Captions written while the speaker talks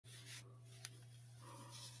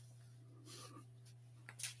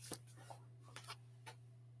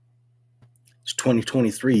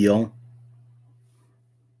2023, y'all.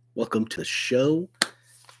 Welcome to the show.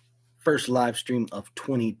 First live stream of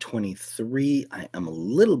 2023. I am a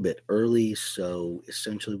little bit early, so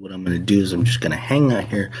essentially what I'm going to do is I'm just going to hang out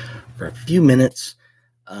here for a few minutes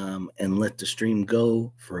and let the stream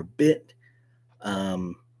go for a bit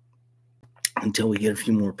until we get a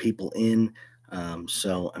few more people in.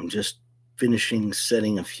 So I'm just finishing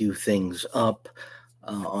setting a few things up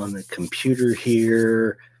on the computer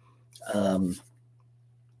here.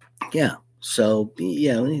 So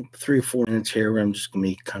 3 or 4 minutes here where I'm just going to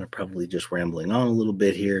be kind of probably just rambling on a little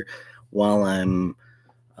bit here while I'm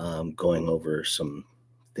going over some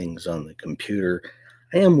things on the computer.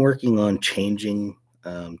 I am working on changing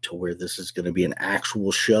to where this is going to be an actual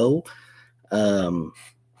show. I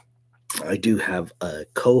do have a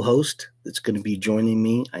co-host that's going to be joining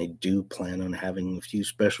me. I do plan on having a few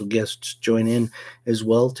special guests join in as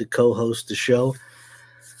well to co-host the show.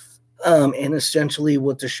 And essentially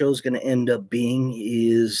what the show is going to end up being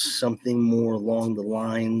is something more along the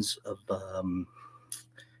lines of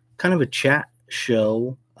kind of a chat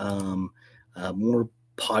show, more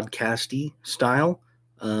podcasty style,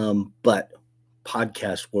 but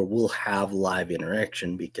podcast where we'll have live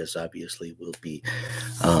interaction because obviously we'll be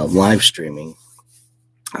live streaming.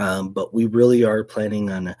 But we really are planning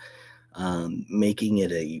on making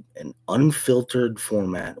it an unfiltered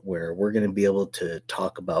format where we're going to be able to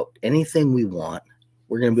talk about anything we want.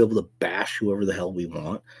 We're going to be able to bash whoever the hell we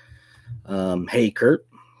want. Hey, Kurt.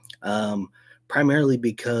 Primarily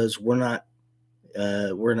because we're not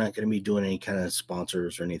going to be doing any kind of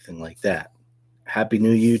sponsors or anything like that. Happy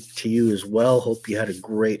New Year to you as well. Hope you had a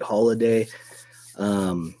great holiday.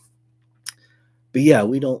 But yeah,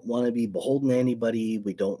 we don't want to be beholden to anybody.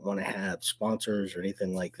 We don't want to have sponsors or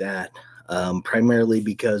anything like that. Primarily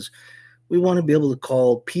because we want to be able to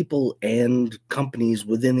call people and companies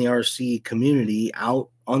within the RC community out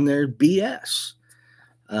on their BS.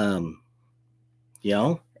 And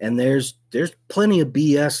there's plenty of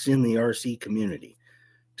BS in the RC community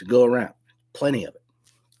to go around. Plenty of it.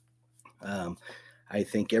 I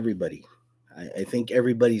think everybody's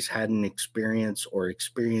had an experience or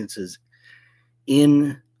experiences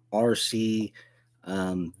in RC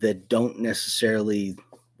that don't necessarily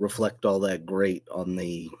reflect all that great on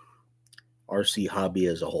the RC hobby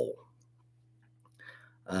as a whole.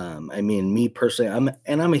 Me personally,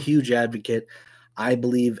 I'm a huge advocate. I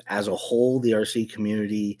believe as a whole, the RC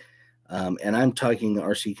community, and I'm talking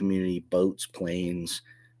RC community, boats, planes,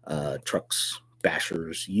 trucks,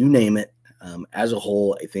 bashers, you name it. As a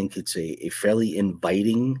whole, I think it's a fairly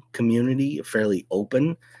inviting community, fairly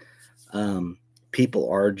open. People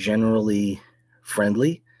are generally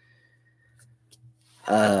friendly.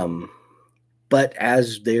 But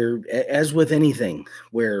as with anything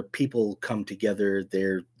where people come together,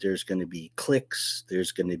 there's going to be cliques,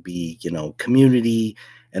 there's going to be, community,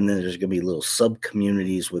 and then there's going to be little sub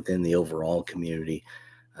communities within the overall community.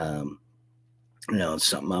 It's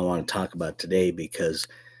something I want to talk about today because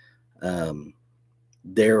the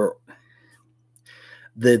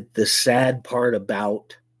sad part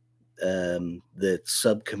about the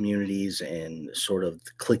sub communities and sort of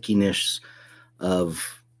the clickiness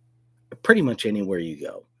of pretty much anywhere you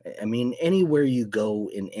go. Anywhere you go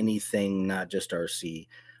in anything, not just RC,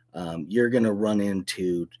 you're going to run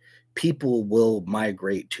into people will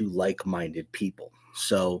migrate to like-minded people.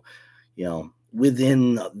 So,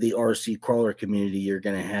 within the RC crawler community, you're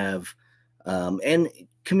going to have, and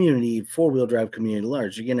community, four-wheel drive community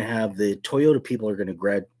large, you're going to have the Toyota people are going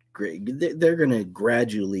to they're going to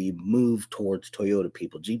gradually move towards Toyota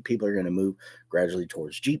people. Jeep people are going to move gradually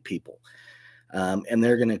towards Jeep people. And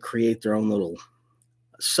they're going to create their own little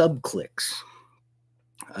sub cliques.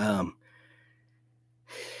 And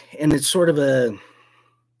it's sort of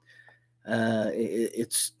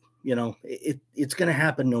it's going to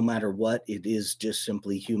happen no matter what. It is just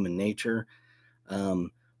simply human nature.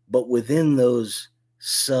 But within those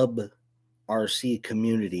sub RC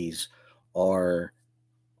communities are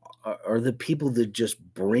the people that just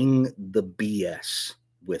bring the BS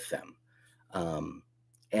with them.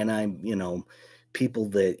 And I'm, people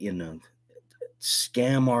that,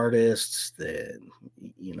 scam artists, the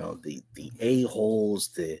a-holes,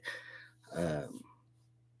 the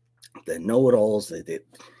know-it-alls,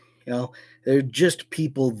 they're just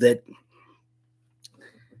people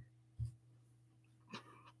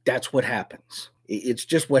that's what happens. It's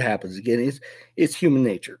just what happens. Again, it's human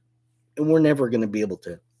nature. And we're never going to be able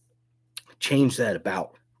to change that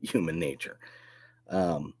about human nature.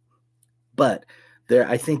 But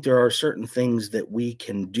I think there are certain things that we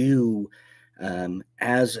can do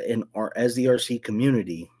as the RC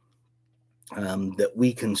community that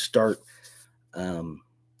we can start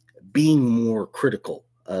being more critical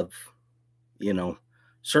of,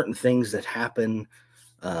 certain things that happen,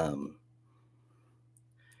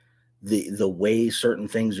 the way certain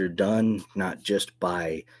things are done, not just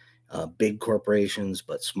by big corporations,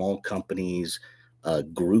 but small companies,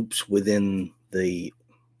 groups within the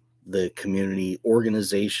community,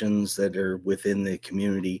 organizations that are within the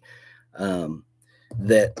community.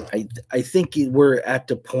 That I think we're at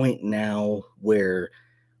the point now where,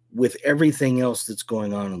 with everything else that's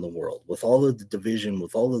going on in the world, with all of the division,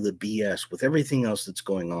 with all of the BS, with everything else that's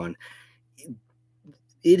going on,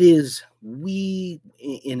 we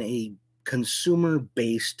in a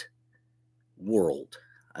consumer-based world,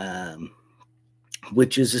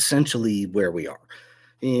 which is essentially where we are.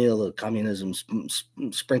 Communism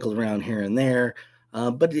sprinkled around here and there,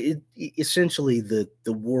 but essentially the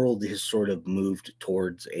world has sort of moved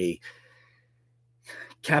towards a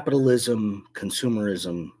capitalism,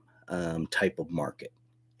 consumerism type of market.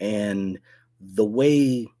 And the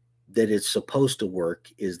way that it's supposed to work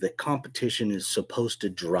is that competition is supposed to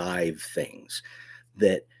drive things,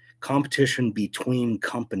 that competition between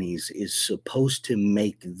companies is supposed to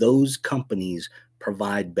make those companies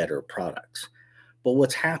provide better products. But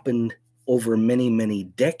what's happened over many, many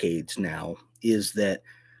decades now is that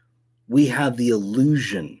we have the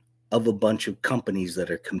illusion of a bunch of companies that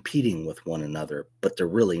are competing with one another, but they're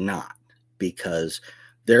really not, because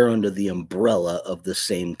they're under the umbrella of the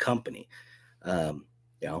same company.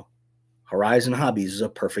 Horizon Hobbies is a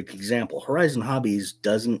perfect example. Horizon Hobbies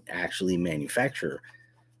doesn't actually manufacture,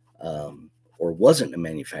 or wasn't a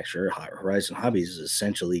manufacturer. Horizon Hobbies is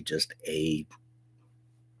essentially just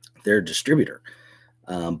their distributor.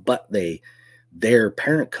 But their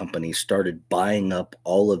parent company started buying up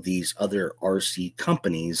all of these other RC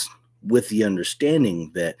companies with the understanding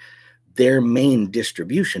that their main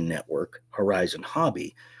distribution network, Horizon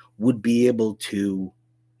Hobby, would be able to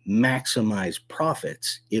maximize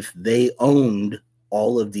profits if they owned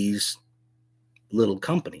all of these little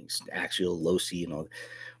companies, Axial, Losi, and all,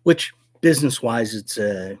 which business-wise, it's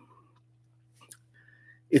a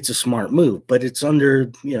smart move, but it's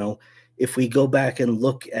under, if we go back and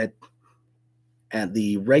look at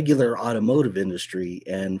the regular automotive industry,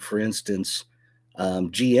 and for instance,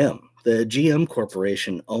 GM, the GM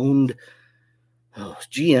Corporation owned,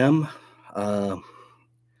 GM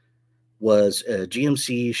was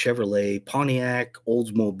GMC, Chevrolet, Pontiac,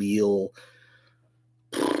 Oldsmobile,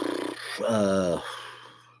 crap,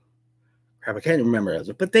 I can't remember,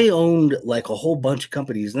 but they owned like a whole bunch of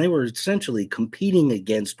companies, and they were essentially competing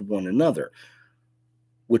against one another,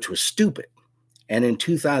 which was stupid. And in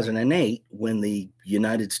 2008, when the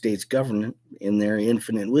United States government, in their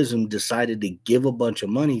infinite wisdom, decided to give a bunch of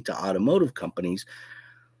money to automotive companies,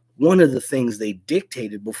 one of the things they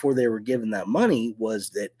dictated before they were given that money was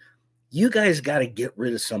that you guys got to get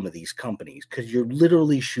rid of some of these companies because you're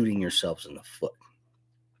literally shooting yourselves in the foot.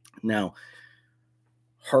 Now,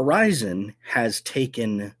 Horizon has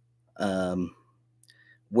taken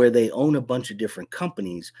where they own a bunch of different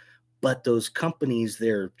companies, but those companies,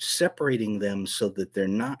 they're separating them so that they're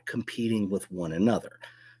not competing with one another.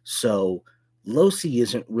 So Losi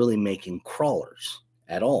isn't really making crawlers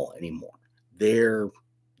at all anymore. They're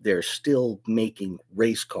still making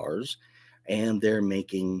race cars, and they're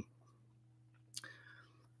making,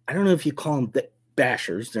 I don't know if you call them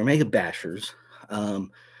bashers. They're making bashers,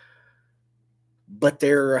 but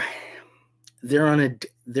they're on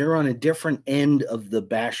a different end of the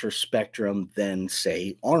basher spectrum than,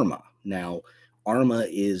 say, Arma. Now, Arma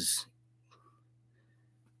is,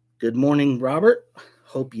 good morning, Robert.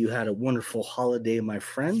 Hope you had a wonderful holiday, my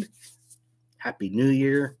friend. Happy New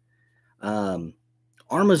Year.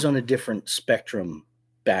 Arma's on a different spectrum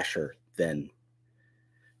basher than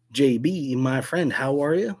JB, my friend. How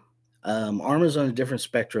are you? Arma's on a different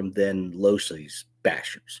spectrum than Losi's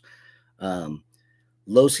bashers.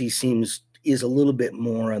 Losi is a little bit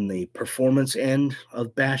more on the performance end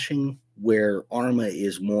of bashing, where Arma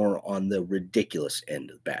is more on the ridiculous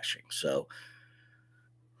end of bashing. So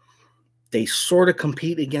they sort of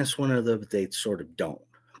compete against one another, but they sort of don't.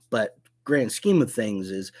 But grand scheme of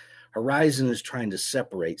things is Horizon is trying to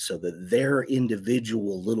separate so that their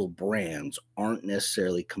individual little brands aren't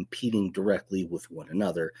necessarily competing directly with one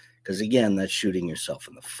another, because again, that's shooting yourself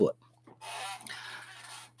in the foot.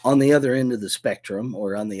 On the other end of the spectrum,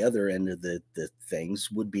 or on the other end of the things,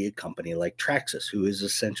 would be a company like Traxxas, who is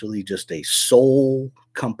essentially just a sole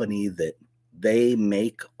company that they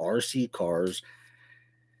make RC cars.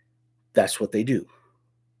 That's what they do.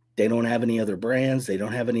 They don't have any other brands. They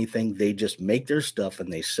don't have anything. They just make their stuff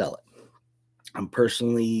and they sell it. I'm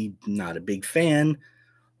personally not a big fan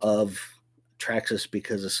of Traxxas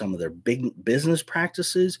because of some of their big business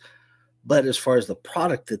practices, but as far as the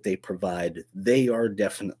product that they provide, they are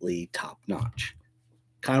definitely top notch.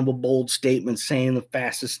 Kind of a bold statement saying the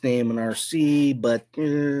fastest name in RC, but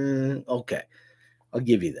okay, I'll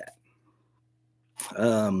give you that.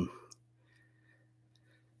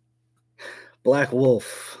 Black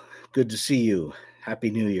Wolf, good to see you.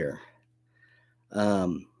 Happy New Year.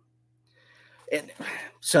 And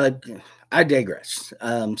so I digress.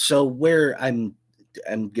 So where I'm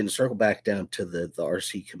going to circle back down to the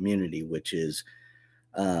RC community, which is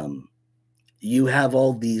you have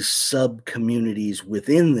all these sub communities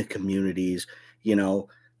within the communities,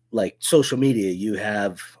 like social media. You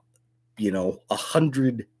have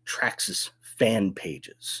 100 Traxxas fan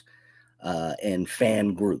pages and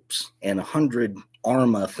fan groups, and 100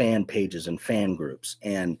 ARMA fan pages and fan groups,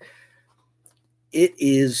 and it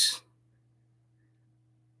is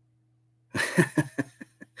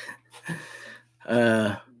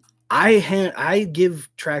I give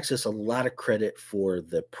Traxxas a lot of credit for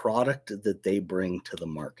the product that they bring to the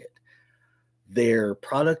market. Their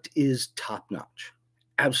product is top notch,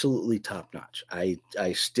 absolutely top notch. I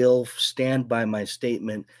still stand by my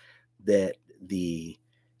statement that the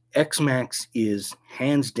X-Max is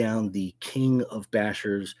hands down the king of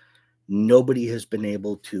bashers. Nobody has been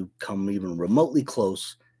able to come even remotely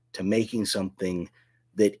close to making something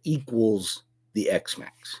that equals the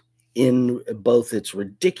X-Max in both its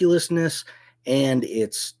ridiculousness and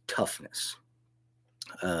its toughness.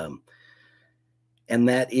 And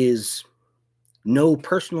that is no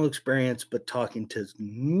personal experience, but talking to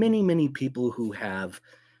many, many people who have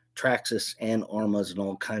Traxxas and ARMAs and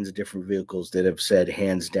all kinds of different vehicles that have said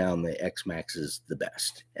hands down the X-Max is the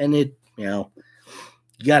best. And it, you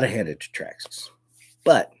got to hand it to Traxxas.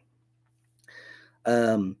 But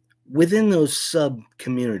within those sub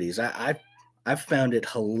communities, I've found it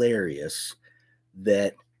hilarious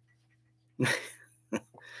that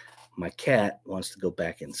my cat wants to go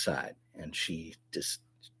back inside, and she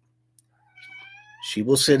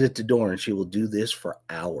will sit at the door and she will do this for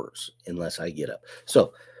hours unless I get up.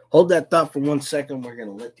 So hold that thought for 1 second. We're going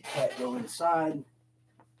to let the cat go inside.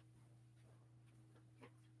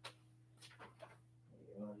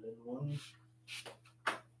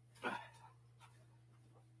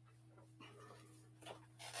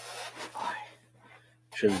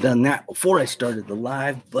 Should have done that before I started the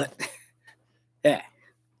live, but yeah,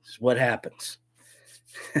 this is what happens.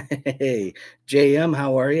 Hey, JM,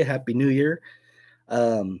 how are you? Happy New Year.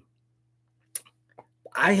 I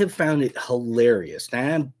have found it hilarious.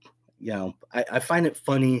 And, I find it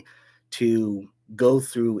funny to go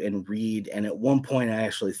through and read. And at one point, I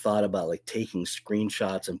actually thought about like taking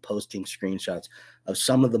screenshots and posting screenshots of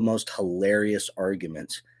some of the most hilarious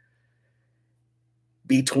arguments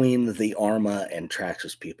between the ARMA and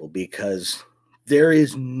Traxxas people, because there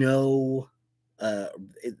is no rivalry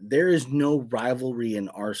in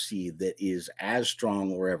RC that is as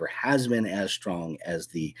strong or ever has been as strong as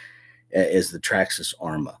the Traxxas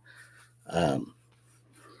ARMA. And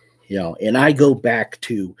I go back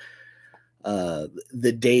to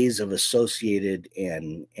the days of Associated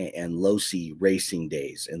and Losi racing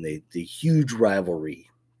days and the huge rivalry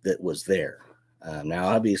that was there. Now,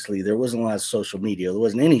 obviously, there wasn't a lot of social media. There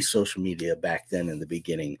wasn't any social media back then in the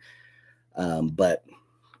beginning. But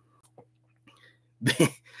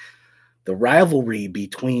the rivalry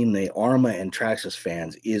between the ARMA and Traxxas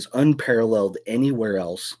fans is unparalleled anywhere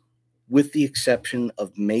else, with the exception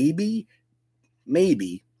of maybe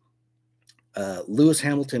Lewis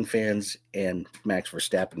Hamilton fans and Max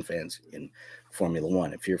Verstappen fans in Formula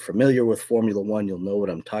One. If you're familiar with Formula One, you'll know what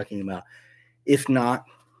I'm talking about. If not,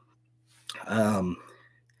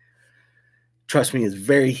 trust me, it's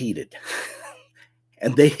very heated.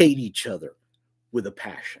 And they hate each other with a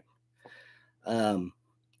passion.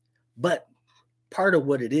 But part of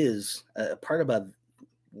what it is, part about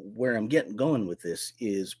where I'm going with this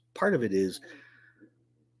is, part of it is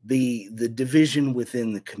the division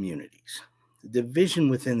within the communities. The division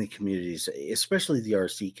within the communities, especially the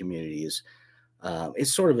RC community, is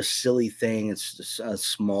it's sort of a silly thing. It's just a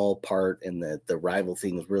small part, and the rival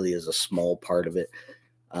thing really is a small part of it.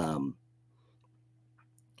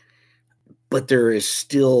 But there is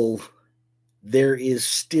still the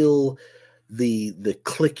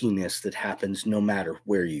clickiness that happens no matter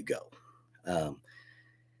where you go.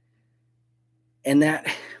 And that,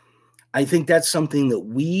 I think that's something that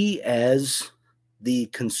we as the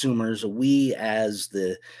consumers, we as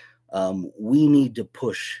the, we need to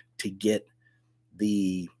push to get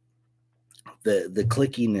the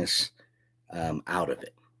clickiness out of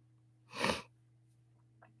it.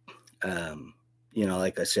 you know,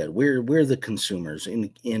 like I said, we're the consumers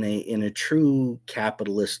in a true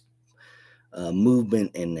capitalist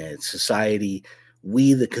movement in a society.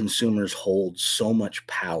 We, the consumers, hold so much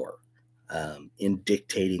power in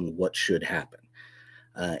dictating what should happen.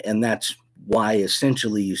 And that's why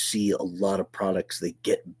essentially you see a lot of products that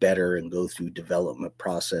get better and go through development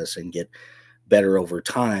process and get better over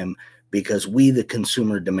time, because we, the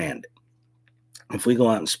consumer, demand it. If we go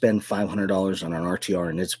out and spend $500 on an RTR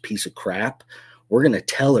and it's a piece of crap, we're going to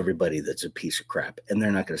tell everybody that's a piece of crap, and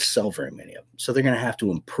they're not going to sell very many of them. So they're going to have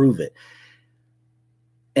to improve it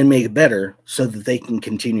and make it better so that they can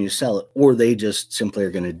continue to sell it, or they just simply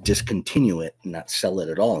are going to discontinue it and not sell it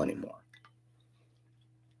at all anymore.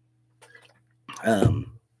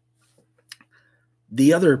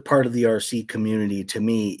 The other part of the RC community to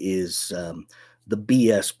me is the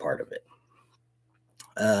BS part of it.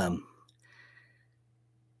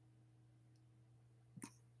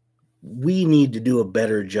 We need to do a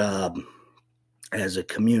better job as a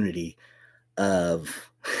community of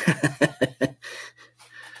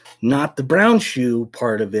not the brown shoe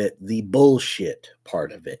part of it, the bullshit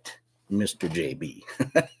part of it, Mr. JB.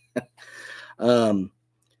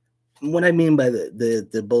 What I mean by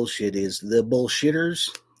the bullshit is the bullshitters,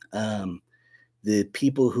 the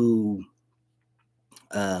people who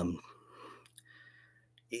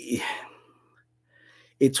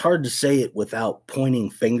it's hard to say it without pointing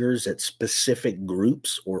fingers at specific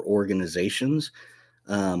groups or organizations,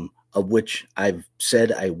 of which I've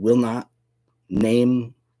said I will not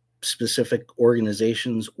name specific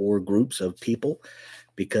organizations or groups of people,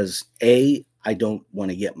 because A, I don't want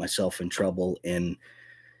to get myself in trouble, and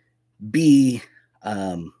B,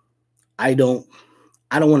 I don't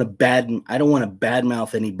want to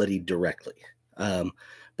badmouth anybody directly.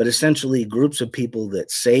 But essentially, groups of people that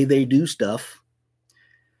say they do stuff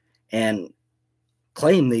and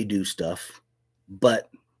claim they do stuff, but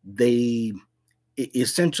they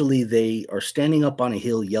are standing up on a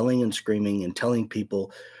hill yelling and screaming and telling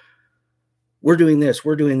people, we're doing this,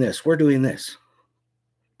 we're doing this, we're doing this.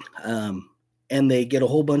 And they get a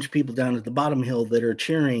whole bunch of people down at the bottom hill that are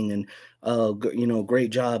cheering and, great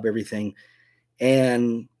job, everything.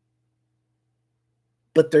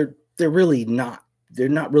 But they're really not. They're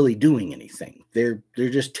not really doing anything. They're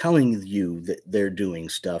just telling you that they're doing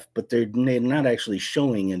stuff, but they're not actually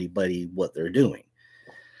showing anybody what they're doing.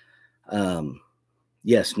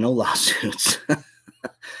 Yes, no lawsuits.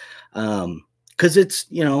 Because it's,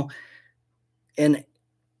 and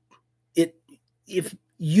if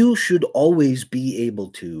you should always be able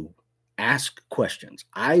to ask questions.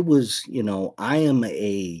 I am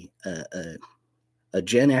a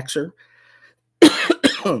Gen Xer.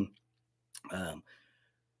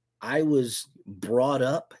 I was brought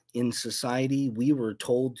up in society. We were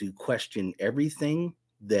told to question everything,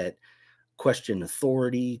 question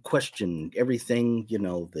authority, question everything,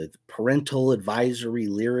 the parental advisory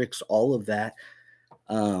lyrics, all of that.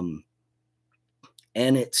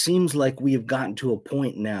 And it seems like we have gotten to a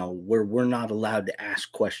point now where we're not allowed to ask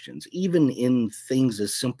questions. Even in things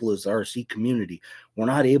as simple as the RC community, we're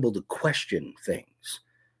not able to question things.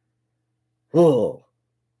 Whoa,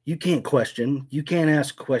 you can't question. You can't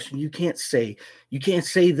ask a question. You can't say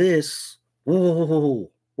this.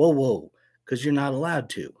 Whoa, because you're not allowed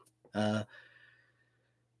to.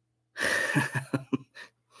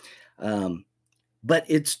 But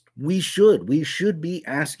we should be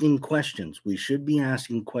asking questions. We should be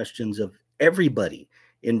asking questions of everybody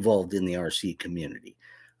involved in the RC community.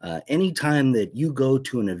 Anytime that you go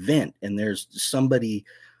to an event and there's somebody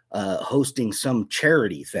hosting some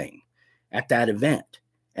charity thing at that event,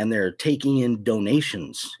 and they're taking in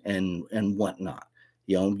donations and whatnot,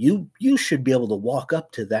 you should be able to walk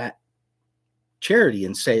up to that charity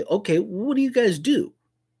and say, okay, what do you guys do?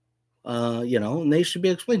 And they should be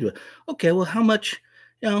explained to it. Okay, well, how much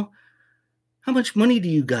money do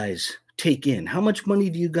you guys take in? How much money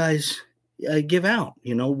do you guys give out?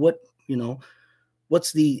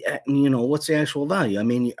 What's the actual value? I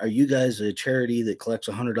mean, are you guys a charity that collects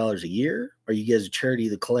 $100 a year? Are you guys a charity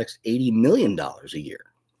that collects $80 million a year?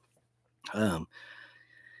 And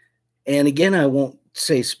again, I won't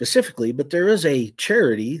say specifically, but there is a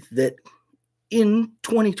charity that in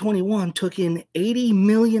 2021 took in $80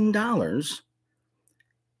 million,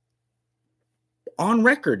 on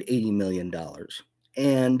record $80 million,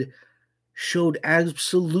 and showed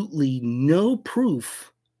absolutely no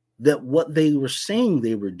proof that what they were saying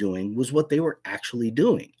they were doing was what they were actually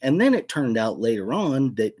doing. And then it turned out later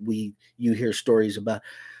on that you hear stories about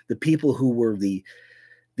the people who were the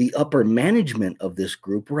upper management of this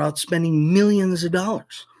group were out spending millions of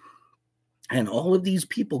dollars. And all of these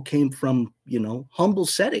people came from, humble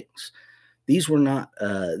settings. These were not,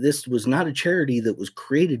 this was not a charity that was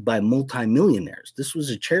created by multimillionaires. This was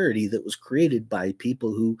a charity that was created by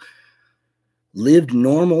people who lived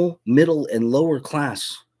normal, middle, and lower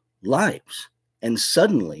class lives, and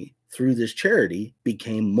suddenly, through this charity,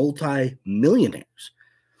 became multi-millionaires.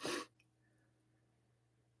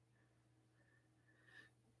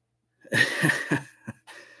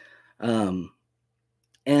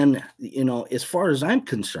 And, you know, as far as I'm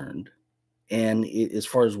concerned, and as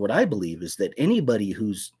far as what I believe, is that anybody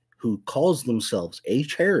who calls themselves a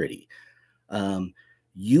charity,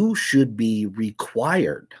 you should be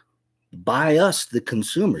required by us, the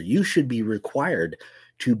consumer. You should be required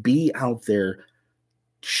to be out there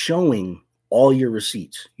showing all your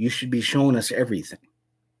receipts. You should be showing us everything.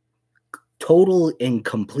 Total and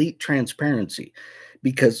complete transparency.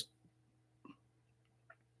 Because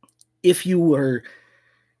if you are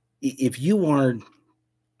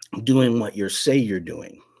doing what you say you're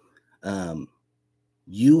doing,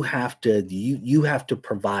 you have to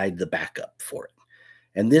provide the backup for it.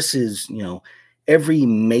 And this is, you know, every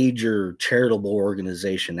major charitable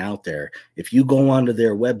organization out there. If you go onto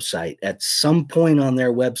their website, at some point on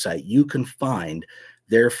their website, you can find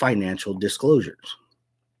their financial disclosures.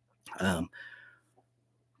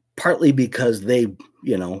 Partly because they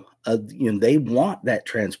want that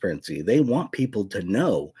transparency. They want people to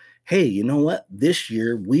know, hey, you know what? This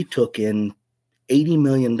year we took in $80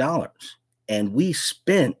 million and we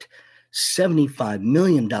spent $75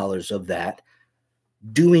 million of that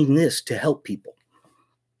doing this to help people.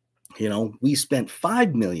 You know, we spent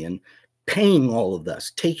 $5 million paying all of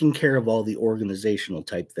this, taking care of all the organizational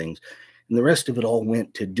type things, and the rest of it all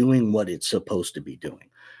went to doing what it's supposed to be doing.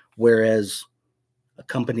 Whereas a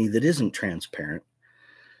company that isn't transparent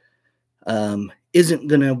isn't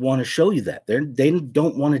going to want to show you that. They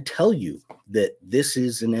don't want to tell you that this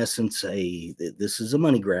is, in essence, this is a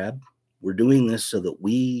money grab. We're doing this so that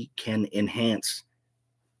we can enhance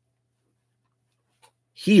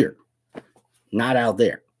here, not out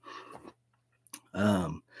there.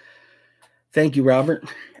 Thank you, Robert.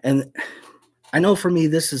 And I know for me,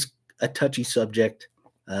 this is a touchy subject.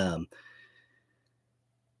 I've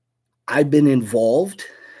been involved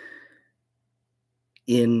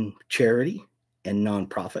in charity and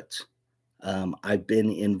nonprofits. I've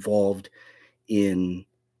been involved in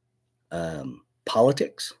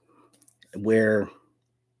politics where,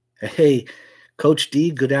 hey, Coach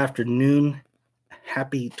D, good afternoon.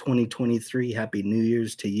 Happy 2023. Happy New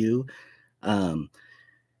Year's to you. I've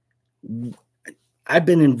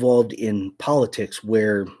been involved in politics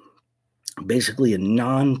where basically a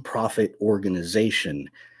nonprofit organization,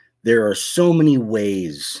 there are so many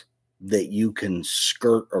ways that you can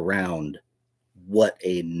skirt around what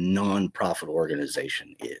a nonprofit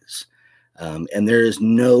organization is. And there is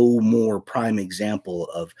no more prime example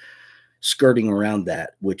of skirting around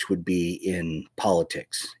that, which would be in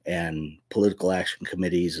politics and political action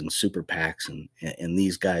committees and super PACs and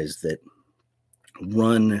these guys that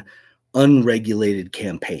run unregulated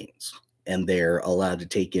campaigns, and they're allowed to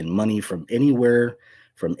take in money from anywhere,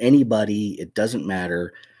 from anybody. It doesn't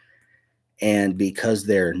matter. And because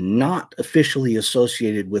they're not officially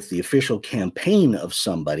associated with the official campaign of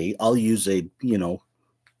somebody, I'll use a,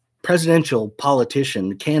 presidential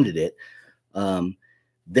politician candidate.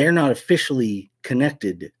 They're not officially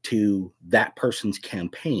connected to that person's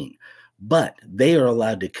campaign, but they are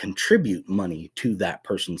allowed to contribute money to that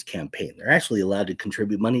person's campaign. They're actually allowed to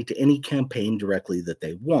contribute money to any campaign directly that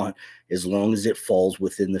they want, as long as it falls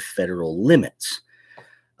within the federal limits.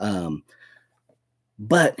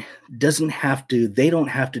 But they don't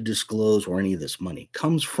have to disclose where any of this money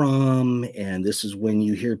comes from. And this is when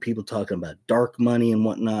you hear people talking about dark money and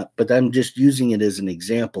whatnot. But I'm just using it as an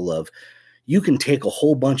example of, you can take a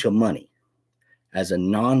whole bunch of money as a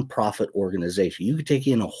nonprofit organization. You could take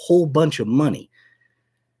in a whole bunch of money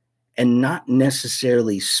and not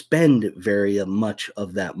necessarily spend very much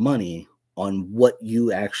of that money on what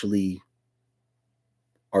you actually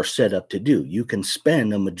are set up to do. You can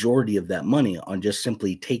spend a majority of that money on just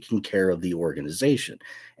simply taking care of the organization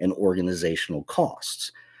and organizational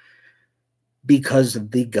costs, because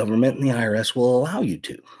the government and the IRS will allow you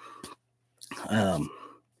to.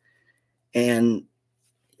 And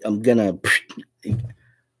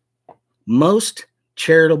most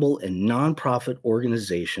charitable and nonprofit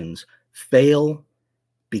organizations fail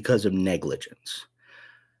because of negligence.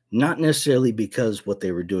 Not necessarily because what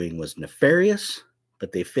they were doing was nefarious,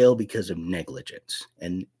 but they fail because of negligence.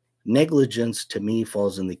 And negligence, to me,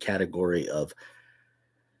 falls in the category of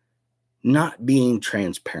not being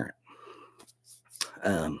transparent.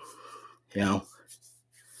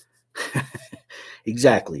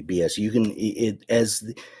 Exactly, BS.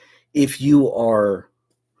 if you are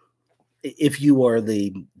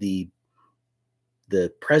the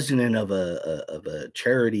president of a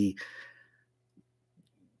charity,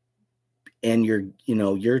 and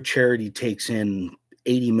your charity takes in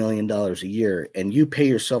 $80 million a year, and you pay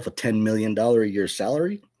yourself a $10 million a year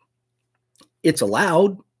salary, it's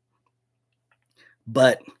allowed,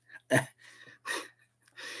 but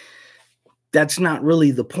that's not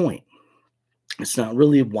really the point. It's not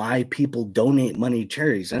really why people donate money to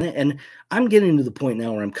charities. And I'm getting to the point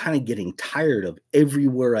now where I'm kind of getting tired of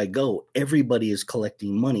everywhere I go, everybody is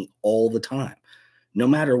collecting money all the time. No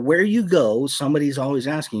matter where you go, somebody's always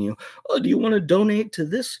asking you, oh, do you want to donate to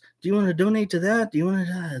this? Do you want to donate to that? Do you want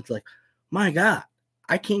to that? It's like, my God,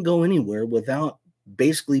 I can't go anywhere without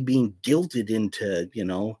basically being guilted into,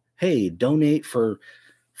 hey, donate for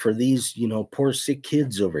these, poor sick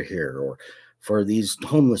kids over here, or for these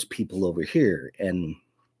homeless people over here. And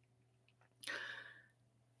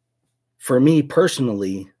for me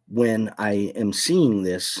personally, when I am seeing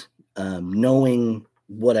this, knowing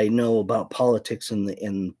what I know about politics and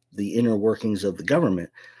the inner workings of the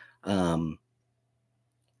government,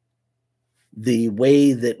 the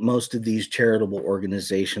way that most of these charitable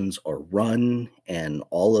organizations are run, and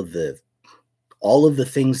all of the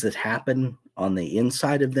things that happen on the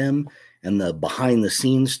inside of them and the behind the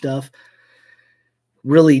scenes stuff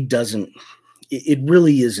really isn't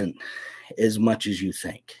as much as you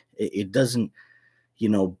think. It doesn't,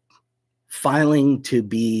 filing to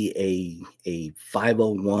be a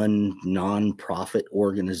 501 nonprofit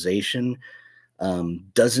organization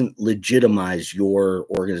doesn't legitimize your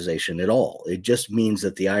organization at all. It just means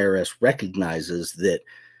that the IRS recognizes that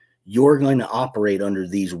you're going to operate under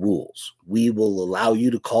these rules. We will allow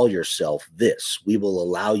you to call yourself this. We will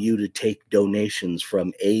allow you to take donations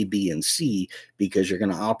from A, B, and C because you're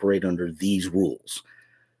going to operate under these rules.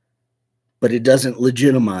 But it doesn't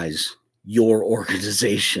legitimize your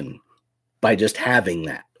organization by just having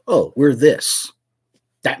that. Oh, we're this.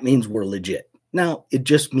 That means we're legit. Now, it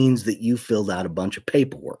just means that you filled out a bunch of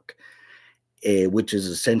paperwork, which is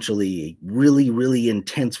essentially a really, really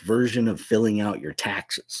intense version of filling out your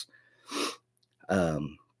taxes.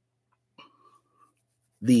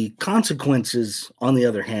 The consequences, on the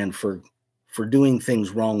other hand, for doing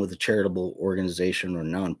things wrong with a charitable organization or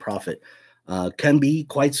nonprofit can be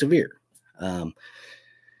quite severe.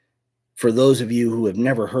 For those of you who have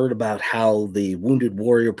never heard about how the Wounded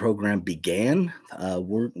Warrior Program began,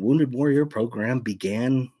 Wounded Warrior Program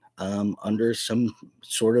began under some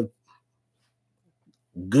sort of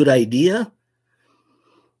good idea,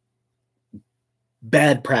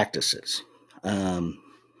 bad practices. I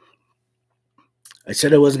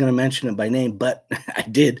said I wasn't going to mention it by name, but I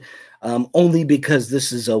did, only because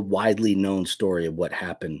this is a widely known story of what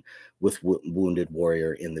happened with Wounded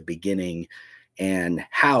Warrior in the beginning, and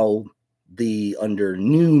how under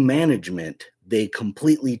new management, they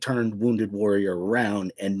completely turned Wounded Warrior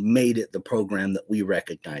around and made it the program that we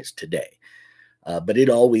recognize today. But it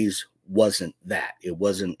always wasn't that. It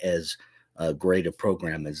wasn't as great a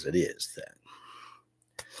program as it is then.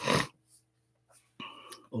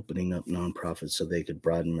 Opening up nonprofits so they could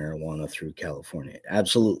broaden marijuana through California.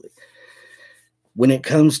 Absolutely. When it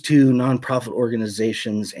comes to nonprofit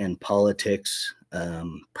organizations and politics,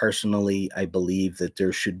 personally, I believe that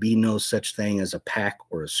there should be no such thing as a PAC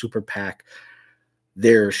or a super PAC.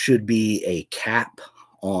 There should be a cap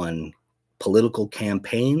on political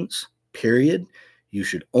campaigns, period. You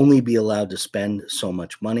should only be allowed to spend so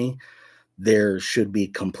much money. There should be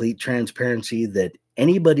complete transparency that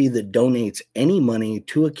anybody that donates any money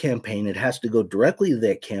to a campaign, it has to go directly to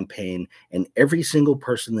that campaign, and every single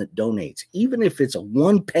person that donates, even if it's a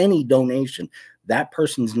 1 penny donation, that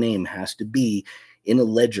person's name has to be in a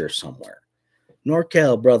ledger somewhere.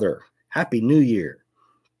 NorCal, brother, Happy New Year.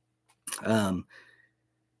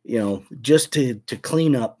 Just to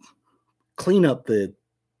clean up the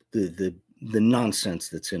nonsense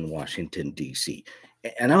that's in Washington, D.C.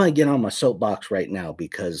 And I'm going to get on my soapbox right now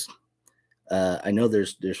because I know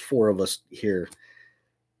there's 4 of us here,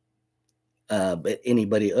 but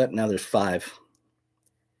anybody, now there's 5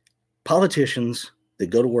 politicians that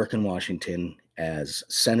go to work in Washington as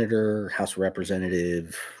senator, House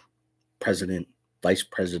representative, president, vice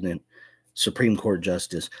president, Supreme Court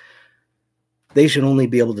justice. They should only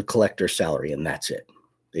be able to collect their salary, and that's it.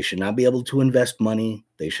 They should not be able to invest money.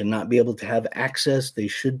 They should not be able to have access. They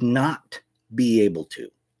should not be able to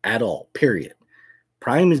at all, period.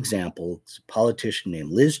 Prime example is a politician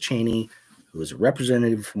named Liz Cheney, who was a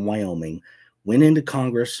representative from Wyoming, went into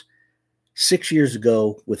Congress 6 years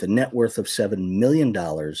ago with a net worth of $7 million,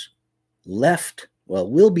 left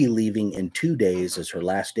will be leaving in 2 days as her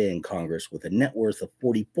last day in Congress with a net worth of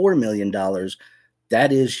 $44 million.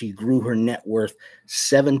 That is, she grew her net worth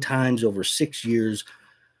 7 times over 6 years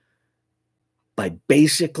by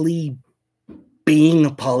basically being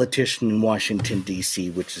a politician in Washington,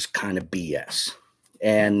 D.C., which is kind of BS.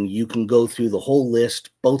 And you can go through the whole list,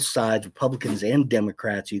 both sides, Republicans and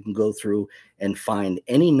Democrats. You can go through and find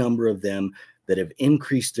any number of them that have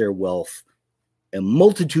increased their wealth a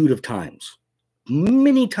multitude of times,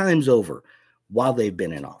 many times over, while they've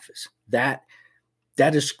been in office. That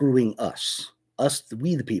is screwing us,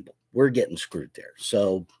 we the people. We're getting screwed there.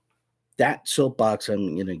 So that soapbox,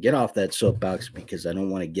 I'm going to get off that soapbox because I don't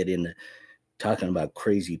want to get into talking about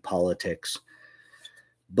crazy politics.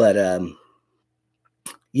 But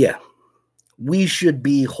yeah, we should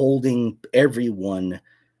be holding everyone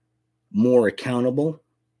more accountable.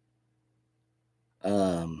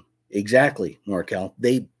 Exactly, NorCal.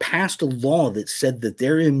 They passed a law that said that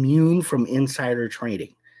they're immune from insider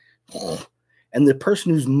trading. And the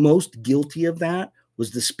person who's most guilty of that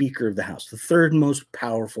was the Speaker of the House, the third most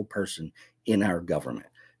powerful person in our government.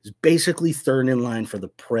 Is basically third in line for the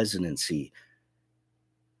presidency.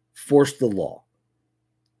 Forced the law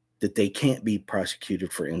that they can't be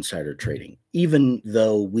prosecuted for insider trading, even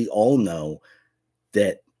though we all know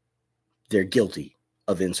that they're guilty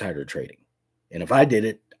of insider trading. And if I did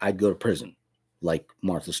it, I'd go to prison, like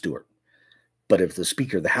Martha Stewart. But if the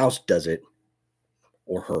Speaker of the House does it,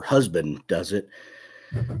 or her husband does it,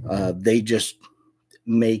 they just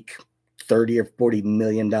make $30 or $40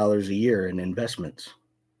 million a year in investments.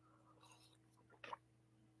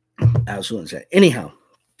 Absolutely insane. Anyhow,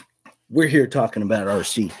 we're here talking about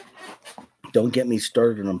RC. Don't get me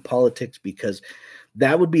started on politics, because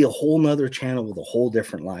that would be a whole nother channel with a whole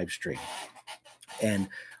different live stream. And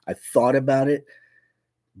I thought about it,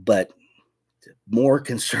 but more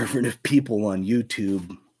conservative people on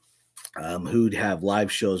YouTube who'd have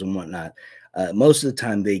live shows and whatnot, most of the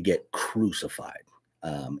time they get crucified,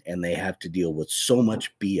 and they have to deal with so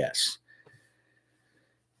much BS.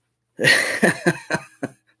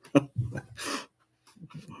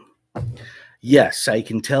 Yes, I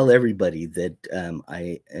can tell everybody that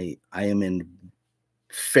I am in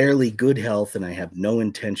fairly good health, and I have no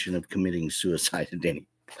intention of committing suicide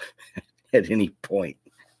at any point.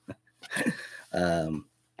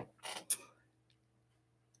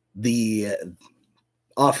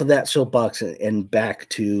 Off of that soapbox and back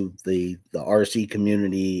to the RC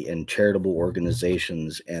community and charitable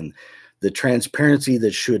organizations and the transparency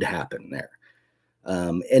that should happen there.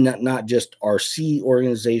 And not just RC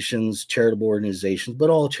organizations, charitable organizations,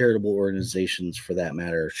 but all charitable organizations for that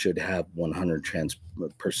matter should have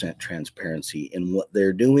 100% transparency in what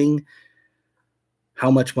they're doing,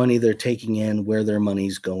 how much money they're taking in, where their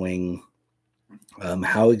money's going,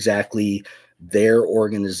 how exactly their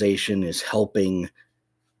organization is helping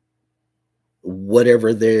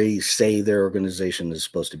whatever they say their organization is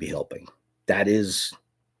supposed to be helping. That is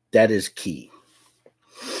key.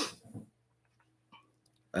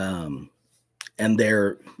 And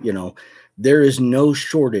there is no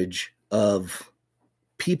shortage of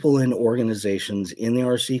people and organizations in the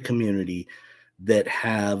RC community that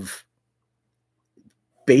have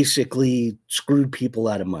basically screwed people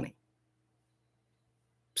out of money.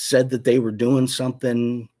 Said that they were doing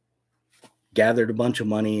something, gathered a bunch of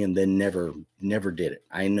money, and then never did it.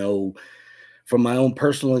 I know from my own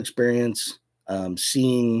personal experience,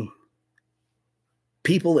 seeing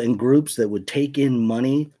people in groups that would take in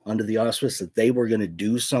money under the auspice that they were going to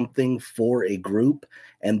do something for a group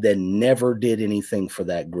and then never did anything for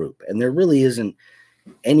that group. And there really isn't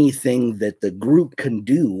anything that the group can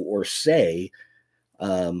do or say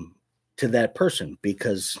to that person,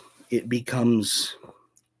 because it becomes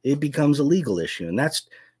a legal issue. And that's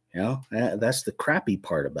the crappy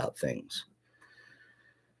part about things.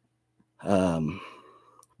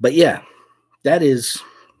 But yeah, that is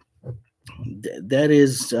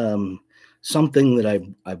something that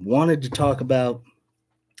I've wanted to talk about,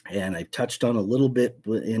 and I've touched on a little bit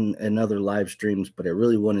in other live streams, but I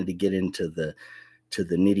really wanted to get into the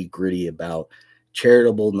nitty-gritty about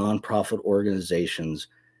charitable nonprofit organizations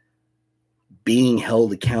being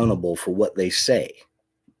held accountable for what they say.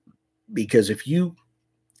 Because if you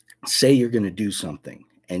say you're going to do something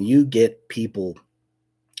and you get people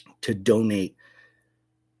to donate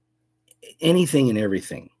anything and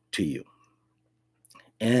everything to you,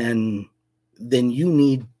 and then you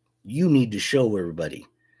need to show everybody.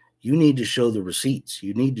 You need to show the receipts.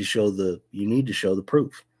 You need to show the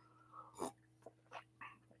proof.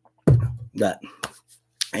 But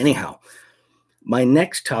anyhow, my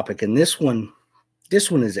next topic, and this one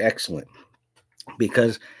is excellent,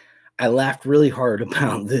 because I laughed really hard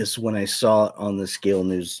about this when I saw it on the Scale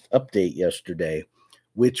News update yesterday,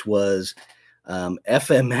 which was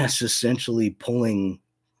FMS essentially pulling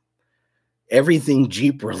everything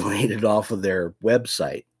Jeep related off of their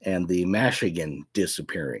website and the Michigan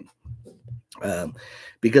disappearing.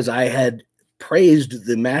 Because I had praised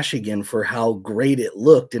the Michigan for how great it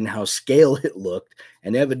looked and how scale it looked,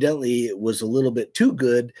 and evidently it was a little bit too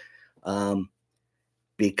good,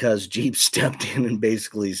 because Jeep stepped in and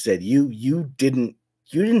basically said, you didn't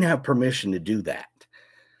have permission to do that.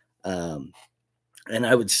 And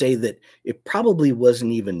I would say that it probably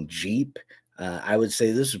wasn't even Jeep. I would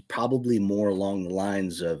say this is probably more along the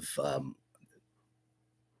lines of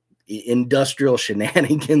industrial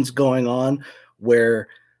shenanigans going on, where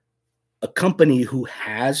a company who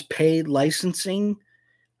has paid licensing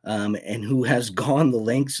and who has gone the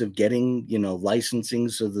lengths of getting, licensing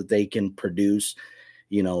so that they can produce,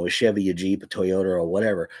 a Chevy, a Jeep, a Toyota, or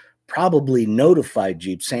whatever, probably notified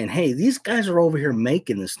Jeep saying, hey, these guys are over here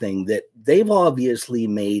making this thing that they've obviously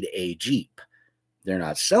made a Jeep. They're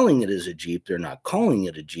not selling it as a Jeep. They're not calling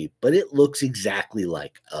it a Jeep, but it looks exactly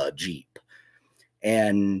like a Jeep.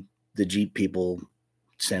 And the Jeep people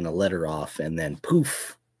sent a letter off, and then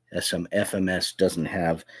poof, some FMS doesn't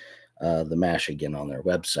have the Michigan on their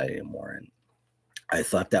website anymore. And I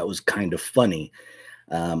thought that was kind of funny.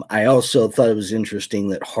 I also thought it was interesting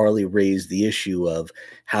that Harley raised the issue of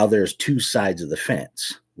how there's two sides of the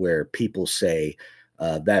fence, where people say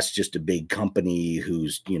that's just a big company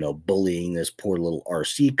who's, bullying this poor little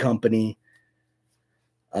RC company.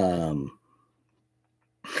 No,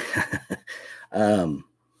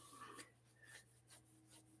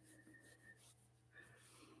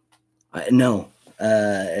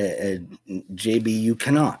 JB,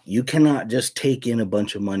 you cannot just take in a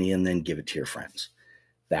bunch of money and then give it to your friends.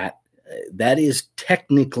 That is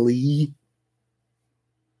technically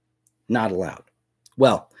not allowed.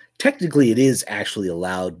 Well, technically it is actually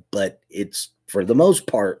allowed, but it's, for the most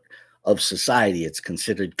part of society, it's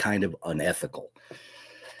considered kind of unethical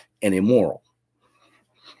and immoral.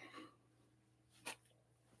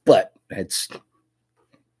 But that's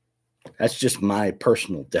just my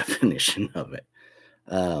personal definition of it.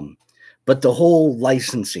 But the whole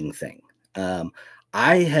licensing thing,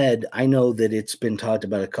 I know that it's been talked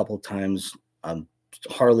about a couple of times.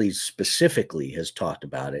 Harley specifically has talked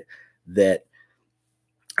about it, that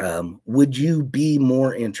would you be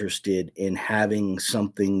more interested in having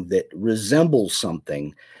something that resembles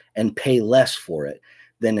something and pay less for it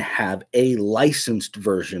than have a licensed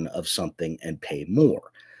version of something and pay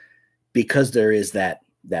more? Because there is that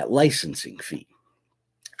licensing fee.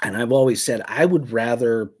 And I've always said I would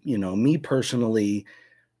rather, me personally,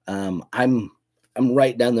 I'm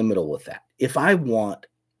right down the middle with that. If I want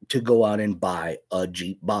to go out and buy a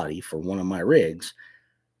Jeep body for one of my rigs,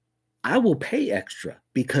 I will pay extra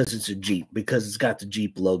because it's a Jeep, because it's got the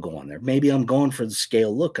Jeep logo on there. Maybe I'm going for the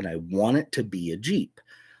scale look and I want it to be a Jeep.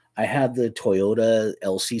 I have the Toyota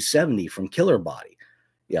LC70 from Killer Body.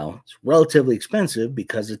 It's relatively expensive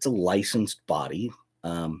because it's a licensed body.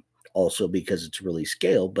 Also because it's really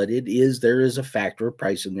scale, but there is a factor of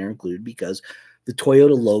price in there included because the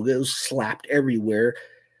Toyota logo is slapped everywhere.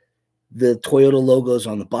 The Toyota logo is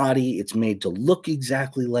on the body. It's made to look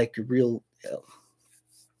exactly like a real.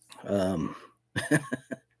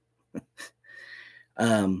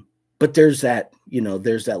 But there's that,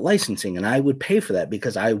 there's that licensing, and I would pay for that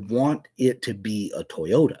because I want it to be a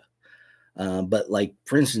Toyota. But like,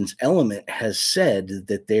 for instance, Element has said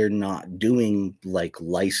that they're not doing like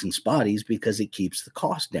licensed bodies because it keeps the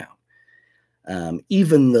cost down.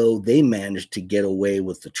 Even though they managed to get away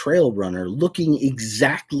with the Trail Runner looking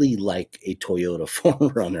exactly like a Toyota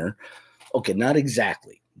 4Runner. Okay, not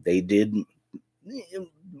exactly. They did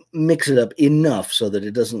mix it up enough so that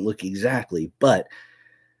it doesn't look exactly, but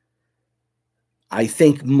I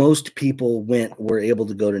think most people were able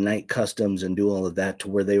to go to Night Customs and do all of that to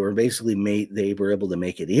where they were basically they were able to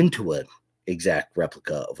make it into an exact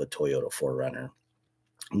replica of a Toyota 4Runner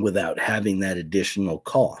without having that additional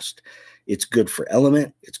cost. It's good for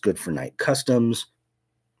Element. It's good for Night Customs.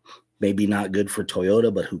 Maybe not good for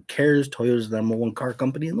Toyota, but who cares? Toyota's the number one car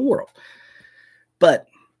company in the world. But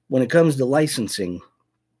when it comes to licensing,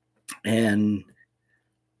 and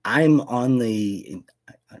I'm on the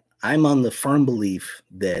firm belief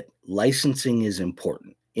that licensing is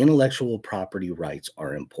important. Intellectual property rights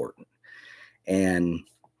are important. And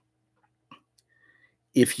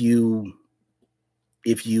if you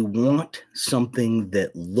want something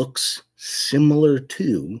that looks similar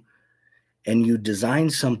to, and you design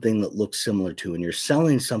something that looks similar to, and you're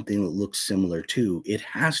selling something that looks similar to, it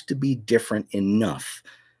has to be different enough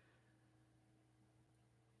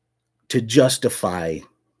to justify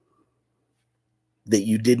that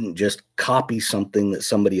you didn't just copy something that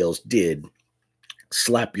somebody else did,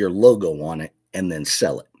 slap your logo on it, and then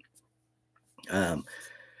sell it.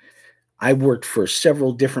 I worked for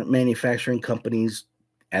several different manufacturing companies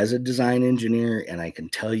as a design engineer, and I can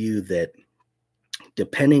tell you that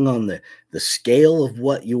depending on the scale of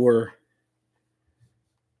what you're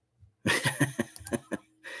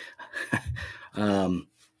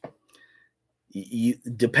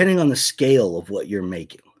depending on the scale of what you're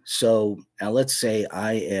making. So now let's say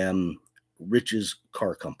I am Rich's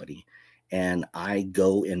car company and I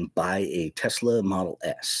go and buy a Tesla Model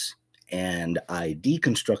S and I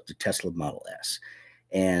deconstruct the Tesla Model S.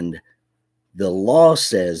 And the law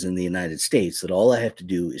says in the United States that all I have to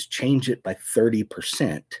do is change it by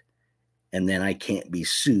 30%, and then I can't be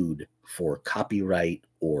sued for copyright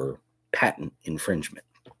or patent infringement.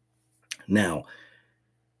 Now,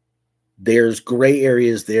 there's gray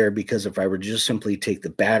areas there, because if I were to just simply take the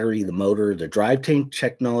battery, the motor, the drivetrain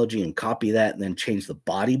technology and copy that and then change the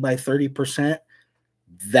body by 30%,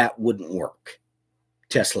 that wouldn't work.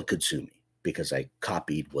 Tesla could sue me because I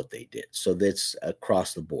copied what they did. So that's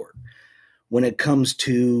across the board. When it comes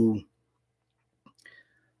to,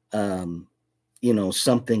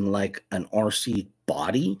 something like an RC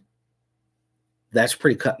body, that's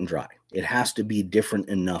pretty cut and dry. It has to be different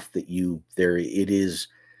enough that it is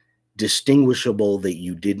distinguishable that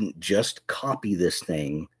you didn't just copy this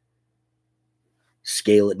thing,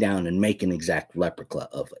 scale it down, and make an exact replica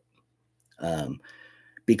of it.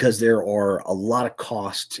 Because there are a lot of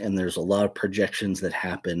costs and there's a lot of projections that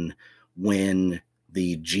happen when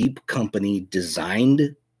the Jeep company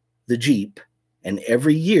designed the Jeep, and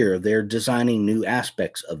every year they're designing new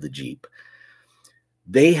aspects of the Jeep.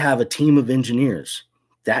 They have a team of engineers.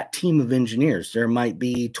 That team of engineers, there might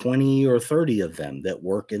be 20 or 30 of them that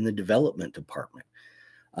work in the development department.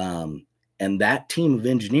 And that team of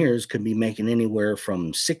engineers could be making anywhere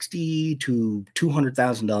from $60,000 to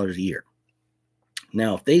 $200,000 a year.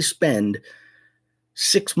 Now, if they spend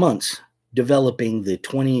 6 months developing the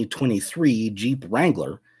 2023 Jeep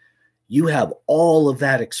Wrangler, you have all of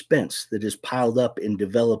that expense that is piled up in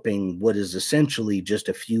developing what is essentially just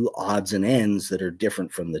a few odds and ends that are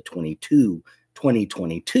different from the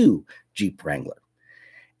 2022 Jeep Wrangler.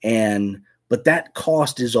 But that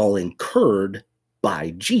cost is all incurred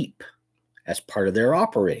by Jeep as part of their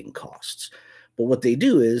operating costs. But what they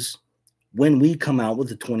do is, when we come out with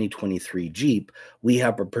the 2023 Jeep, we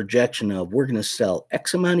have a projection of we're going to sell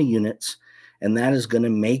X amount of units, and that is going to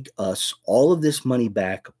make us all of this money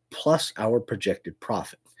back plus our projected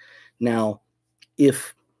profit. Now,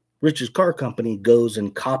 if Rich's car company goes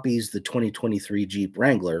and copies the 2023 Jeep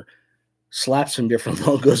Wrangler, slaps some different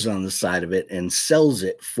logos on the side of it, and sells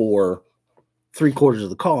it for 3/4 of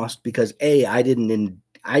the cost, because I didn't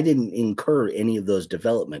incur any of those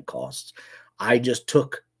development costs. I just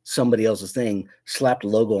took somebody else's thing, slapped a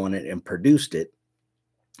logo on it, and produced it.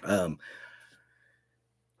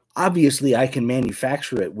 Obviously, I can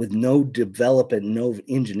manufacture it with no development, no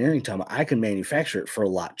engineering time. I can manufacture it for a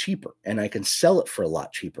lot cheaper, and I can sell it for a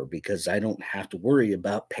lot cheaper because I don't have to worry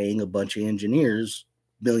about paying a bunch of engineers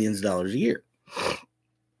millions of dollars a year.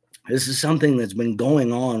 This is something that's been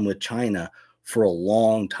going on with China for a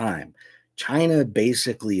long time. China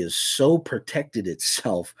basically has so protected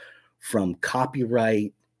itself from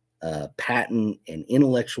copyright, patent, and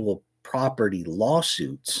intellectual property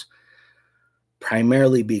lawsuits,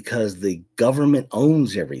 primarily because the government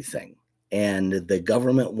owns everything, and the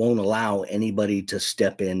government won't allow anybody to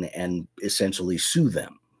step in and essentially sue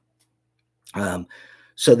them.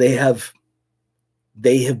 So they have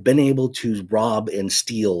been able to rob and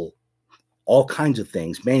steal all kinds of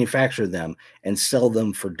things, manufacture them, and sell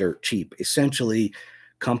them for dirt cheap. Essentially,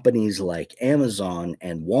 companies like Amazon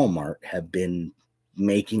and Walmart have been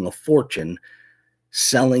making a fortune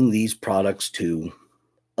selling these products to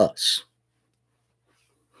us,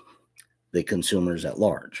 the consumers at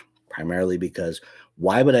large, primarily because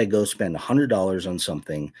why would I go spend $100 on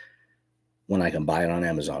something when I can buy it on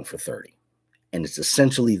Amazon for $30? And it's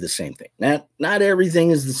essentially the same thing. Not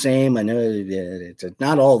everything is the same. I know it's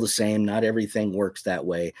not all the same. Not everything works that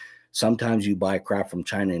way. Sometimes you buy crap from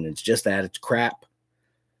China and it's just that, it's crap.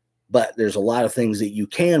 But there's a lot of things that you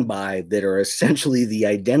can buy that are essentially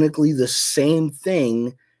identically the same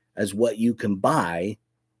thing as what you can buy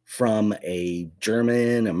from a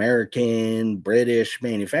German, American, British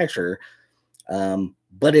manufacturer,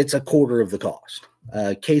 but it's 1/4 of the cost.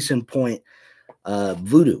 Case in point,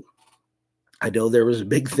 Voodoo. I know there was a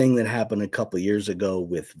big thing that happened a couple of years ago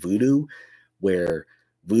with Voodoo, where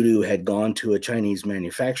Voodoo had gone to a Chinese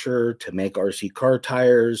manufacturer to make RC car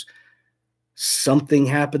tires, Something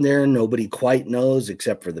happened there. Nobody quite knows,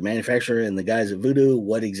 except for the manufacturer and the guys at Voodoo,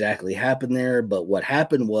 what exactly happened there. But what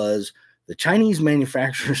happened was the Chinese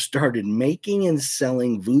manufacturer started making and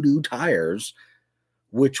selling Voodoo tires,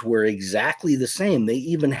 which were exactly the same. They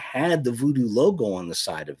even had the Voodoo logo on the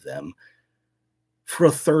side of them for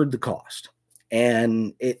a third the cost.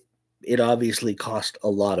 And it obviously cost a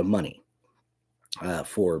lot of money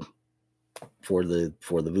for the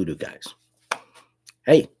Voodoo guys.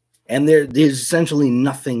 Hey, and there's essentially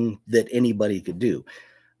nothing that anybody could do.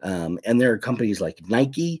 And there are companies like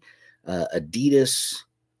Nike, Adidas,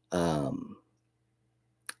 a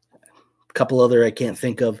couple other I can't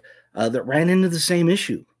think of that ran into the same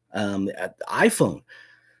issue. iPhone.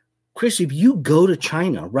 Chris, if you go to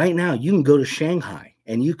China right now, you can go to Shanghai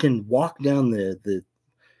and you can walk down the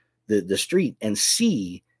street and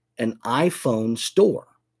see an iPhone store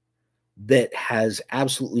that has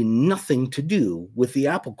absolutely nothing to do with the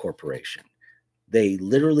Apple Corporation. They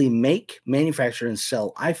literally make, manufacture, and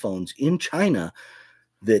sell iPhones in China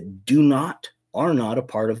that are not a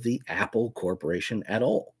part of the Apple Corporation at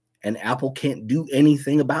all. And Apple can't do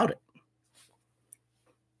anything about it.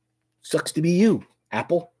 Sucks to be you,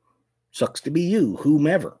 Apple. Sucks to be you,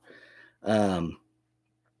 whomever.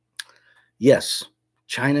 Yes,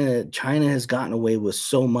 China has gotten away with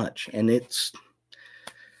so much, and it's,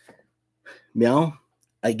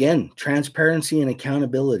 again, transparency and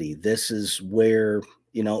accountability. This is where,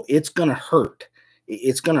 it's going to hurt.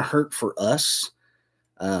 It's going to hurt for us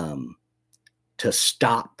to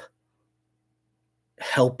stop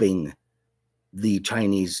helping the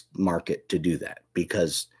Chinese market to do that,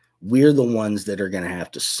 because we're the ones that are going to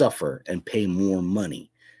have to suffer and pay more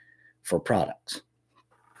money for products.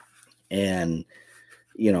 And,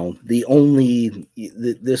 this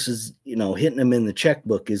is, hitting them in the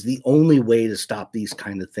checkbook is the only way to stop these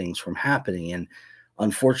kind of things from happening. And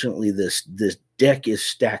unfortunately, this deck is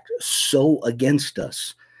stacked so against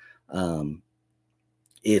us.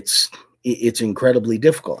 It's incredibly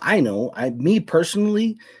difficult. I know, me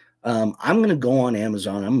personally, I'm going to go on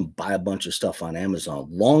Amazon. I'm going to buy a bunch of stuff on Amazon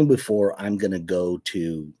long before I'm going to go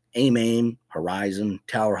to AIM, Horizon,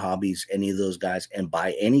 Tower Hobbies, any of those guys, and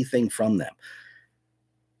buy anything from them.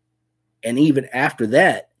 And even after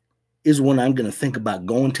that is when I'm going to think about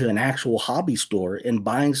going to an actual hobby store and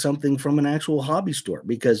buying something from an actual hobby store,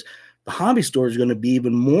 because the hobby store is going to be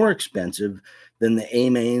even more expensive than the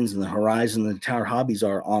AIMs and the Horizon and the Tower Hobbies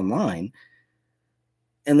are online.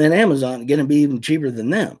 And then Amazon is going to be even cheaper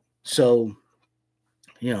than them. So,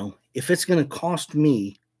 if it's going to cost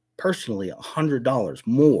me personally $100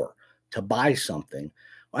 more to buy something,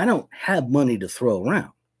 I don't have money to throw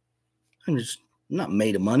around. I'm not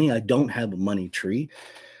made of money. I don't have a money tree.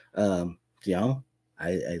 I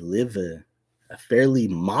live a fairly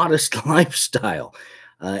modest lifestyle.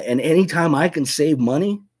 And anytime I can save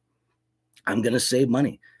money, I'm going to save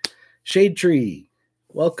money. Shade Tree,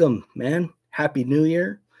 welcome, man. Happy New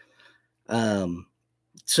Year. But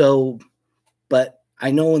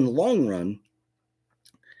I know in the long run,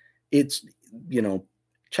 it's,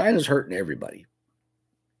 China's hurting everybody.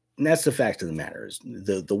 And that's the fact of the matter is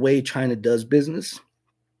the way China does business,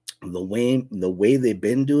 the way they've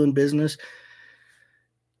been doing business,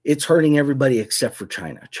 it's hurting everybody except for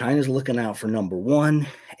China. China's looking out for number one.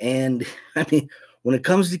 And when it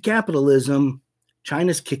comes to capitalism,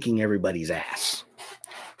 China's kicking everybody's ass.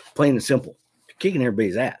 Plain and simple. Kicking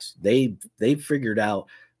everybody's ass. They've figured out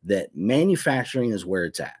that manufacturing is where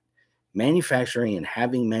it's at. Manufacturing and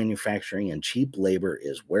having manufacturing and cheap labor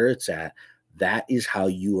is where it's at. That is how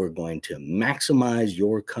you are going to maximize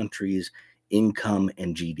your country's income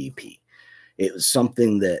and GDP. It was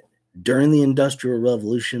something that during the Industrial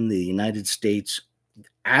Revolution, the United States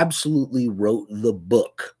absolutely wrote the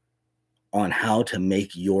book on how to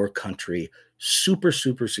make your country super,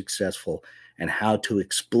 super successful and how to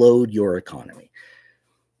explode your economy.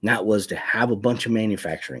 And that was to have a bunch of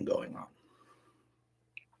manufacturing going on.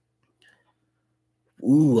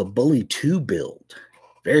 Ooh, a Bully 2 build.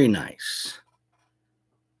 Very nice.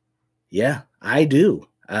 Yeah, I do.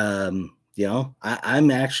 I'm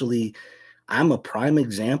a prime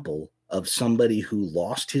example of somebody who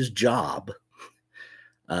lost his job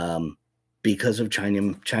because of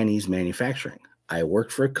Chinese manufacturing. I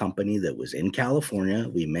worked for a company that was in California.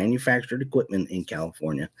 We manufactured equipment in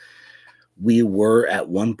California. We were at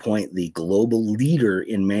one point the global leader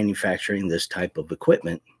in manufacturing this type of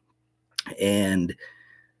equipment. And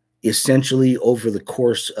essentially over the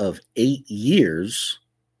course of 8 years,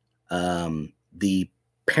 the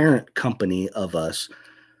parent company of us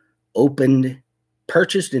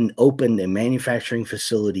purchased and opened a manufacturing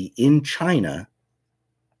facility in China.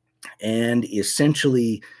 And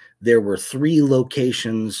essentially there were 3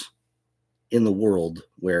 locations in the world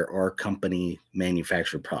where our company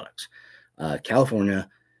manufactured products: California,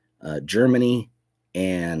 Germany,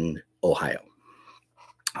 and Ohio.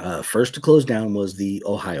 First to close down was the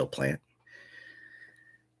Ohio plant.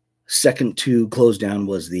 Second to close down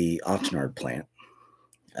was the Oxnard plant,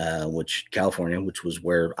 California, which was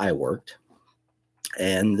where I worked.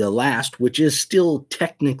 And the last, which is still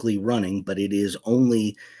technically running, but it is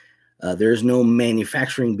only, there's no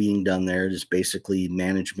manufacturing being done there. It is basically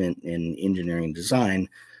management and engineering design,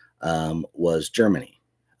 was Germany.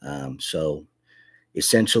 So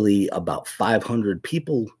essentially about 500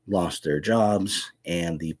 people lost their jobs,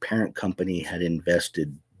 and the parent company had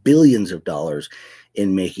invested billions of dollars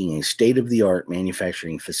in making a state-of-the-art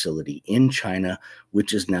manufacturing facility in China,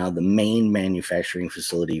 which is now the main manufacturing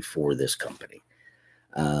facility for this company.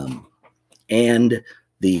 And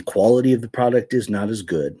the quality of the product is not as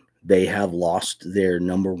good. They have lost their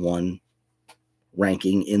 #1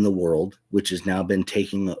 ranking in the world, which has now been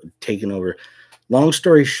taken over. Long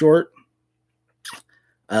story short,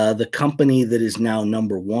 the company that is now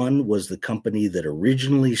 #1 was the company that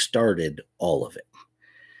originally started all of it.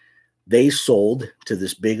 They sold to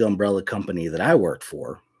this big umbrella company that I worked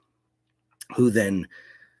for, who then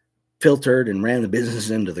filtered and ran the business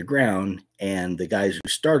into the ground. And the guys who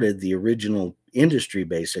started the original industry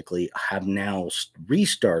basically have now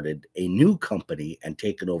restarted a new company and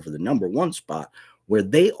taken over the #1 spot, where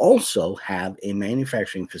they also have a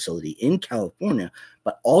manufacturing facility in California,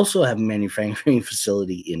 but also have a manufacturing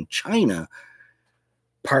facility in China,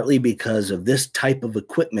 partly because of this type of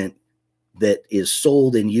equipment that is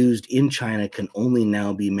sold and used in China can only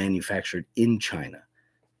now be manufactured in China.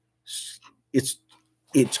 It's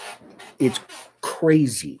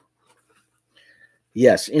crazy.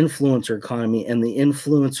 Yes, influencer economy, and the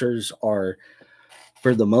influencers are,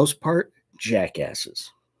 for the most part, jackasses.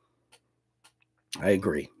 I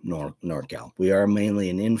agree, NorCal. We are mainly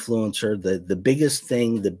an influencer. The biggest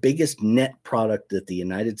thing, the biggest net product that the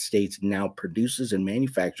United States now produces and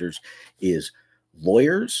manufactures is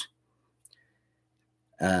lawyers,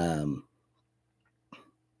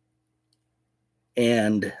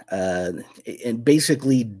 and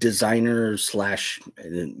basically designers slash,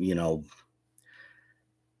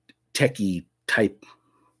 techie type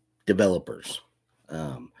developers.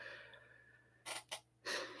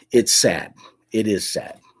 It's sad. It is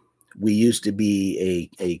sad. We used to be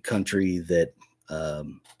a country that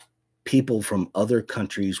people from other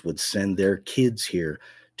countries would send their kids here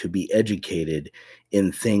to be educated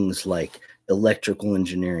in things like electrical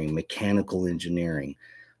engineering, mechanical engineering,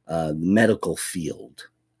 medical field,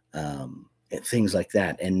 and things like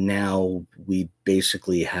that. And now we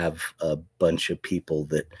basically have a bunch of people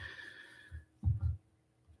that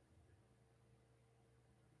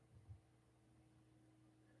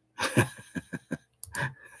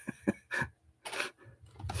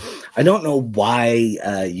I don't know why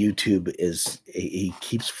YouTube he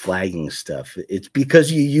keeps flagging stuff. It's because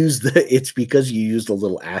you use the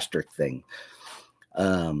little asterisk thing.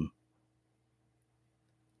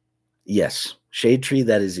 Yes, Shade Tree,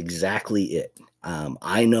 that is exactly it.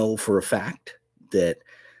 I know for a fact that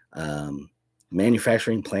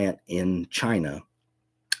manufacturing plant in China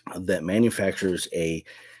that manufactures a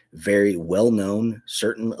very well-known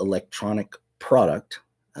certain electronic product,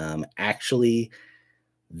 actually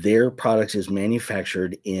their product is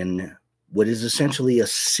manufactured in what is essentially a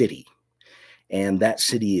city, and that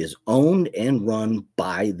city is owned and run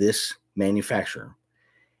by this manufacturer,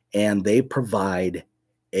 and they provide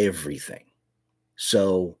everything.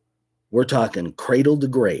 So we're talking cradle to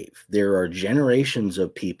grave. There are generations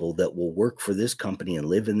of people that will work for this company and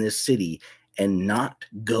live in this city and not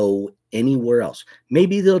go anywhere else.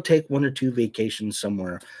 Maybe they'll take 1 or 2 vacations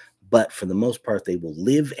somewhere, but for the most part, they will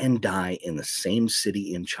live and die in the same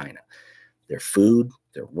city in China. Their food,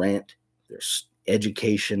 their rent, their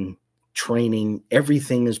education, training,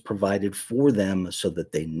 everything is provided for them so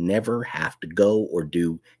that they never have to go or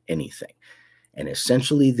do anything. And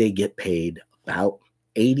essentially, they get paid about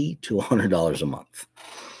 $80 to $100 a month.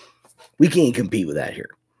 We can't compete with that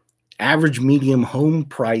here. Average medium home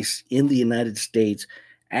price in the United States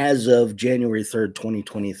as of January 3rd,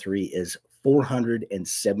 2023 is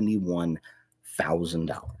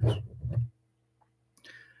 $471,000.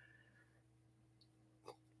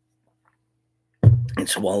 And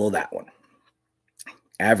swallow that one.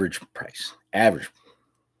 Average price. Average.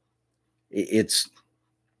 It's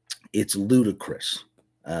ludicrous.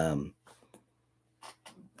 But,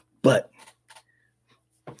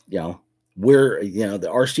 we're, the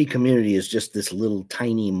RC community is just this little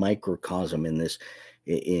tiny microcosm in this,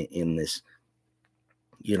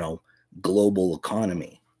 global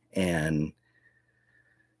economy. And,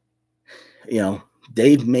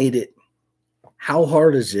 they've made it. How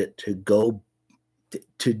hard is it to go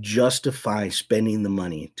to justify spending the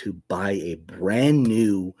money to buy a brand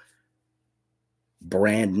new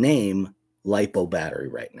brand name LiPo battery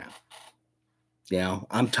right now?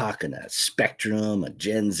 I'm talking a Spectrum, a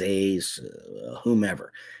Gen Ace,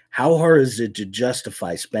 whomever. How hard is it to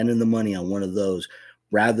justify spending the money on one of those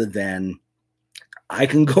rather than I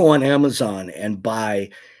can go on Amazon and buy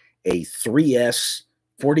a 3S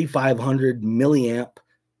 4500 milliamp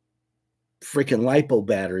freaking LiPo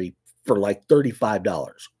battery for like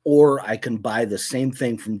 $35, or I can buy the same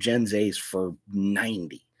thing from Gen Ace for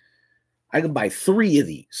 $90. I can buy 3 of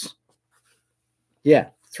these. Yeah,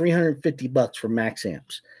 $350 for max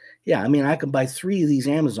amps. Yeah, I mean, I can buy 3 of these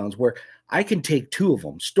Amazons where I can take 2 of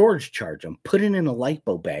them, storage charge them, put it in a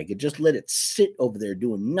LiPo bag, and just let it sit over there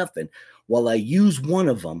doing nothing while I use one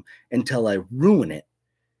of them until I ruin it.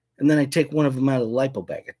 And then I take one of them out of the LiPo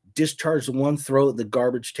bag, discharge the one, throw it in the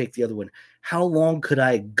garbage, take the other one. How long could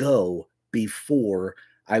I go before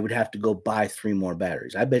I would have to go buy 3 more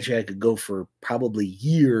batteries? I bet you I could go for probably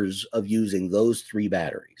years of using those 3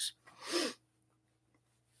 batteries.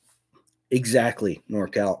 Exactly,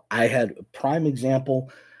 NorCal. I had a prime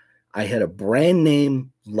example. I had a brand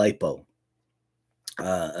name LiPo,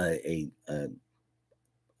 a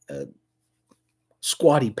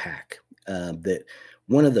squatty pack, that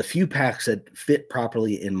one of the few packs that fit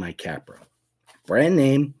properly in my Capra. Brand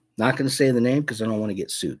name, not going to say the name because I don't want to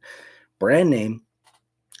get sued. Brand name,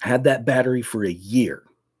 had that battery for a year.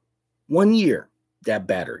 1 year, that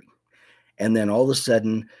battery. And then all of a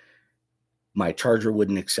sudden, my charger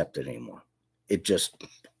wouldn't accept it anymore. It just,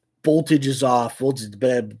 voltage is off, voltage,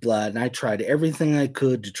 blah, blah, blah. And I tried everything I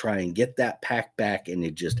could to try and get that pack back, and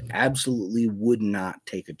it just absolutely would not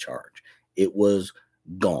take a charge. It was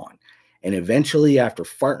gone. And eventually, after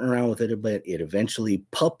farting around with it a bit, it eventually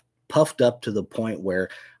puffed up to the point where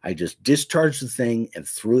I just discharged the thing and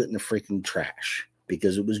threw it in the freaking trash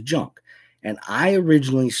because it was junk. And I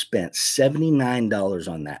originally spent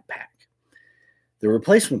 $79 on that pack. The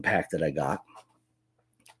replacement pack that I got,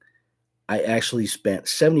 I actually spent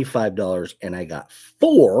 $75, and I got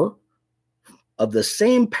 4 of the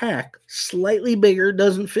same pack, slightly bigger,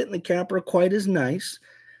 doesn't fit in the Capra quite as nice,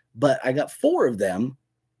 but I got 4 of them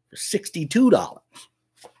for $62. Got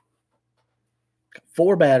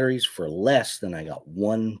 4 batteries for less than I got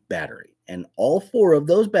 1 battery. And all 4 of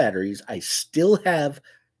those batteries I still have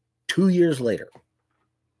 2 years later.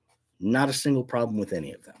 Not a single problem with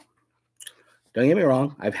any of them. Don't get me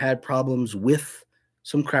wrong, I've had problems with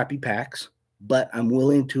some crappy packs, but I'm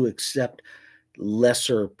willing to accept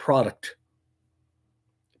lesser product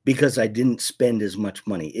because I didn't spend as much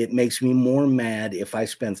money. It makes me more mad if I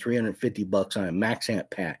spend $350 on a max amp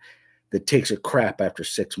pack that takes a crap after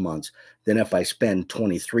 6 months than if I spend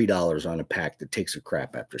 $23 on a pack that takes a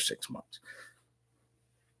crap after 6 months.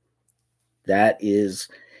 That is,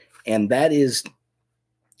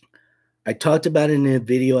 I talked about it in a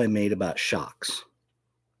video I made about shocks.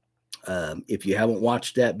 If you haven't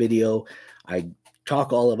watched that video, I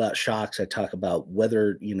talk all about shocks. I talk about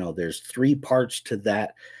whether, there's 3 parts to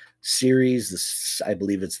that series. I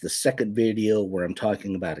believe it's the second video where I'm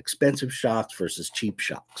talking about expensive shocks versus cheap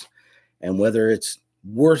shocks and whether it's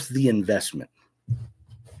worth the investment.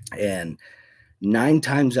 And 9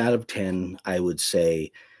 times out of 10, I would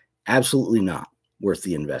say absolutely not worth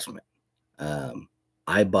the investment.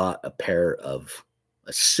 I bought a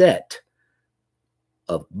set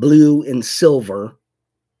of blue and silver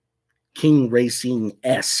King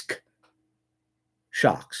Racing-esque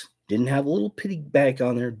shocks. Didn't have a little pity bag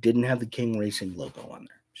on there. Didn't have the King Racing logo on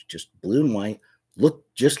there. It's just blue and white.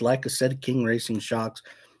 Looked just like a set of King Racing shocks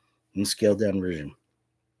in scaled down version.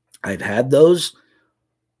 I've had those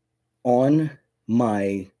on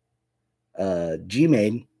my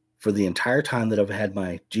G-Made for the entire time that I've had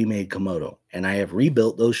my G-Made Komodo. And I have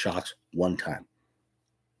rebuilt those shocks 1 time.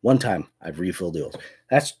 1 time I've refilled the oils.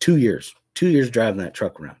 That's 2 years. 2 years driving that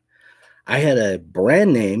truck around. I had a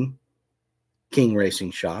brand name King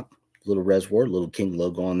Racing shock, little reservoir, little King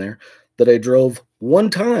logo on there, that I drove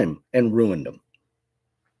 1 time and ruined them.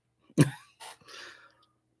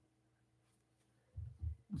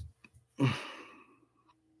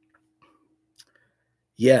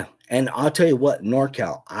 Yeah, and I'll tell you what,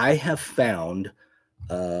 NorCal, I have found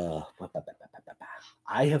another.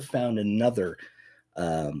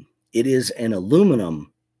 It is an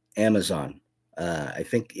aluminum Amazon. I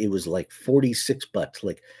think it was like $46,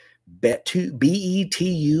 like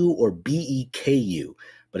BETU or BEKU,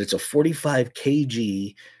 but it's a 45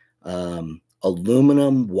 kg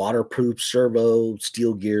aluminum, waterproof servo,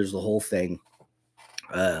 steel gears, the whole thing.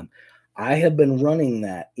 I have been running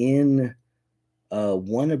that in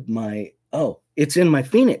one of my, it's in my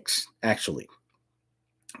Phoenix, actually.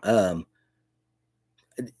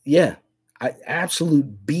 Yeah,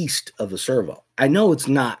 absolute beast of a servo. I know it's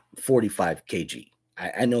not 45 kg.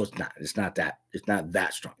 I know it's not. It's not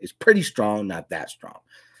that strong. It's pretty strong, not that strong.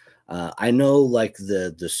 I know like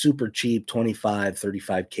the super cheap 25,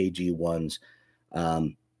 35 kg ones.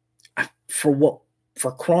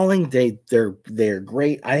 For crawling, they're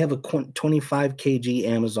great. I have a 25 kg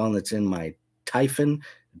Amazon that's in my Typhon.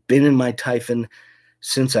 Been in my Typhon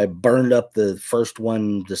since I burned up the first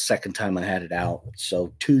one the second time I had it out.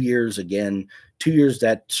 So 2 years again. 2 years,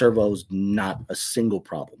 that servo's not a single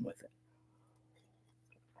problem with it.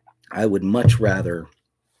 I would much rather,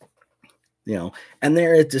 and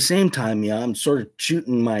there at the same time, I'm sort of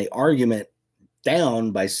shooting my argument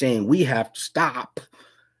down by saying we have to stop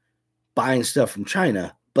buying stuff from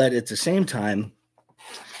China. But at the same time,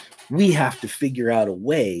 we have to figure out a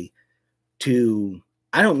way to,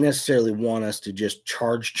 I don't necessarily want us to just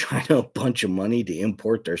charge China a bunch of money to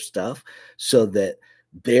import their stuff so that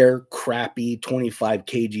their crappy 25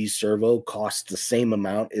 kg servo costs the same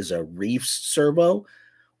amount as a Reefs servo.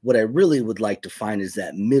 What I really would like to find is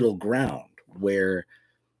that middle ground where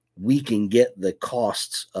we can get the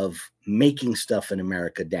costs of making stuff in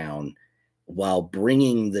America down while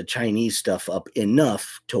bringing the Chinese stuff up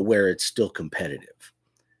enough to where it's still competitive.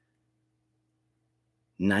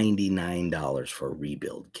 $99 for a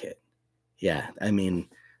rebuild kit. Yeah, I mean,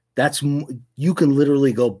 you can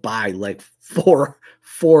literally go buy like four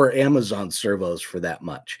Amazon servos for that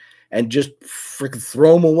much and just freaking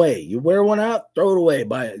throw them away. You wear one out, throw it away,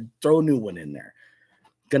 throw a new one in there.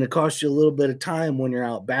 Going to cost you a little bit of time when you're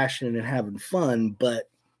out bashing and having fun, but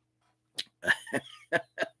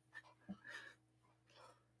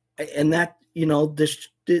and that,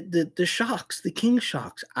 the shocks, the King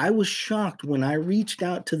shocks. I was shocked when I reached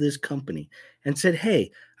out to this company and said,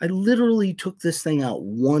 hey, I literally took this thing out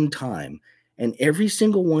one time and every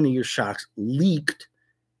single one of your shocks leaked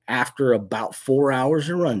after about 4 hours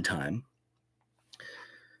of runtime.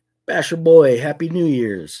 Basher boy, Happy New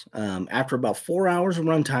Year's. After about 4 hours of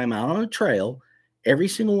runtime out on a trail, every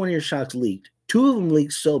single one of your shocks leaked. 2 of them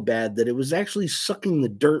leaked so bad that it was actually sucking the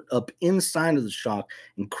dirt up inside of the shock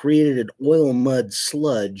and created an oil mud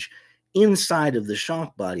sludge inside of the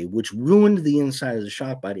shock body, which ruined the inside of the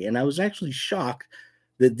shock body. And I was actually shocked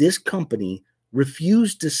that this company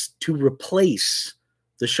refused to replace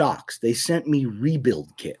the shocks. They sent me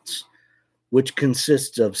rebuild kits, which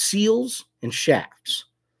consists of seals and shafts.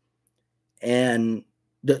 And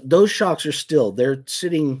those shocks are still, they're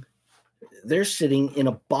sitting in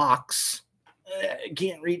a box. I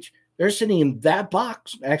can't reach. They're sitting in that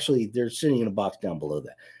box. Actually, they're sitting in a box down below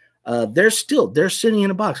that. They're sitting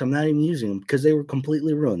in a box. I'm not even using them because they were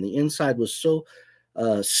completely ruined. The inside was so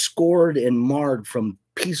scored and marred from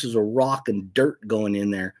pieces of rock and dirt going in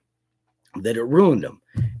there that it ruined them.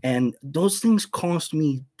 And those things cost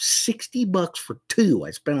me $60 for 2.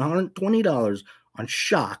 I spent $120 on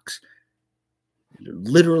shocks. They're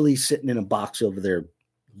literally sitting in a box over there,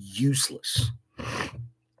 useless.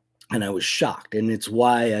 And I was shocked. And it's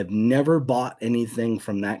why I've never bought anything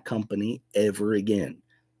from that company ever again.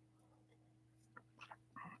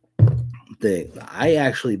 I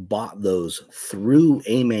actually bought those through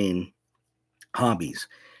A-Main Hobbies.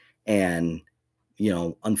 And,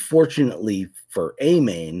 unfortunately for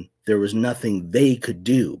A-Main, there was nothing they could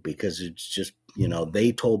do because it's just,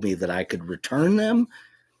 they told me that I could return them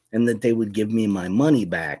and that they would give me my money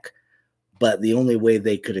back. But the only way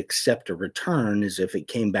they could accept a return is if it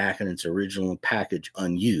came back in its original package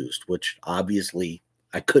unused, which obviously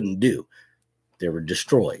I couldn't do. They were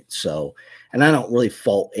destroyed. So, and I don't really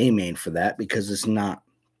fault A-Main for that because it's not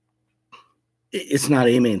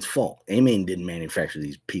A-Main's fault. A-Main didn't manufacture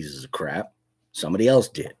these pieces of crap. Somebody else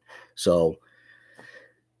did. So,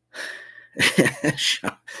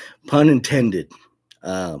 pun intended.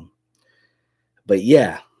 But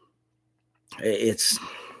yeah, it's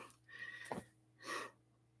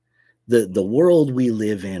the world we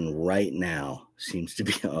live in right now seems to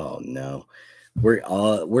be, oh no.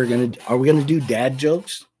 Are we gonna do dad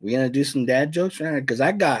jokes? We're gonna do some dad jokes, right? Because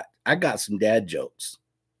I got some dad jokes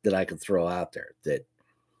that I could throw out there that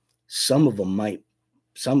some of them might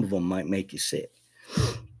make you sick.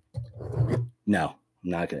 No, I'm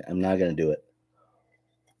not gonna do it.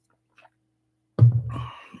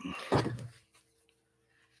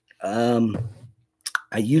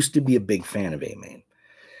 I used to be a big fan of A-Main.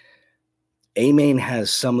 A-Main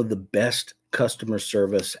has some of the best customer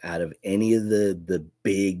service out of any of the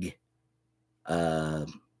big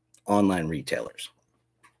online retailers.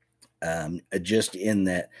 Just in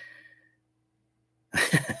that.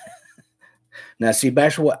 Now, see,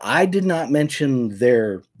 Bashful, I did not mention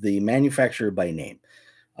the manufacturer by name.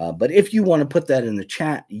 But if you want to put that in the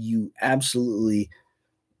chat, you absolutely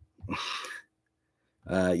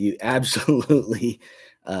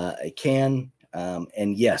can.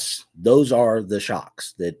 And yes, those are the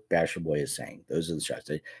shocks that Basher Boy is saying. Those are the shocks.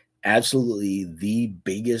 They're absolutely the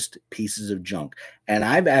biggest pieces of junk. And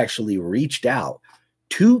I've actually reached out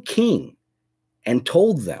to King and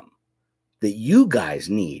told them that you guys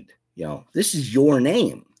need, this is your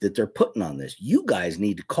name that they're putting on this. You guys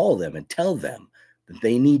need to call them and tell them that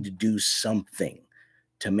they need to do something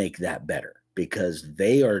to make that better, because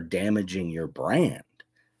they are damaging your brand.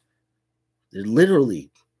 They're literally,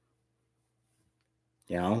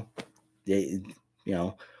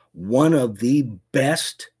 one of the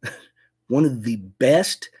best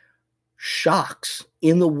shocks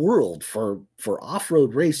in the world for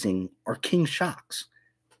off-road racing are King shocks.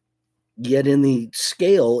 Yet in the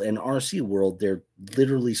scale and RC world, they're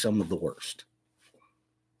literally some of the worst.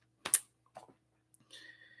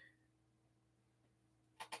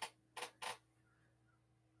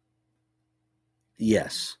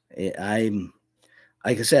 Yes, I'm,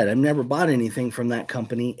 like I said, I've never bought anything from that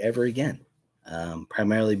company ever again.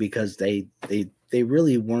 Primarily because they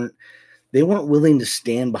really weren't willing to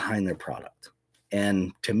stand behind their product.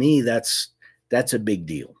 And to me, that's a big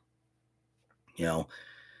deal.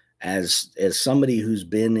 As somebody who's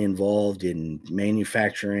been involved in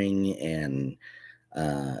manufacturing and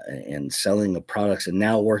selling of products, and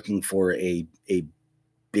now working for a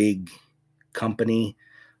big company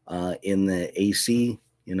in the AC,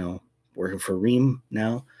 working for Rheem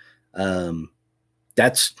now.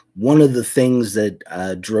 That's one of the things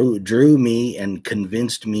that drew me and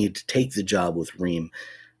convinced me to take the job with Rheem,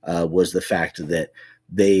 was the fact that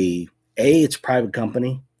it's a private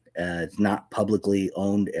company. It's not publicly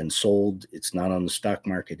owned and sold. It's not on the stock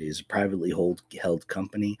market. It is a privately held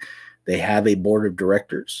company. They have a board of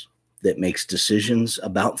directors that makes decisions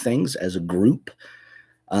about things as a group.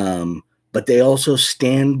 But they also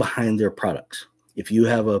stand behind their products. If you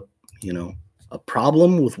have a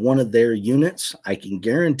problem with one of their units, I can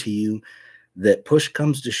guarantee you that push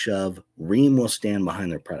comes to shove, Rheem will stand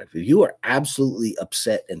behind their product. If you are absolutely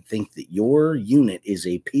upset and think that your unit is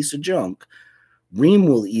a piece of junk, Rheem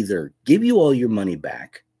will either give you all your money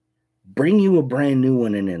back, bring you a brand new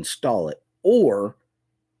one and install it, or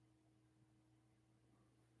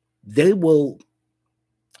they won't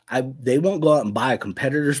go out and buy a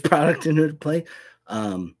competitor's product into play.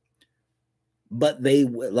 But they,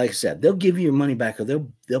 like I said, they'll give you your money back, or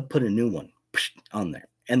they'll put a new one on there,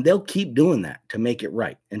 and they'll keep doing that to make it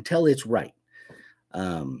right until it's right.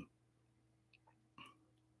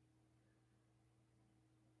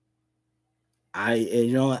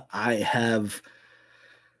 I have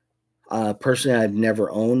personally, I've never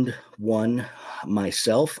owned one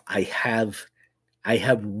myself. I have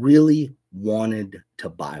really wanted to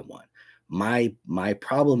buy one. My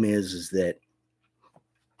problem is that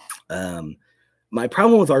my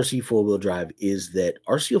problem with RC four-wheel drive is that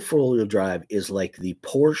RC four-wheel drive is like the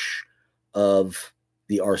Porsche of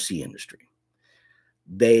the RC industry.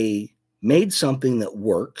 They made something that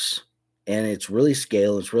works, and it's really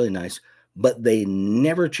scale, it's really nice, but they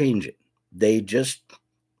never change it. They just,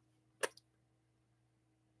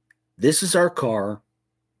 this is our car,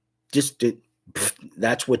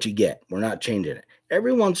 that's what you get. We're not changing it.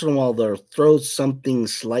 Every once in a while, they'll throw something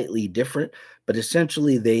slightly different, but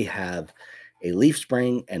essentially they have a leaf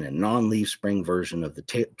spring and a non-leaf spring version of the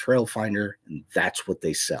trail finder, and that's what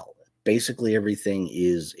they sell. Basically, everything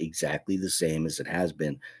is exactly the same as it has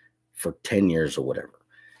been for 10 years or whatever.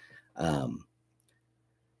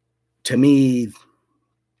 To me,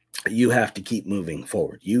 you have to keep moving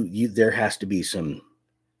forward. There has to be some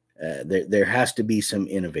there has to be some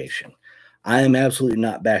innovation. I am absolutely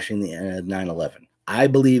not bashing the 911. I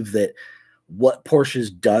believe that what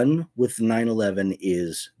Porsche's done with the 911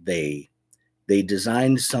 is they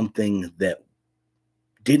designed something that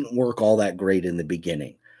didn't work all that great in the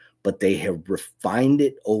beginning, but they have refined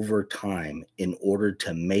it over time in order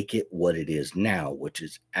to make it what it is now, which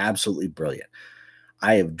is absolutely brilliant.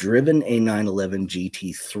 I have driven a 911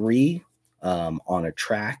 GT3 on a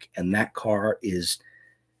track, and that car is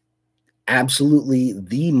absolutely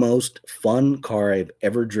the most fun car I've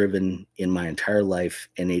ever driven in my entire life,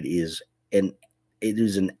 and it is an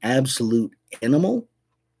absolute animal.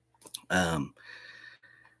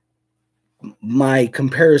 My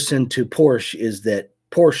comparison to Porsche is that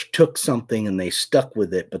Porsche took something and they stuck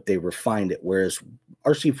with it, but they refined it, whereas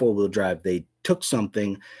RC four-wheel drive, they took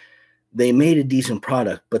something, they made a decent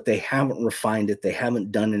product, but they haven't refined it. They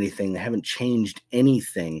haven't done anything. They haven't changed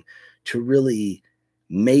anything to really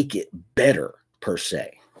make it better per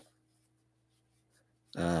se.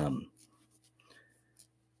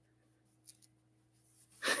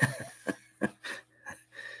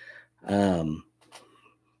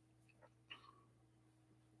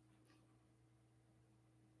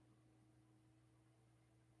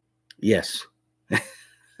 Yes.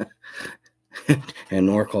 And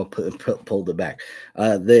Norcal pulled it back.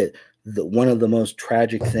 One of the most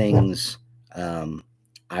tragic things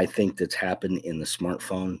I think that's happened in the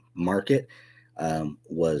smartphone market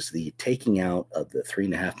was the taking out of the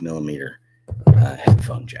 3.5 millimeter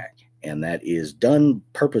headphone jack. And that is done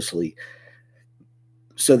purposely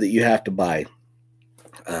so that you have to buy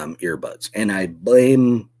earbuds. And I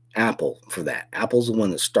blame Apple for that. Apple's the one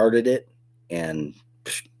that started it. And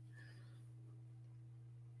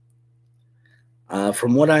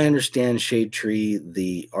from what I understand, Shade Tree,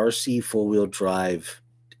 the RC four-wheel drive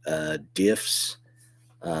diffs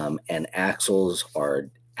and axles are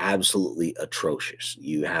absolutely atrocious.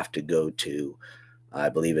 You have to go to, I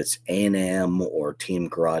believe it's A&M or Team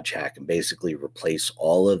Garage Hack, and basically replace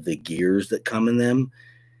all of the gears that come in them,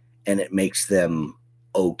 and it makes them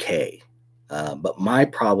okay. But my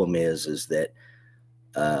problem is that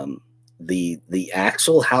the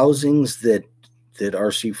axle housings that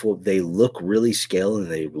RC4, they look really scale and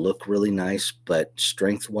they look really nice, but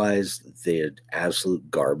strength-wise, they're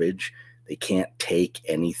absolute garbage. They can't take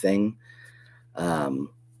anything. And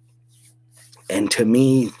to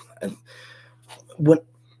me, what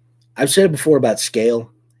I've said before about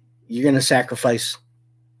scale, you're going to sacrifice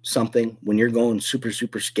something when you're going super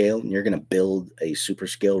scale and you're going to build a super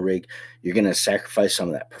scale rig. You're going to sacrifice some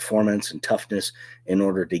of that performance and toughness in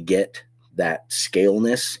order to get that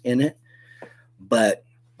scaleness in it. But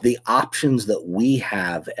the options that we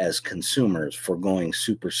have as consumers for going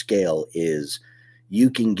super scale is you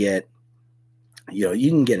can get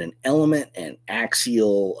an Element and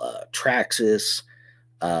Axial, Traxxas,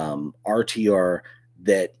 RTR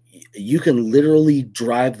that you can literally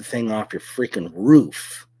drive the thing off your freaking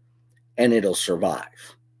roof and it'll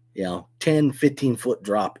survive. 10, 15 foot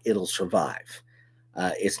drop, it'll survive.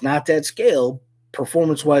 It's not that scale.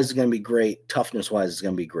 Performance-wise, it's going to be great. Toughness-wise, it's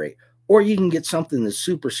going to be great. Or you can get something that's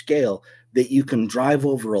super scale that you can drive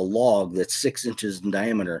over a log that's 6 inches in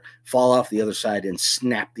diameter, fall off the other side, and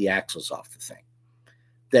snap the axles off the thing.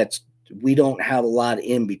 We don't have a lot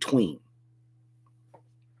in between.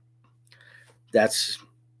 That's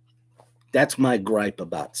my gripe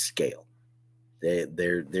about scale.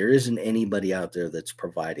 There isn't anybody out there that's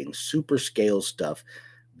providing super scale stuff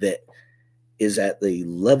that is at the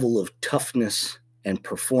level of toughness and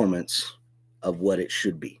performance of what it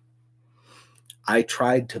should be. I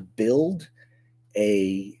tried to build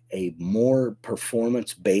a more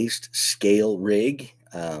performance-based scale rig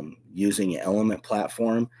using an Element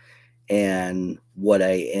platform, and what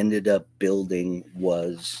I ended up building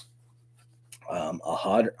was a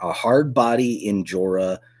hard body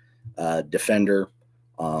Injora Defender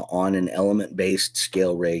on an Element-based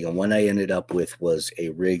scale rig, and what I ended up with was a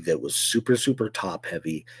rig that was super top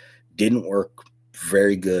heavy, didn't work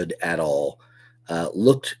very good at all,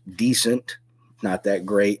 looked decent, not that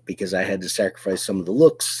great because I had to sacrifice some of the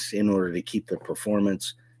looks in order to keep the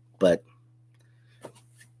performance, but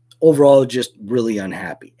overall just really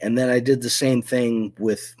unhappy. And then I did the same thing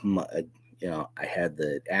with my, I had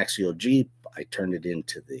the Axial Jeep. I turned it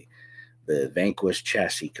into the Vanquish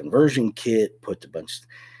Chassis Conversion Kit, put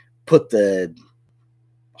the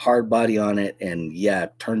hard body on it, and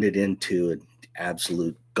turned it into an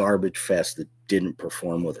absolute garbage fest that didn't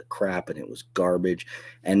perform with a crap, and it was garbage.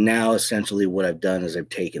 And now essentially what I've done is I've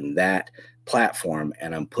taken that platform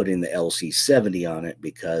and I'm putting the LC70 on it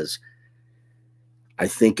because I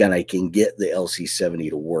think I can get the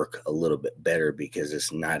LC70 to work a little bit better because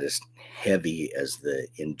it's not as heavy as the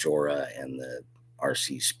Injora and the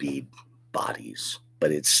RC Speed bodies,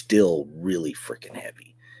 but it's still really freaking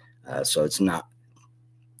heavy. So it's not.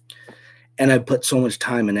 And I put so much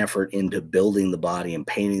time and effort into building the body and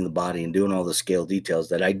painting the body and doing all the scale details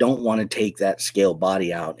that I don't want to take that scale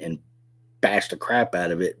body out and bash the crap out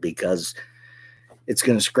of it because it's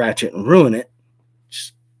going to scratch it and ruin it.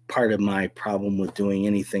 Just part of my problem with doing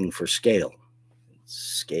anything for scale.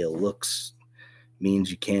 Scale looks means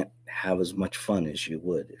you can't have as much fun as you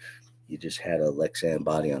would if you just had a Lexan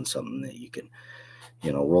body on something that you can,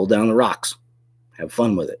 roll down the rocks, have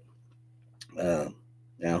fun with it.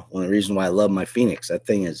 Now, one of the reasons why I love my Phoenix, that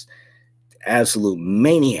thing is absolute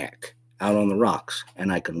maniac out on the rocks,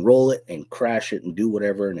 and I can roll it and crash it and do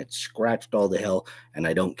whatever, and it's scratched all the hell, and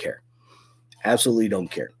I don't care. Absolutely don't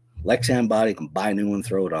care. Lexan body, can buy a new one,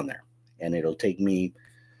 throw it on there. And it'll take me,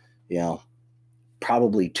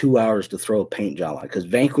 probably 2 hours to throw a paint job on, because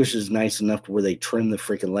Vanquish is nice enough to where they trim the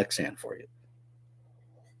freaking Lexan for you.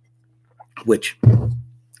 Which,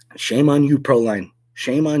 shame on you, Proline.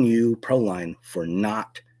 Shame on you, Proline, for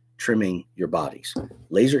not trimming your bodies.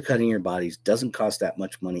 Laser cutting your bodies doesn't cost that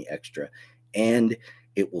much money extra, and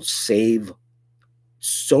it will save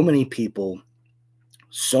so many people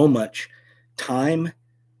so much time,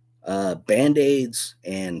 band-aids,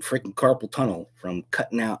 and freaking carpal tunnel from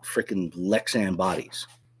cutting out freaking Lexan bodies.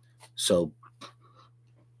 So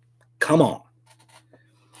come on,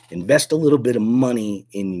 invest a little bit of money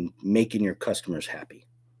in making your customers happy.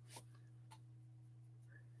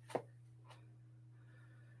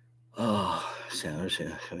 Oh, so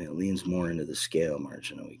it leans more into the scale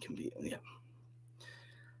margin than we can be. Yeah.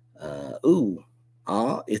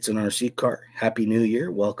 It's an RC car. Happy New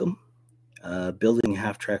Year. Welcome. Building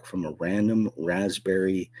half track from a random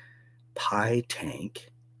Raspberry Pi tank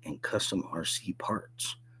and custom RC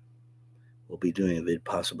parts. We'll be doing a vid,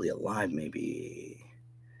 possibly a live, maybe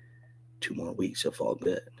 2 more weeks if all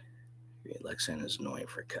good. Lexan is annoying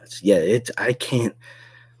for cuts. Yeah,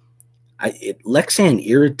 Lexan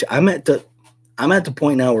irritates. I'm at the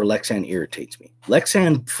point now where Lexan irritates me.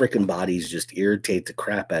 Lexan freaking bodies just irritate the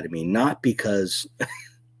crap out of me, not because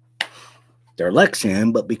they're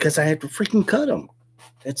Lexan, but because I have to freaking cut them.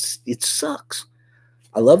 It sucks.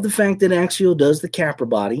 I love the fact that Axial does the Capra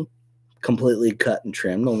body completely cut and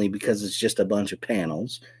trimmed, only because it's just a bunch of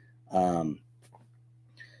panels.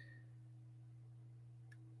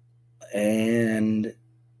 And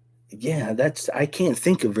yeah, I can't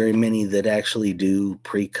think of very many that actually do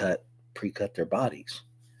pre-cut their bodies.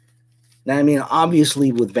 Now, I mean,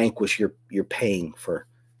 obviously with Vanquish, you're paying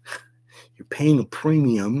a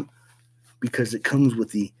premium because it comes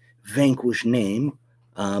with the Vanquish name.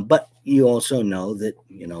 But you also know that,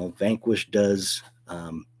 Vanquish does,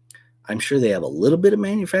 I'm sure they have a little bit of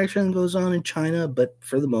manufacturing that goes on in China, but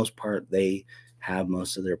for the most part, they have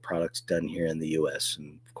most of their products done here in the U.S.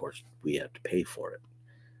 And of course, we have to pay for it.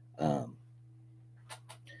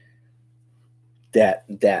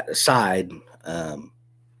 That aside,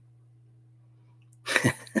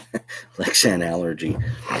 Lexan allergy.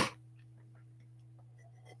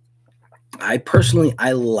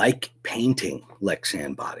 I like painting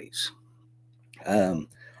Lexan bodies.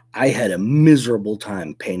 I had a miserable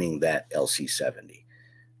time painting that LC70.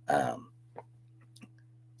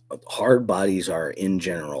 Hard bodies are in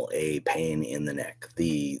general a pain in the neck.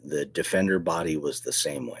 The Defender body was the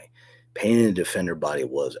same way. Painting a Defender body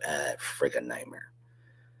was a freaking nightmare.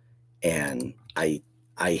 And I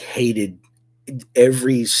hated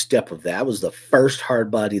every step of that. That was the first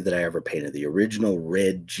hard body that I ever painted. The original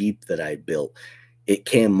red Jeep that I built, it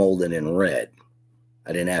came molded in red.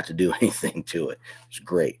 I didn't have to do anything to it. It was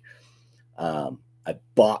great. I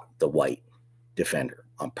bought the white Defender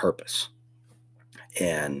on purpose.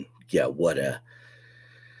 And yeah, what a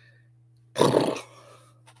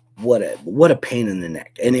pain in the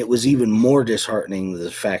neck. And it was even more disheartening the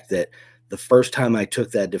fact that the first time I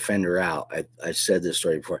took that Defender out, I said this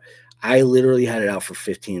story before, I literally had it out for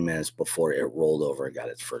 15 minutes before it rolled over and got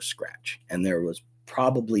its first scratch. And there was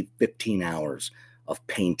probably 15 hours of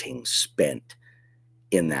painting spent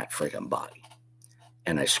in that freaking body.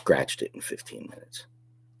 And I scratched it in 15 minutes.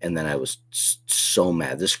 And then I was so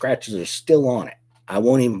mad. The scratches are still on it. I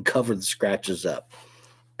won't even cover the scratches up.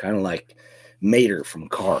 Kind of like Mater from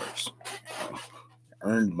Cars.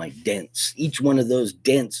 Earned my dents. Each one of those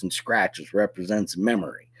dents and scratches represents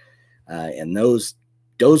memory. And those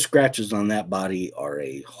scratches on that body are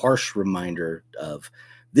a harsh reminder of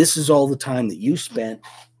this is all the time that you spent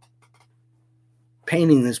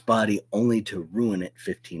painting this body only to ruin it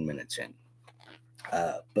 15 minutes in.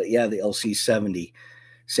 But yeah, the LC70,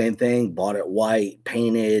 same thing, bought it white,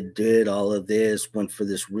 painted, did all of this, went for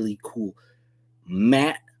this really cool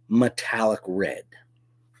matte metallic red.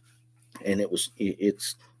 And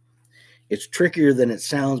it's trickier than it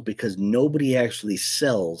sounds because nobody actually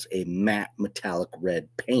sells a matte metallic red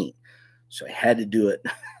paint. So I had to do it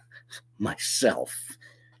myself,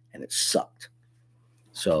 and it sucked.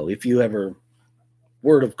 So if you ever,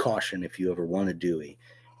 word of caution, if you ever want to do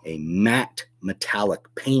a matte metallic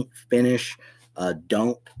paint finish,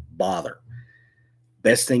 don't bother.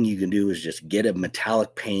 Best thing you can do is just get a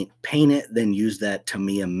metallic paint it, then use that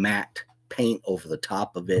Tamiya matte paint over the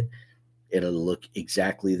top of it. It'll look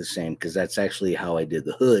exactly the same, because that's actually how I did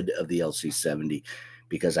the hood of the LC70,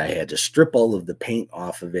 because I had to strip all of the paint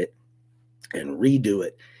off of it and redo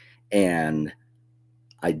it. And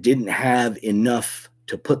I didn't have enough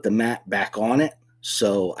to put the matte back on it.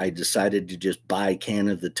 So I decided to just buy a can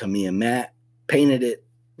of the Tamiya mat, painted it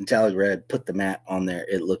metallic red, put the mat on there.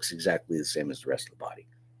 It looks exactly the same as the rest of the body.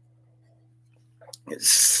 It's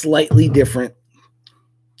slightly different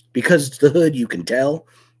because it's the hood, you can tell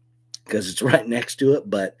because it's right next to it,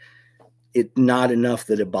 but it's not enough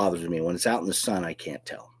that it bothers me. When it's out in the sun, I can't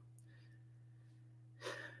tell.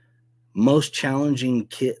 Most challenging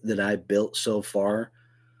kit that I built so far,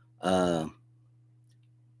 bar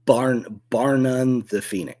none, the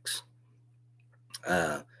Phoenix.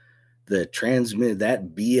 That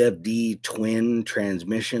BFD twin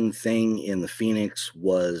transmission thing in the Phoenix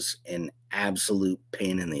was an absolute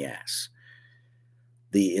pain in the ass.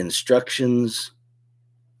 The instructions,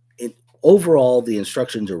 overall, the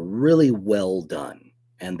instructions are really well done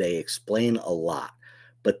and they explain a lot.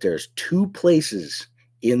 But there's 2 places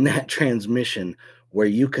in that transmission where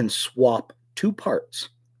you can swap 2 parts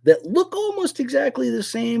that look almost exactly the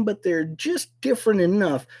same, but they're just different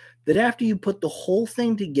enough that after you put the whole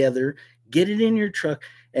thing together, get it in your truck,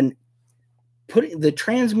 and the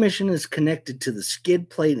transmission is connected to the skid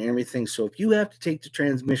plate and everything. So if you have to take the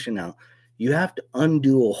transmission out, you have to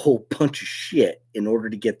undo a whole bunch of shit in order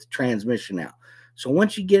to get the transmission out. So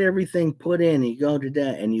once you get everything put in, you go to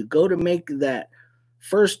that, and you go to make that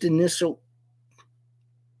first initial,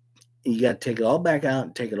 you got to take it all back out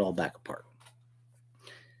and take it all back apart.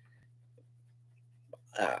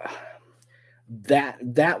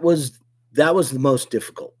 That was the most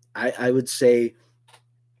difficult. I would say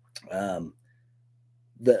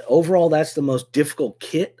overall that's the most difficult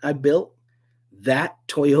kit I built. That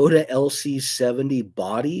Toyota LC70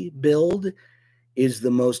 body build is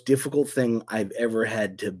the most difficult thing I've ever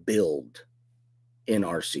had to build in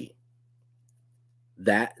RC.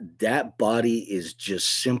 That body is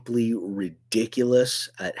just simply ridiculous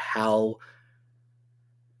at how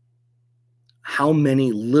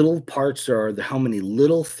many little parts there are, how many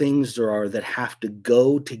little things there are that have to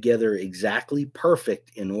go together exactly perfect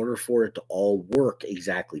in order for it to all work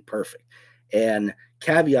exactly perfect. And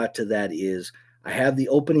caveat to that is I have the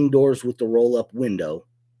opening doors with the roll-up window,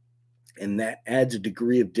 and that adds a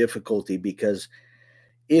degree of difficulty because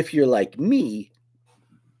if you're like me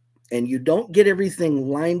and you don't get everything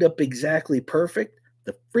lined up exactly perfect,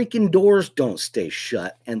 the freaking doors don't stay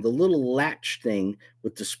shut, and the little latch thing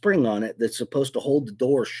with the spring on it that's supposed to hold the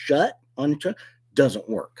door shut on the truck doesn't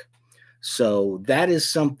work. So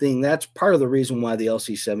that's part of the reason why the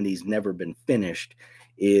LC70's never been finished,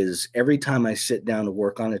 is every time I sit down to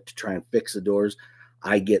work on it to try and fix the doors,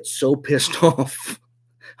 I get so pissed off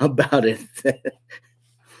about it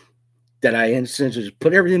that I instantly just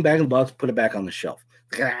put everything back in the box, put it back on the shelf.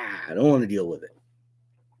 I don't want to deal with it.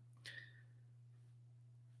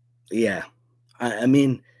 Yeah, I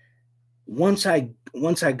mean, once I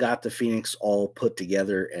got the Phoenix all put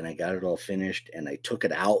together and I got it all finished and I took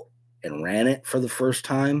it out and ran it for the first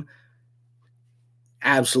time,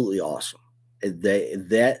 absolutely awesome.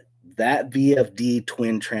 That VFD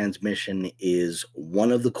twin transmission is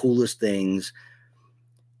one of the coolest things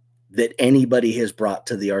that anybody has brought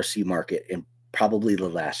to the RC market in probably the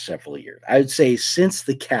last several years. I would say since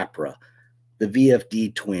the Capra, the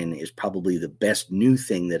VFD twin is probably the best new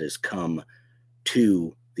thing that has come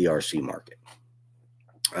to the RC market.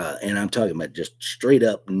 And I'm talking about just straight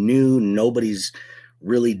up new. Nobody's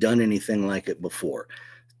really done anything like it before.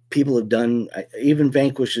 People have done, even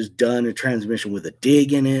Vanquish has done a transmission with a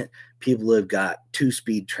dig in it. People have got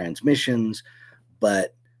 2-speed transmissions,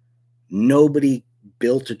 but nobody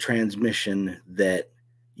built a transmission that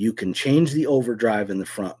you can change the overdrive in the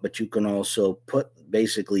front, but you can also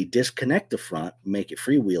basically disconnect the front, make it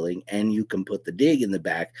freewheeling, and you can put the dig in the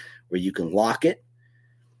back where you can lock it,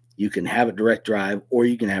 you can have it direct drive, or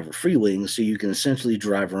you can have it freewheeling, so you can essentially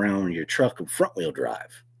drive around in your truck with front wheel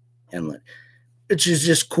drive. And it's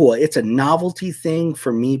just cool. It's a novelty thing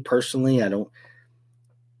for me personally. I don't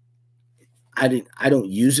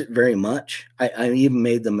use it very much. I even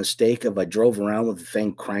made the mistake of I drove around with the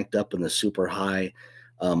thing cranked up in the super high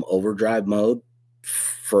overdrive mode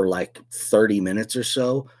for like 30 minutes or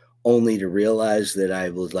so, only to realize that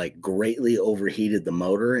I was like greatly overheated the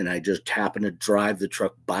motor, and I just happened to drive the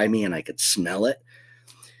truck by me and I could smell it.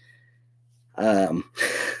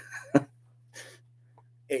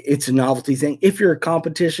 It's a novelty thing. If you're a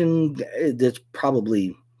competition, that's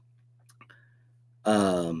probably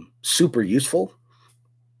super useful.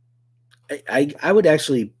 I would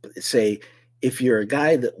actually say if you're a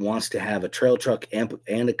guy that wants to have a trail truck and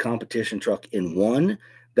a competition truck in one,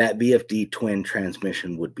 that VFD twin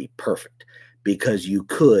transmission would be perfect, because you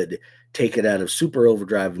could take it out of super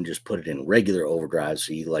overdrive and just put it in regular overdrive,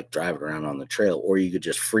 so you like drive it around on the trail, or you could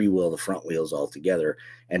just freewheel the front wheels altogether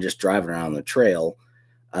and just drive it around the trail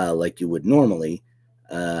like you would normally.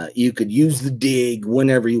 You could use the dig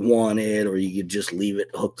whenever you wanted, or you could just leave it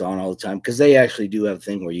hooked on all the time, because they actually do have a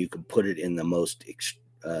thing where you can put it in the most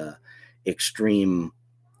extreme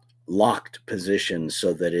locked position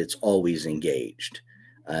so that it's always engaged.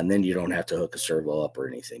 And then you don't have to hook a servo up or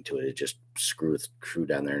anything to it. It just screw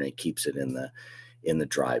down there, and it keeps it in the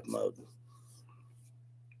drive mode.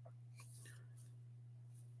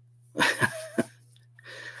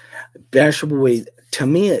 Bashable Way,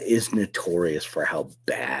 Tamiya is notorious for how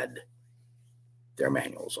bad their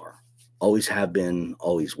manuals are. Always have been,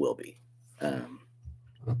 always will be.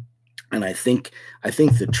 And I think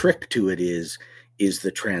the trick to it is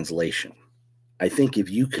the translation. I think if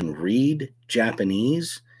you can read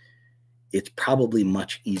Japanese, it's probably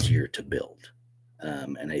much easier to build.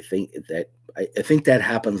 And I think that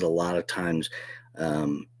happens a lot of times,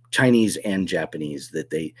 Chinese and Japanese, that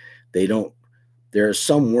they don't. There are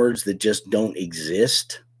some words that just don't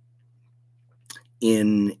exist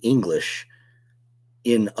in English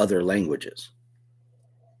in other languages.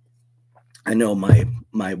 I know my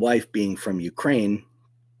wife, being from Ukraine,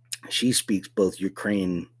 she speaks both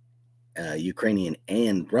Ukrainian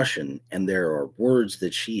and Russian, and there are words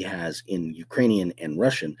that she has in Ukrainian and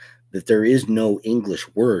Russian that there is no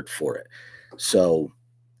English word for it. So,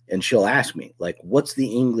 and she'll ask me, like, what's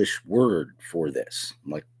the English word for this?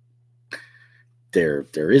 I'm like, there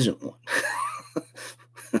isn't one.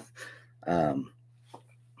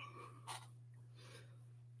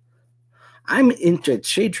 I'm into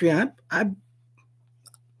Shade Tree. I've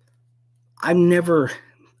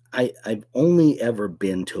only ever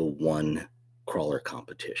been to one crawler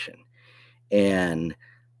competition, and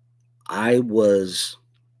I don't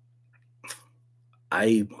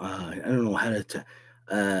know how to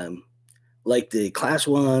like the class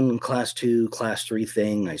 1, class 2, class 3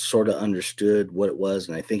 thing. I sort of understood what it was,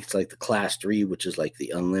 and I think it's like the class 3, which is like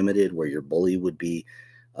the unlimited, where your bully would be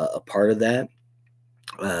a part of that.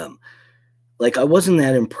 Like, I wasn't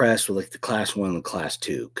that impressed with like the class 1 and class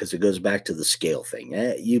 2, because it goes back to the scale thing.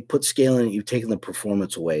 You put scale in it, you've taken the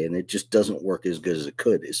performance away, and it just doesn't work as good as it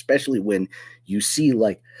could, especially when you see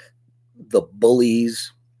like the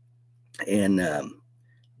bullies and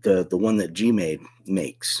the one that G-Made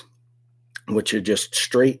makes, which are just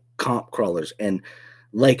straight comp crawlers, and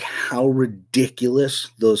like how ridiculous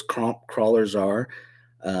those comp crawlers are.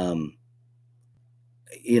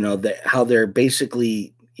 How they're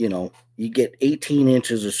basically, you get 18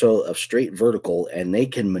 inches or so of straight vertical, and they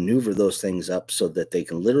can maneuver those things up so that they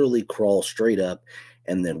can literally crawl straight up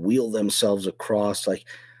and then wheel themselves across. Like,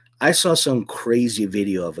 I saw some crazy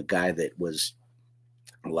video of a guy that was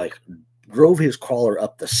like drove his crawler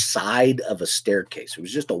up the side of a staircase. It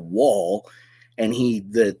was just a wall, and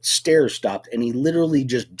the stairs stopped, and he literally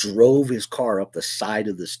just drove his car up the side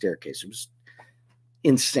of the staircase. It was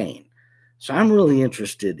insane. So I'm really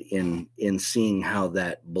interested in seeing how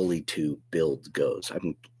that Bully 2 build goes.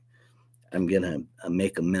 I'm gonna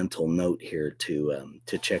make a mental note here to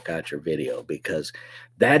check out your video, because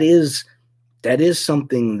that is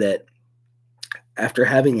something that, after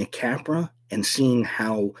having a Capra and seeing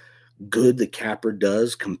how good the Capra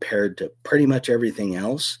does compared to pretty much everything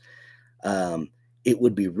else, it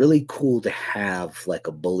would be really cool to have like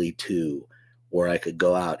a Bully 2, where I could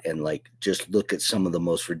go out and like just look at some of the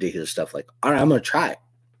most ridiculous stuff. Like, all right, I'm gonna try it.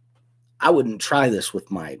 I wouldn't try this with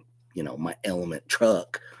my Element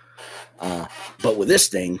truck, but with this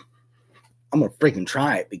thing, I'm gonna freaking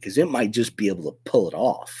try it, because it might just be able to pull it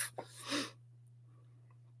off.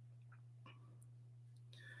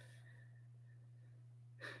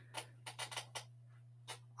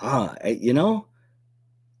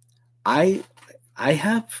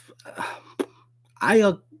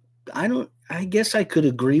 I guess I could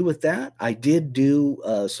agree with that. I did do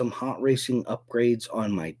some hot racing upgrades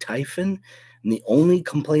on my Typhon, and the only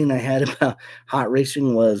complaint I had about hot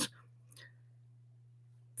racing was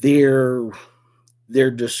their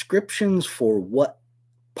descriptions for what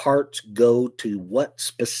parts go to what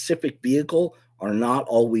specific vehicle are not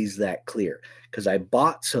always that clear, because I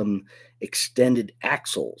bought some extended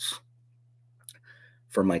axles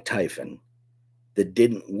for my Typhon that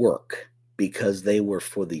didn't work, because they were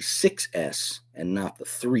for the 6S and not the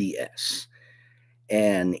 3S.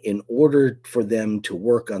 And in order for them to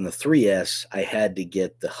work on the 3S, I had to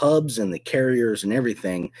get the hubs and the carriers and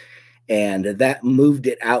everything, and that moved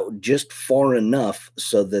it out just far enough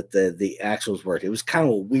so that the axles worked. It was kind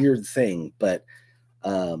of a weird thing, but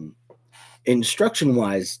instruction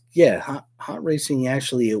wise, yeah, hot racing,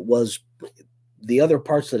 actually, it was the other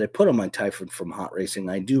parts that I put on my Typhoon from Hot Racing,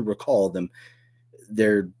 I do recall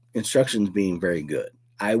their instructions being very good.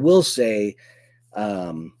 I will say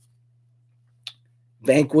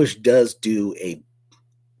Vanquish does do a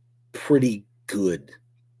pretty good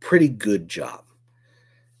job.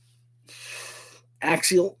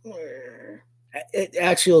 Axial's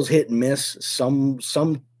hit and miss. Some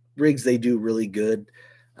rigs they do really good,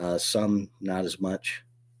 some not as much.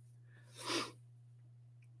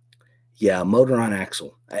 Yeah, motor on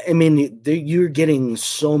axle. I mean, you're getting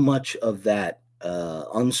so much of that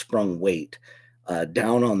unsprung weight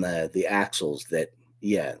down on the axles that,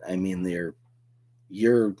 yeah, I mean,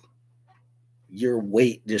 your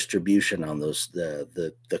weight distribution on those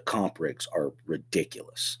the comp rigs are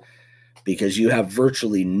ridiculous, because you have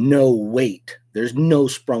virtually no weight. There's no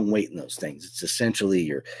sprung weight in those things. It's essentially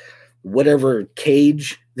your whatever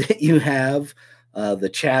cage that you have, the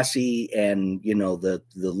chassis, and the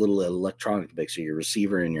little electronic bits, so your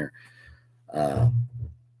receiver and your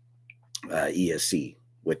ESC,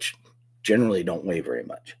 which generally don't weigh very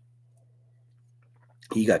much.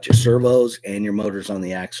 You got your servos and your motors on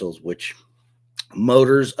the axles, which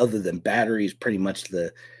motors, other than batteries, pretty much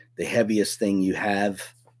the heaviest thing you have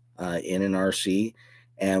in an RC.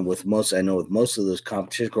 And with most of those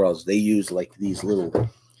competition crawls, they use like these little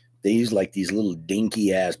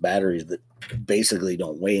dinky ass batteries that basically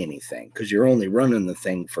don't weigh anything, because you're only running the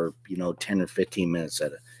thing for 10 or 15 minutes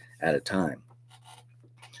at a time.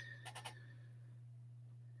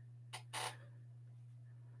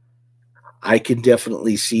 I could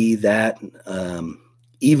definitely see that.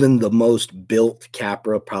 Even the most built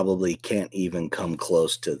Capra probably can't even come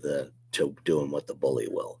close to doing what the Bully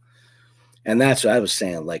will. And that's what I was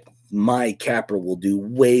saying. Like, my Capra will do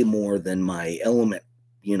way more than my Element,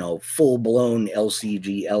 full-blown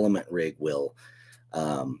LCG Element rig will.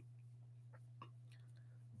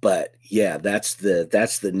 But yeah, that's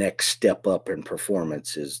the next step up in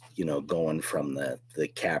performance, is going from the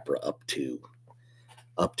Capra up to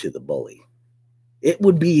the Bully. It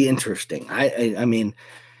would be interesting. I mean,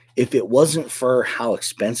 if it wasn't for how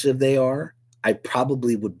expensive they are, I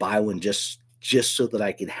probably would buy one just so that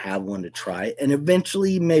I could have one to try. And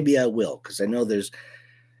eventually, maybe I will, because I know there's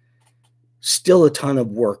still a ton of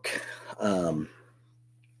work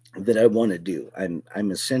that I want to do.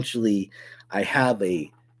 I'm essentially, I have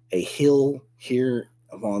a hill here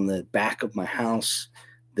on the back of my house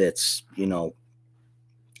that's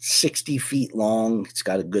 60 feet long. It's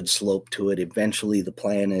got a good slope to it. Eventually, the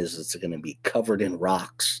plan is it's going to be covered in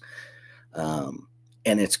rocks,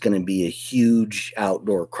 and it's going to be a huge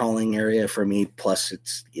outdoor crawling area for me. Plus,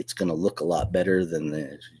 it's going to look a lot better than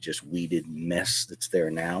the just weeded mess that's there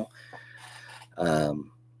now.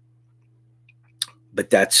 But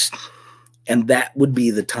that would be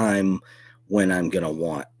the time when I'm going to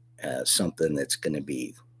want something that's going to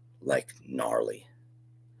be like gnarly.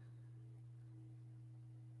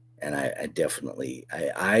 And I definitely,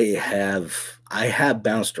 I have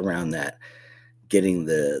bounced around that, getting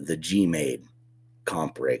the G-Made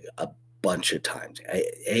comp rig a bunch of times.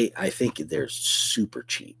 I think they're super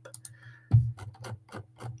cheap.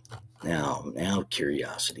 Now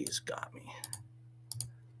curiosity has got me.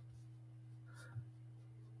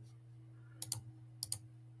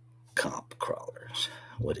 Comp crawlers.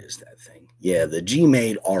 What is that thing? Yeah, the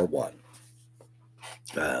G-Made R1.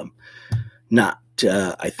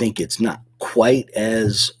 I think it's not quite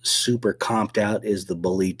as super comped out as the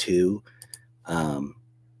Bully 2,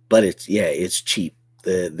 but it's cheap.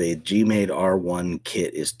 The G-Made R1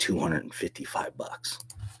 kit is $255.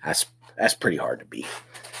 That's pretty hard to beat.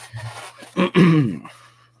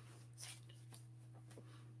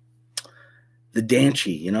 The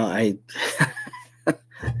Danchi, I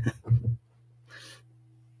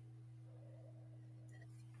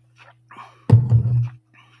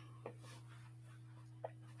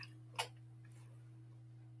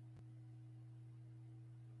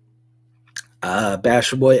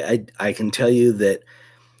Basher Boy, I can tell you that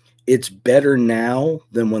it's better now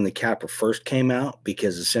than when the Capra first came out,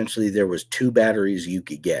 because essentially there was 2 batteries you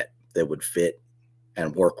could get that would fit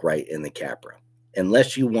and work right in the Capra,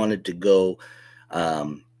 unless you wanted to go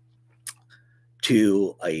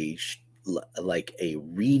to a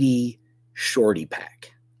Reedy shorty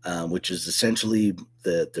pack, which is essentially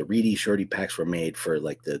the Reedy shorty packs were made for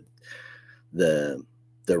like the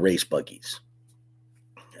race buggies.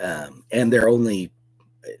 And they're only,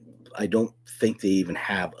 I don't think they even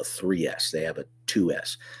have a 3S. They have a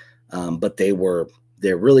 2S. But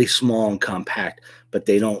they're really small and compact, but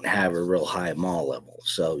they don't have a real high mall level,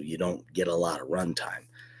 so you don't get a lot of runtime.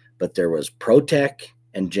 But there was ProTech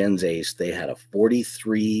and Gens Ace. They had a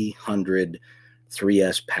 4300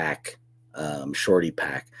 3S pack shorty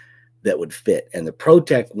pack that would fit. And the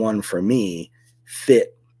ProTech one for me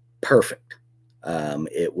fit perfect.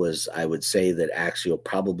 It was, I would say that Axial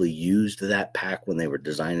probably used that pack when they were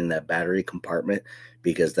designing that battery compartment,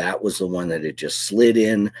 because that was the one that it just slid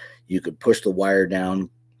in. You could push the wire down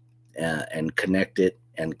and connect it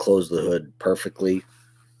and close the hood perfectly.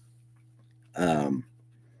 The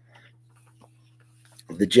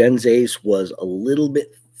Gens Ace was a little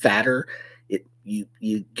bit fatter.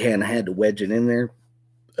 You kind of had to wedge it in there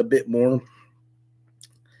a bit more.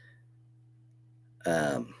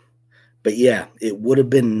 But yeah, it would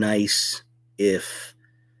have been nice if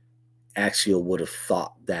Axial would have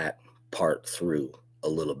thought that part through a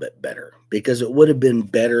little bit better, because it would have been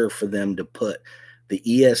better for them to put the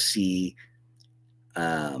ESC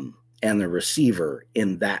and the receiver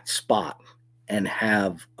in that spot and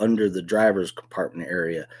have under the driver's compartment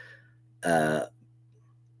area a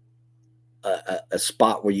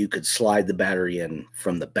spot where you could slide the battery in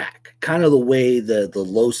from the back, kind of the way the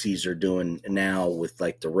Locies are doing now with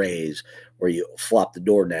like the Rays, where you flop the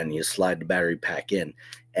door down and you slide the battery pack in,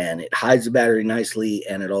 and it hides the battery nicely,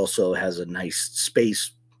 and it also has a nice space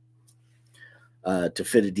to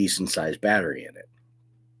fit a decent sized battery in it.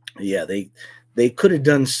 Yeah, they could have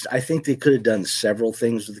done, I think they could have done several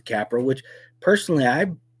things with the Capra, which personally I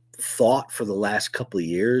thought for the last couple of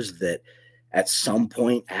years that at some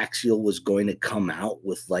point Axial was going to come out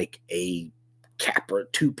with like a Capra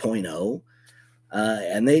 2.0,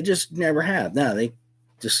 and they just never have. Now they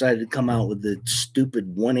decided to come out with the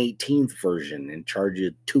stupid 1/18th version and charge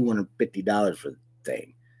you $250 for the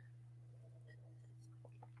thing.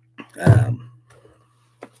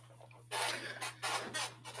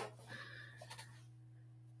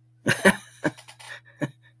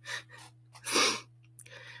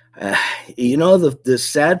 You know, the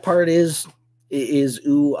sad part is it's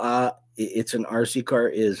an RC car.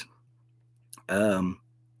 Is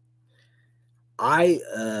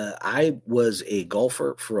I was a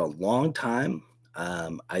golfer for a long time.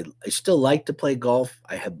 I still like to play golf.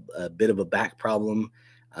 I have a bit of a back problem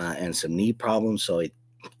and some knee problems, so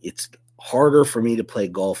it's harder for me to play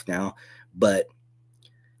golf now. But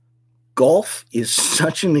golf is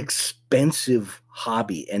such an expensive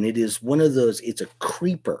hobby, and it is one of those, it's a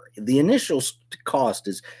creeper. The initial cost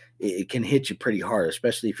is, it can hit you pretty hard,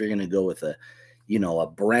 especially if you're going to go with a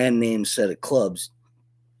brand name set of clubs.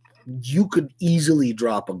 You could easily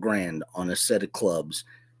drop $1,000 on a set of clubs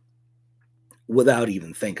without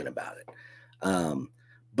even thinking about it.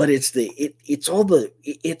 But it's all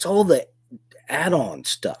the add-on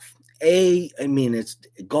stuff. I mean,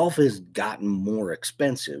 golf has gotten more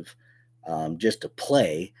expensive just to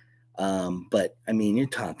play. But I mean, you're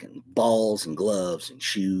talking balls and gloves and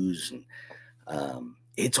shoes, and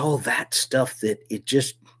it's all that stuff that it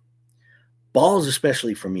just, balls,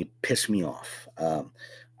 especially for me, piss me off.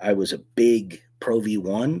 I was a big Pro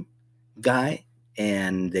V1 guy,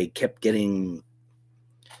 and they kept getting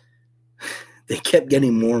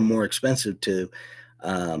more and more expensive to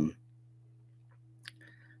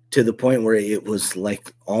the point where it was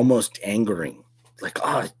like almost angering. Like,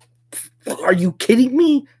 oh, are you kidding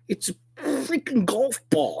me? It's a freaking golf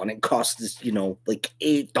ball, and it costs this, like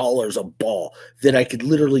 $8 a ball, that I could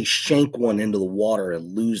literally shank one into the water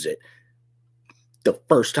and lose it the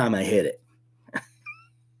first time I hit it.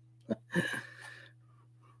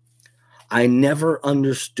 I've never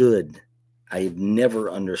understood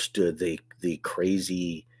the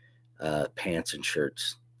crazy pants and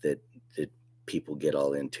shirts that people get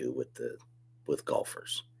all into with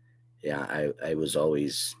golfers. Yeah, I was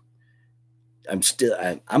always,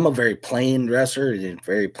 I'm a very plain dresser and a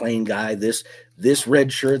very plain guy. This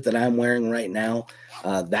red shirt that I'm wearing right now,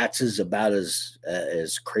 that's about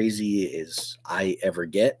as crazy as I ever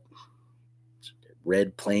get.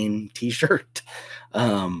 Red plain t-shirt.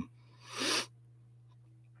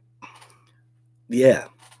 Yeah.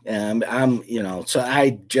 I'm so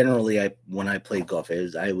I generally, when I played golf,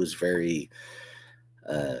 I was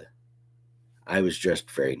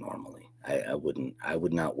dressed very normally. I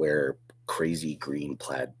would not wear crazy green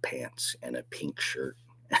plaid pants and a pink shirt.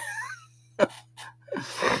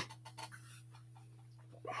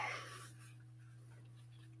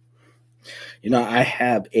 I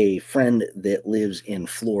have a friend that lives in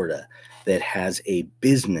Florida that has a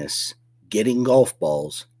business getting golf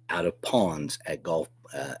balls out of ponds at golf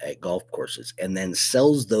courses, and then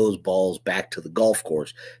sells those balls back to the golf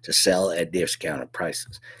course to sell at discounted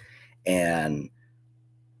prices. And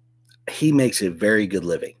he makes a very good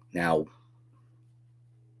living. Now,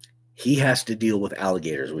 he has to deal with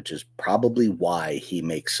alligators, which is probably why he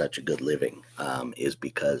makes such a good living, is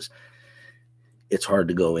because it's hard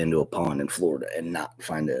to go into a pond in Florida and not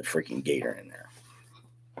find a freaking gator in there.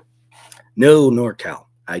 No, NorCal.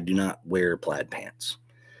 I do not wear plaid pants.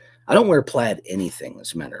 I don't wear plaid anything,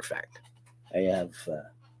 as a matter of fact. I have...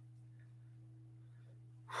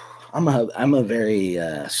 I'm a very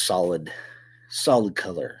solid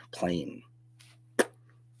color, plain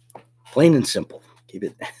and simple. Keep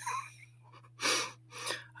it.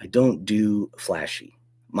 I don't do flashy.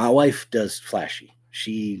 My wife does flashy.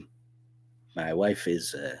 My wife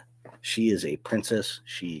is she is a princess.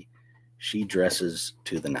 She dresses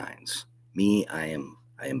to the nines. Me, I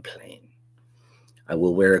am plain. I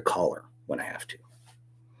will wear a collar when I have to,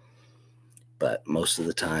 but most of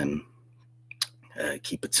the time,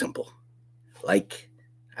 keep it simple. I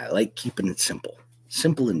like keeping it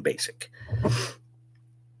simple and basic.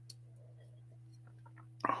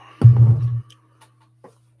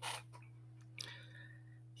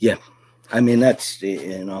 Yeah, I mean that's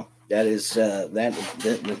that is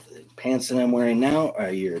the pants that I'm wearing now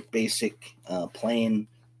are your basic plain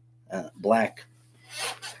black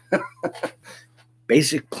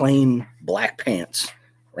basic plain black pants,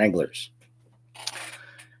 Wranglers.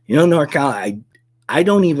 NorCal, I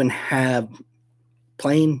don't even have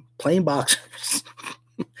plain boxers.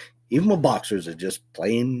 Even my boxers are just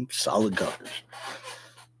plain solid colors.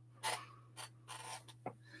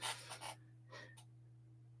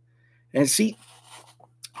 And see,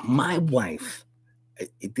 my wife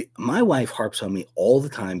harps on me all the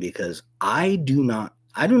time because I do not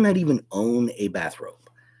even own a bathrobe.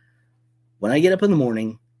 When I get up in the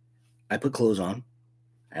morning, I put clothes on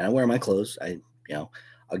and I wear my clothes.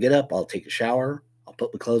 I'll get up, I'll take a shower, I'll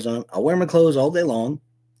put my clothes on, I'll wear my clothes all day long.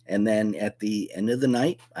 And then at the end of the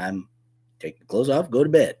night, I'm take the clothes off, go to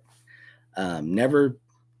bed. Never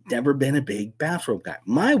been a big bathrobe guy.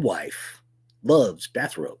 My wife loves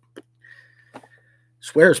bathrobe.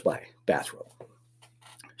 Swears by bathrobe.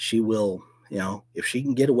 She will, if she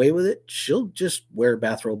can get away with it, she'll just wear a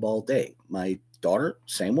bathrobe all day. My daughter,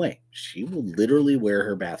 same way. She will literally wear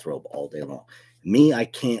her bathrobe all day long. Me, I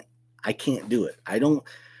can't do it.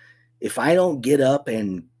 If I don't get up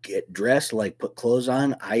and get dressed, like put clothes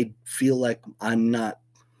on, I feel like I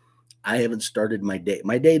haven't started my day.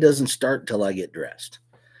 My day doesn't start till I get dressed.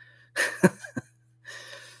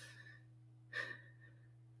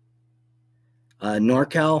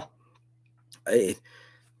 NorCal,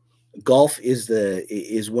 golf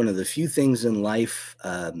is one of the few things in life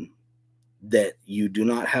that you do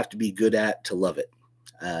not have to be good at to love it.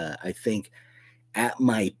 I think at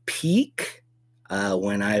my peak,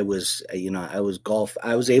 when I was able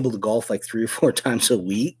to golf like 3 or 4 times a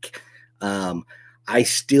week. I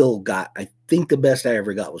think the best I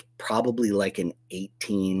ever got was probably like an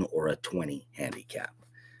 18 or a 20 handicap.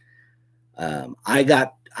 I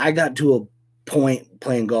got to a point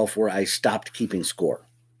playing golf where I stopped keeping score.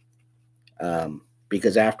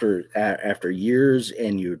 Because after years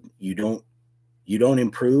and you don't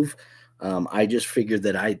improve, I just figured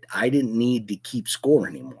that I didn't need to keep score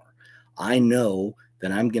anymore. I know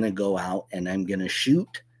that I'm going to go out and I'm going to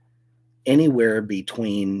shoot anywhere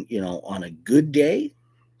between, on a good day,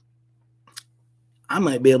 I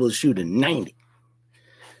might be able to shoot a 90.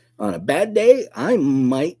 On a bad day, I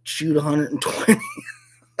might shoot 120.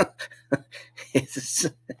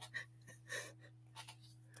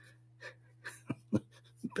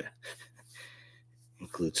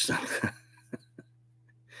 Includes some.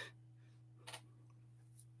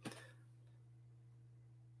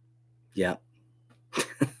 Yeah.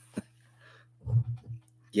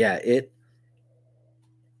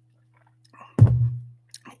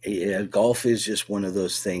 Golf is just one of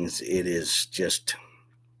those things. It is just,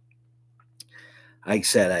 like I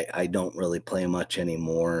said, I don't really play much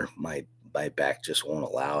anymore. My back just won't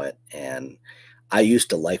allow it. And I used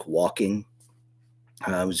to like walking.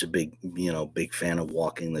 I was a big fan of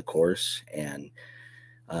walking the course, and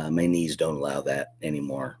my knees don't allow that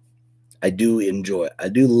anymore. I do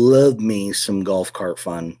love me some golf cart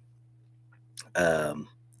fun.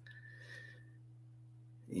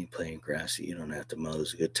 You playing grassy, you don't have to mow.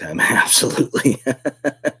 It's a good time. Absolutely.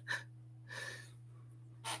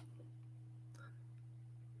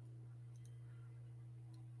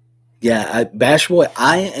 Yeah, Bash Boy,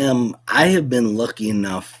 I have been lucky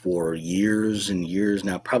enough for years and years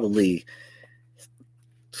now, probably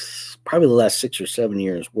the last 6 or 7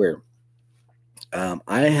 years, where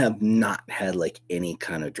I have not had like any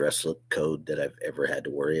kind of dress code that I've ever had to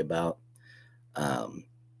worry about.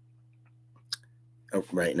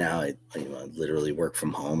 Right now, I literally work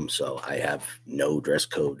from home, so I have no dress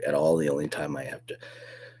code at all. The only time I have to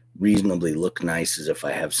reasonably look nice is if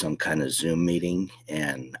I have some kind of Zoom meeting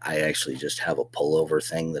and I actually just have a pullover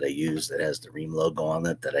thing that I use that has the Ream logo on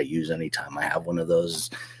it that I use anytime I have one of those.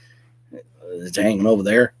 It's hanging over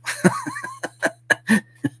there.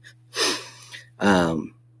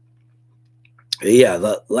 Yeah,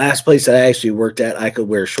 the last place that I actually worked at, I could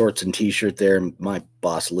wear shorts and t-shirt there. And my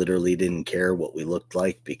boss literally didn't care what we looked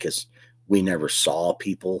like because we never saw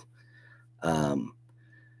people.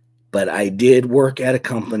 But I did work at a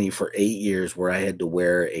company for 8 years where I had to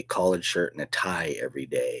wear a collared shirt and a tie every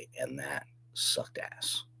day, and that sucked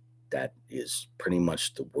ass. That is pretty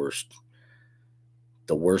much the worst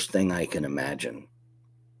thing I can imagine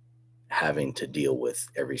having to deal with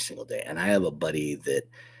every single day. And I have a buddy that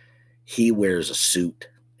he wears a suit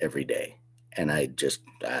every day, and I just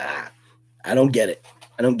I don't get it.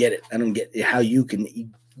 I don't get it. I don't get how you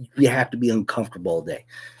have to be uncomfortable all day.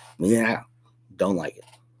 Yeah, don't like it.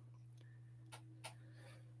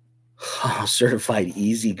 Oh, certified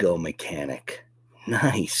easy go mechanic.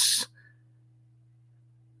 Nice.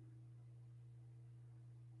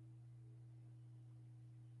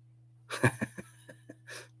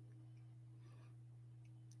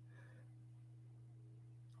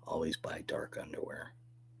 Always buy dark underwear.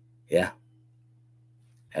 Yeah.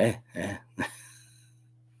 Hey.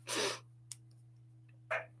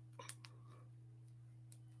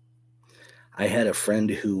 I had a friend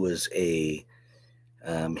who was he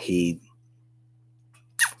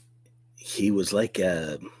was like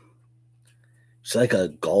a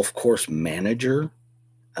golf course manager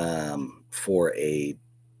for a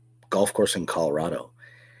golf course in Colorado,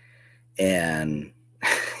 and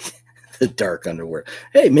the dark underwear.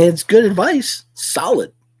 Hey man, it's good advice.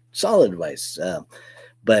 Solid advice.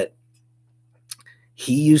 But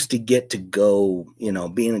he used to get to go,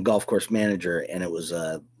 being a golf course manager, and it was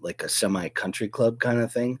like a semi-country club kind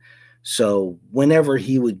of thing. So whenever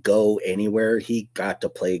he would go anywhere, he got to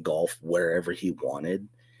play golf wherever he wanted.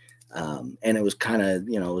 And it was kind of,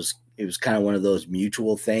 it was kind of one of those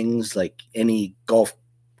mutual things. Like any golf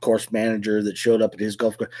course manager that showed up at his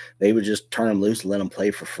golf course, they would just turn him loose and let him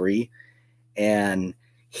play for free. And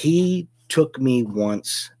he took me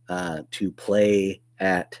once to play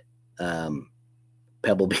at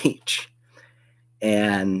Pebble Beach,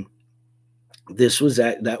 and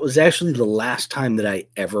that was actually the last time that I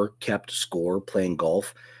ever kept score playing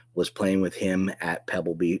golf, was playing with him at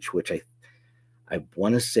Pebble Beach, which I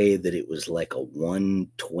want to say that it was like a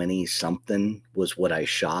 120 something was what I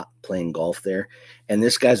shot playing golf there. And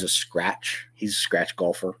this guy's he's a scratch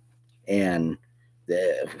golfer. And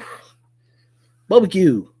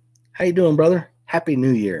barbecue, how you doing, brother? Happy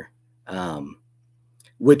New Year.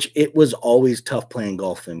 Which it was always tough playing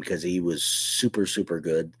golf with him because he was super, super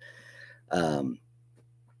good.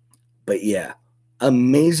 But yeah,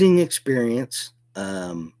 amazing experience.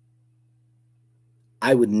 I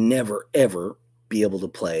would never, ever be able to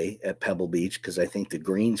play at Pebble Beach because I think the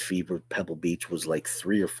greens fee for Pebble Beach was like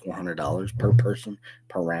 $300 or $400 per person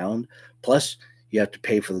per round. Plus, you have to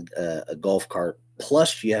pay for a golf cart.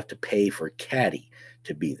 Plus, you have to pay for a caddy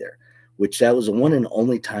to be there, which that was the one and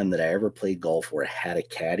only time that I ever played golf where I had a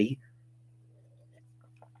caddy.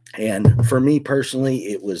 And for me personally,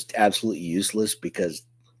 it was absolutely useless because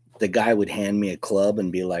the guy would hand me a club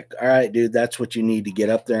and be like, all right, dude, that's what you need to get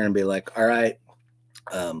up there, and be like, all right,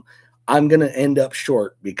 I'm going to end up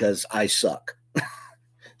short because I suck.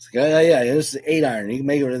 It's like, oh, yeah, this is an 8-iron. You can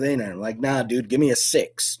make it with an 8-iron. I'm like, nah, dude, give me a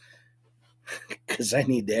 6 because I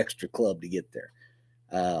need the extra club to get there.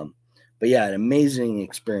 But yeah, an amazing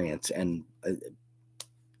experience, and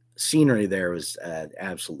scenery there was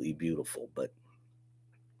absolutely beautiful. But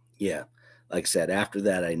yeah, like I said, after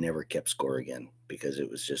that, I never kept score again because it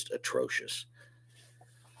was just atrocious.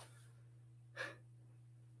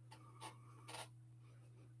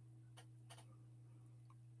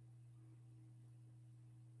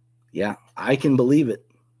 Yeah, I can believe it.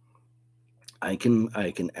 I can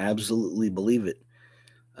absolutely believe it.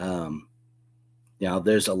 Now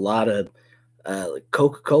there's a lot of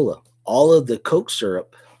Coca-Cola. All of the Coke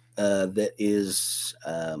syrup that is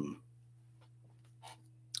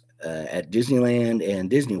at Disneyland and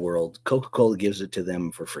Disney World, Coca-Cola gives it to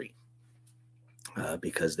them for free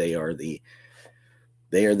because they are the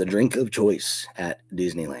drink of choice at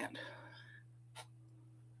Disneyland.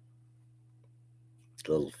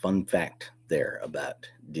 A little fun fact there about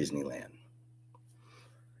Disneyland.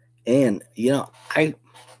 And I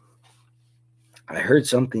heard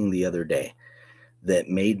something the other day that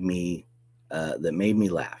made me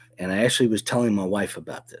laugh, and I actually was telling my wife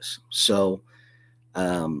about this. So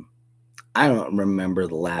I don't remember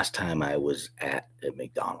the last time I was at a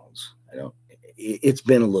McDonald's. it's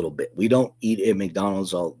been a little bit. We don't eat at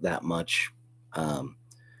McDonald's all that much,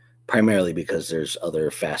 primarily because there's other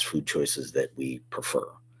fast food choices that we prefer.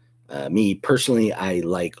 Me personally, I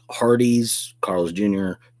like Hardee's, Carl's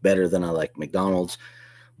Jr. better than I like McDonald's,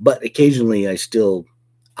 but occasionally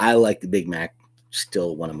I like the Big Mac,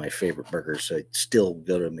 still one of my favorite burgers. So I still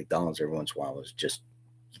go to McDonald's every once in a while. It's just,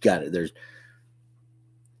 you got it.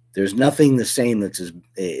 There's nothing the same that's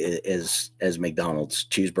as McDonald's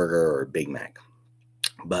cheeseburger or Big Mac.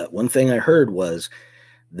 But one thing I heard was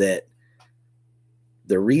that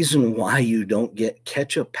the reason why you don't get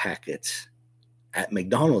ketchup packets at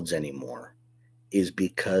McDonald's anymore is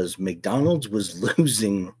because McDonald's was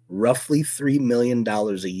losing roughly $3 million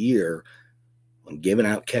a year on giving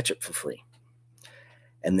out ketchup for free.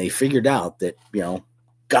 And they figured out that,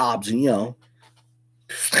 gobs and,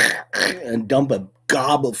 and dump a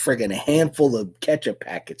gob of friggin' a handful of ketchup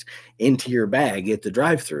packets into your bag at the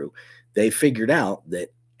drive-thru. They figured out that,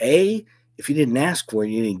 if you didn't ask for it,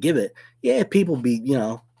 you didn't give it, people be,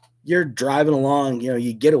 you're driving along,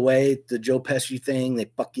 you get away, the Joe Pesci thing,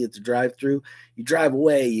 they fuck you at the drive-thru, you drive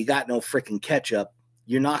away, you got no freaking ketchup,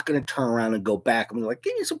 you're not going to turn around and go back and be like,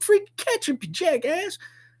 give me some freaking ketchup, you jackass.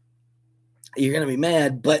 You're going to be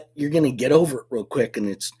mad, but you're going to get over it real quick.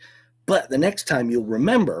 But the next time you'll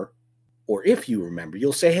remember, or if you remember,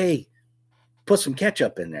 you'll say, hey, put some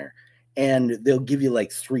ketchup in there, and they'll give you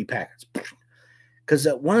like 3 packets. Because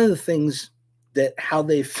one of the things that how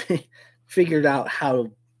they figured out how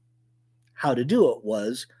to do it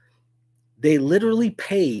was they literally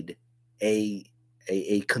paid a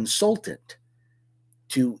consultant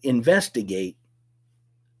to investigate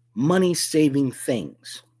money-saving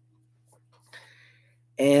things.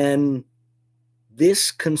 And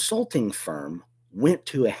this consulting firm went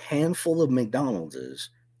to a handful of McDonald's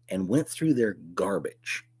and went through their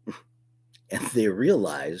garbage. And they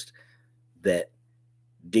realized that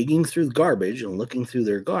digging through the garbage and looking through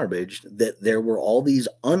their garbage, that there were all these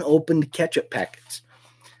unopened ketchup packets.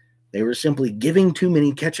 They were simply giving too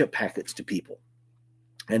many ketchup packets to people.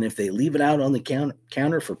 And if they leave it out on the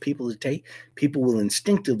counter for people to take, people will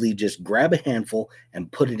instinctively just grab a handful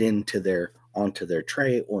and put it onto their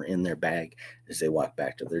tray or in their bag as they walk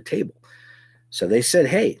back to their table. So they said,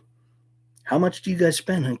 hey, how much do you guys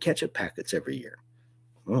spend on ketchup packets every year?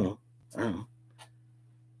 Oh, I don't know.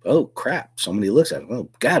 Oh, crap. Somebody looks at it. Oh,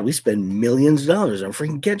 God, we spend millions of dollars on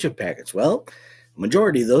freaking ketchup packets. Well, the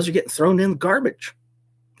majority of those are getting thrown in the garbage.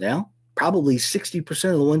 Now, probably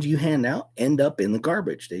 60% of the ones you hand out end up in the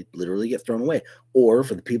garbage. They literally get thrown away. Or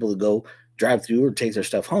for the people that go drive through or take their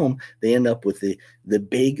stuff home, they end up with the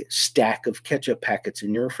big stack of ketchup packets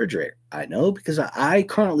in your refrigerator. I know, because I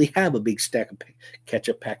currently have a big stack of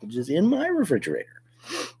ketchup packages in my refrigerator.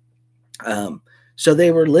 So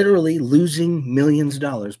they were literally losing millions of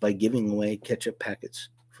dollars by giving away ketchup packets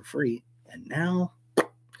for free. And now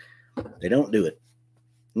they don't do it.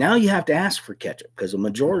 Now you have to ask for ketchup, because a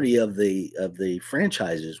majority of the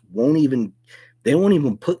franchises won't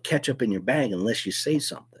even put ketchup in your bag unless you say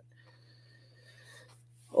something.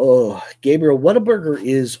 Oh, Gabriel, Whataburger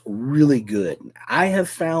is really good. I have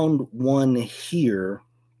found one here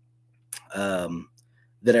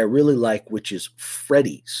that I really like, which is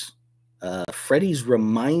Freddy's. Freddy's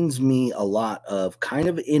reminds me a lot of kind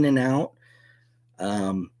of In-N-Out,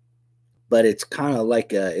 but it's kind of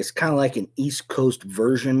like an East Coast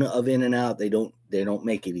version of In-N-Out. They don't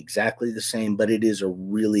make it exactly the same, but it is a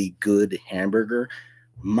really good hamburger.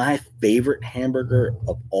 My favorite hamburger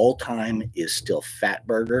of all time is still Fat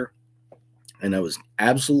Burger, and I was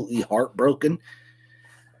absolutely heartbroken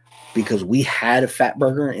because we had a Fat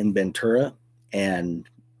Burger in Ventura, and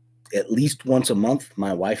at least once a month,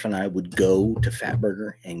 my wife and I would go to Fat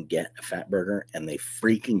Burger and get a Fat Burger, and they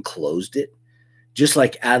freaking closed it. Just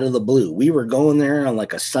like out of the blue. We were going there on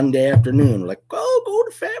like a Sunday afternoon. We're like, oh, go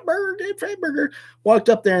to Fat Burger, get Fat Burger. Walked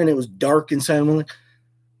up there and it was dark inside. I'm like,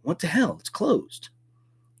 what the hell? It's closed.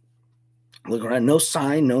 Look around, no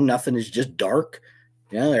sign, no nothing. It's just dark.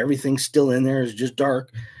 Everything's still in there. It's just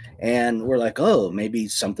dark. And we're like, oh, maybe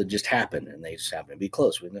something just happened and they just happen to be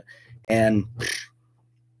closed. And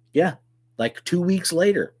yeah, like 2 weeks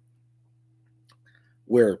later,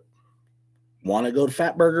 we're want to go to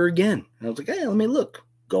Fat Burger again. And I was like, hey, let me look.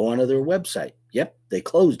 Go onto their website. Yep, they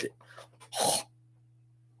closed it.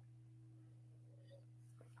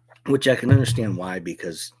 Which I can understand why,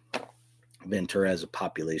 because Ventura has a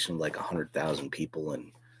population of like 100,000 people,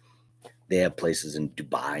 and they have places in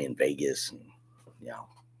Dubai and Vegas, and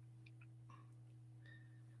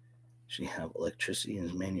She have electricity in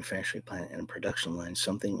his manufacturing plant and a production line,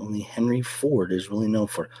 something only Henry Ford is really known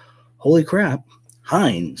for. Holy crap,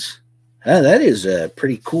 Heinz That is a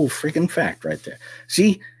pretty cool freaking fact right there.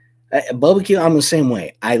 See, barbecue, I'm the same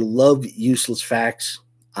way. I love useless facts.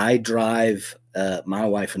 I drive my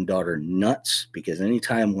wife and daughter nuts because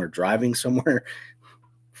anytime we're driving somewhere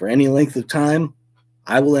for any length of time,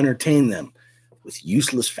 I will entertain them with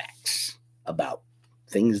useless facts about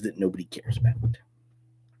things that nobody cares about.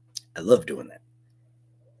 I love doing that.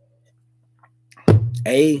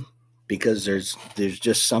 Because there's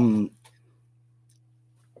just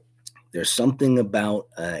there's something about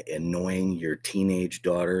annoying your teenage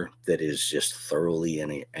daughter that is just thoroughly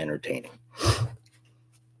entertaining.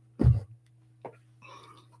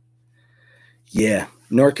 Yeah,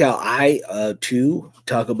 NorCal, I too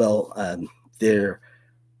talk about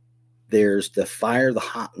there's the fire, the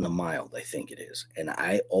hot, and the mild, I think it is. And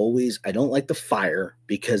I don't like the fire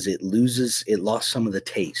because it lost some of the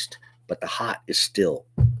taste, but the hot is still,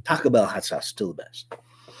 Taco Bell hot sauce, still the best.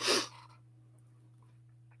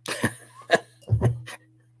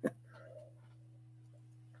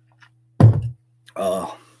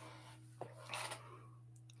 Oh.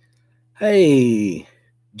 Hey,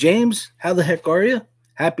 James, how the heck are you?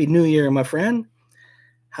 Happy New Year, my friend.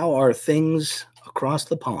 How are things across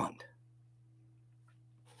the pond?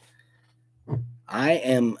 I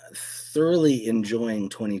am thoroughly enjoying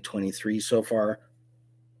 2023 so far.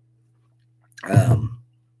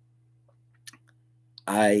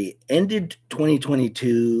 I ended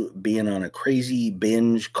 2022 being on a crazy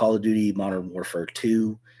binge Call of Duty Modern Warfare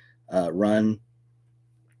 2 run.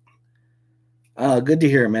 Good to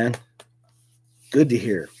hear, man. Good to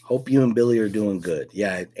hear. Hope you and Billy are doing good.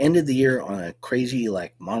 Yeah, I ended the year on a crazy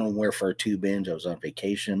like Modern Warfare 2 binge. I was on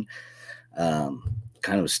vacation, kind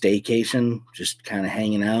of a staycation, just kind of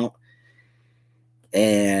hanging out.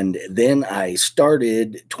 And then I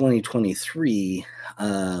started 2023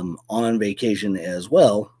 on vacation as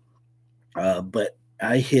well. But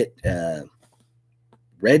I hit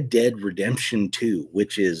Red Dead Redemption 2,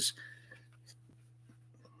 which is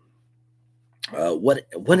what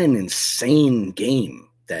an insane game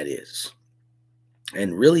that is.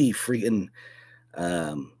 And really freaking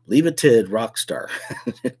leave it to Rockstar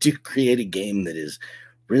to create a game that is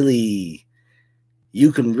really,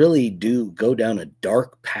 you can really go down a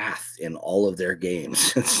dark path in all of their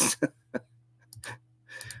games.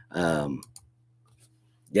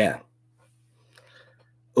 Yeah.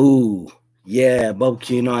 Ooh, yeah,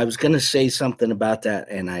 barbecue. I was going to say something about that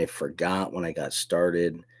and I forgot when I got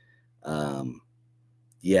started.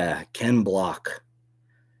 Yeah, Ken Block.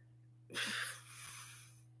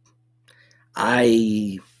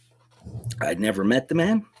 I'd never met the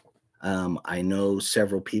man. I know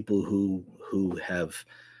several people who have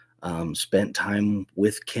spent time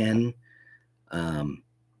with Ken,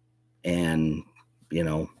 and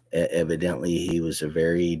evidently he was a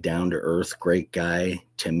very down-to-earth, great guy.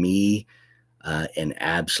 To me, an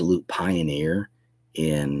absolute pioneer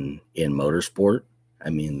in motorsport. I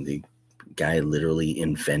mean, the guy literally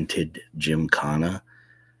invented Gymkhana.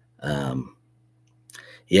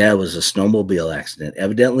 Yeah, it was a snowmobile accident.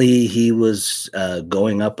 Evidently, he was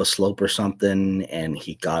going up a slope or something, and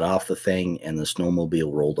he got off the thing, and the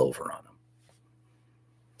snowmobile rolled over on him.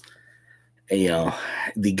 And,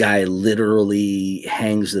 the guy literally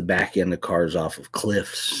hangs the back end of cars off of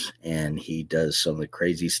cliffs, and he does some of the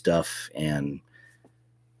crazy stuff, and,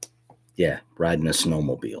 yeah, riding a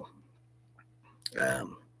snowmobile.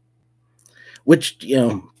 Which,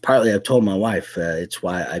 partly I've told my wife, it's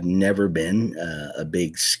why I've never been a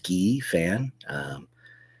big ski fan.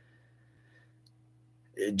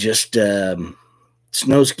 Just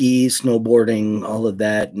snow skis, snowboarding, all of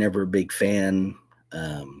that, never a big fan.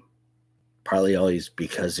 Partly always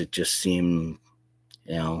because it just seemed,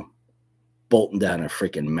 bolting down a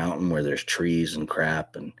freaking mountain where there's trees and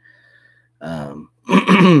crap, and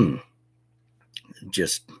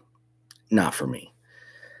just not for me.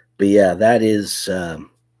 But yeah,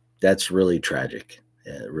 that's really tragic.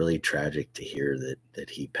 Really tragic to hear that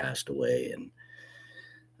he passed away. And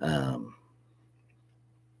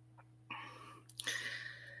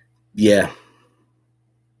yeah,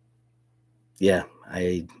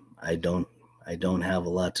 I don't have a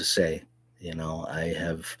lot to say. I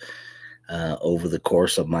have over the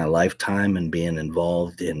course of my lifetime and being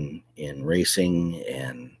involved in racing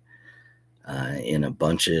and in a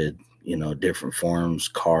bunch of different forms,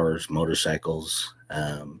 cars, motorcycles.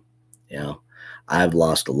 I've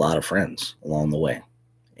lost a lot of friends along the way,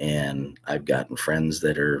 and I've gotten friends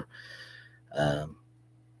that are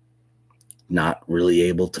not really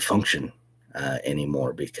able to function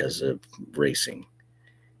anymore because of racing.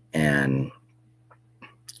 And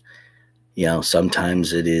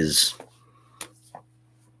sometimes it is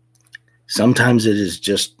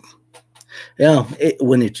just Yeah,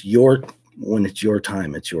 when it's your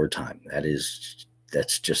time, it's your time.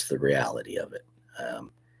 That's just the reality of it.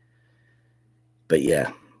 But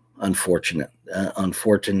yeah, unfortunate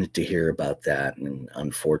to hear about that, and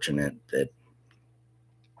unfortunate that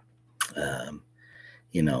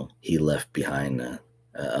you know, he left behind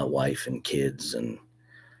a wife and kids, and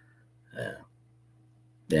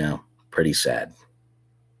yeah, pretty sad.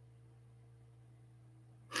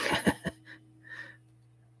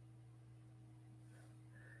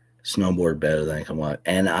 Snowboard better than I can watch,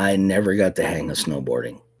 and I never got the hang of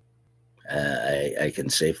snowboarding. I can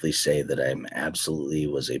safely say that I'm absolutely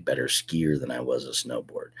was a better skier than I was a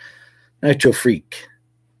snowboard. Nitro Freak,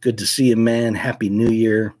 good to see you, man. Happy New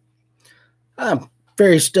Year. I'm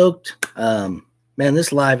very stoked. Man,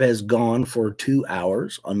 this live has gone for 2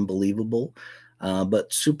 hours. Unbelievable.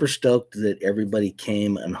 But super stoked that everybody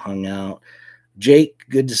came and hung out. Jake,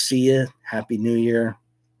 good to see you. Happy New Year.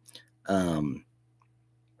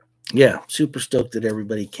 Yeah, super stoked that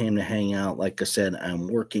everybody came to hang out. Like I said, I'm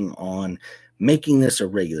working on making this a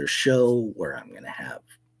regular show where I'm going to have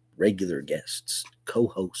regular guests,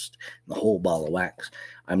 co-host, the whole ball of wax.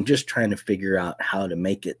 I'm just trying to figure out how to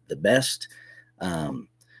make it the best.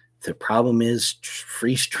 The problem is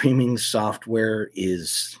free streaming software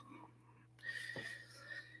is,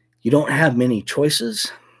 you don't have many choices,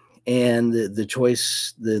 and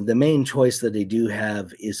the main choice that they do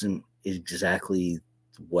have isn't exactly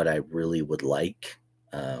what I really would like.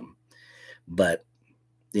 But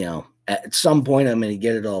you know, at some point I'm going to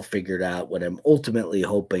get it all figured out. What I'm ultimately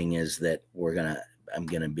hoping is that I'm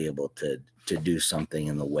going to be able to do something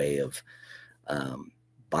in the way of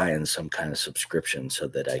buying some kind of subscription so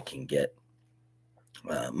that I can get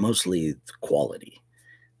mostly the quality.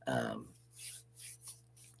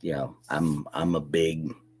 You know, I'm a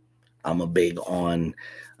big on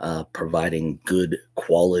providing good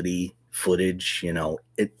quality footage, you know,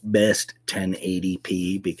 at best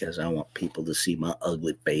 1080p, because I want people to see my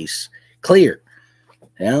ugly face clear.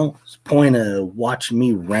 You know, it's the point of watching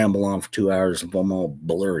me ramble on for 2 hours if I'm all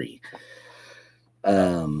blurry.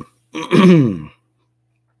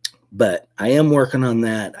 But I am working on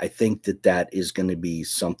that. I think that is going to be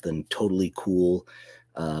something totally cool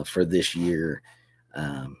for this year.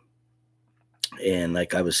 And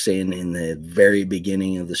like I was saying in the very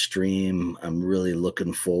beginning of the stream, I'm really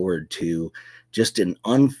looking forward to just an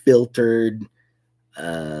unfiltered,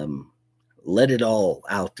 let it all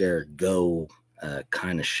out there go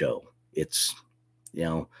kind of show. It's, you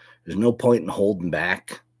know, there's no point in holding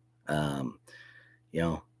back. You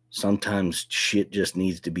know, sometimes shit just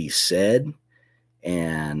needs to be said.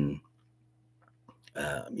 And,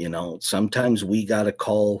 you know, sometimes we got to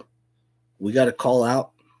call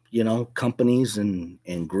out, you know, companies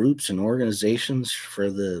and groups and organizations for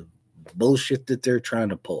the bullshit that they're trying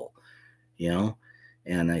to pull, you know.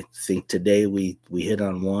 And I think today we hit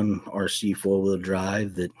on one RC 4-wheel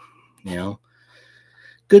drive that, you know,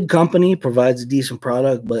 good company, provides a decent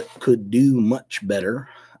product, but could do much better.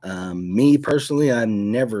 Me personally,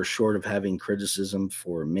 I'm never short of having criticism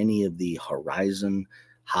for many of the Horizon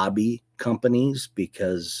hobby companies,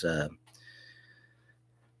 because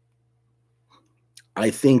I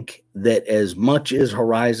think that as much as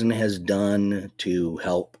Horizon has done to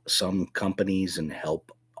help some companies and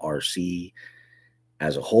help RC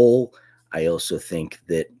as a whole, I also think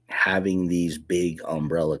that having these big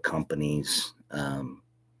umbrella companies,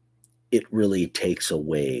 it really takes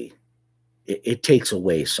away, it takes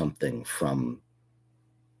away something from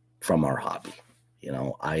our hobby. You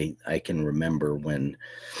know, I can remember when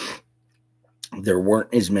there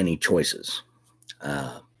weren't as many choices,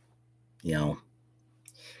 you know,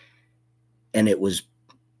 and it was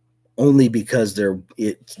only because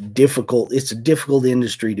it's a difficult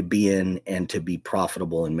industry to be in and to be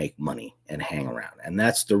profitable and make money and hang around. And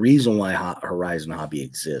that's the reason why Horizon Hobby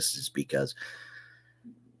exists, is because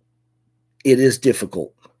it is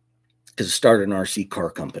difficult to start an RC car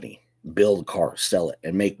company, build a car, sell it,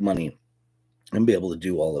 and make money, and be able to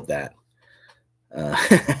do all of that.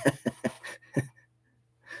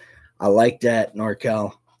 I like that,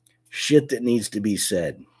 NorCal. Shit that needs to be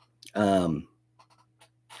said.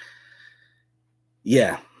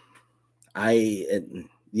 Yeah.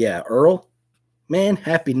 Earl, man,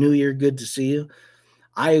 Happy New Year. Good to see you.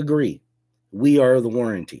 I agree. We are the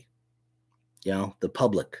warranty, you know, the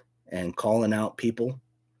public, and calling out people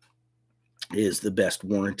is the best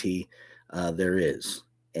warranty there is.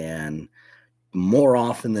 And more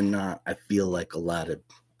often than not, I feel like a lot of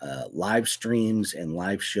live streams and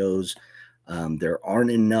live shows, there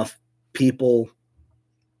aren't enough people,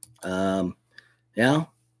 you know,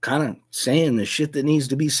 kind of saying the shit that needs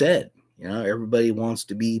to be said. You know, everybody wants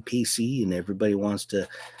to be PC and everybody wants to,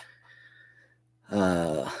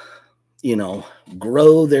 you know,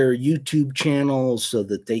 grow their YouTube channels so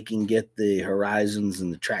that they can get the Horizons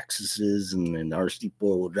and the Traxxases and the RC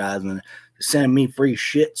four-wheel drives and send me free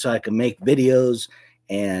shit so I can make videos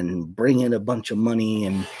and bring in a bunch of money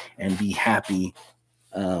and be happy.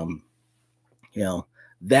 You know,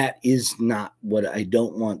 that is not what I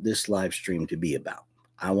don't want this live stream to be about.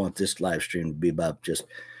 I want this live stream to be about just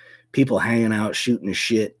people hanging out, shooting the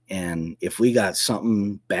shit. And if we got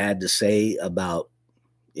something bad to say about,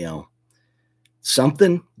 you know,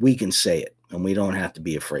 something, we can say it and we don't have to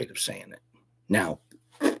be afraid of saying it. Now,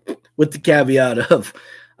 with the caveat of,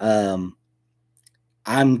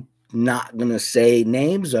 I'm not going to say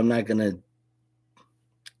names. I'm not going to,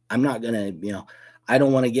 you know, I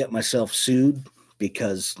don't want to get myself sued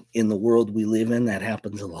because in the world we live in, that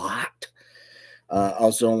happens a lot.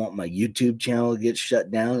 Also, don't want my YouTube channel to get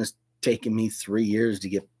shut down. It's taken me 3 years to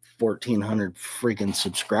get 1,400 freaking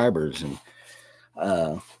subscribers. And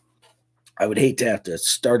I would hate to have to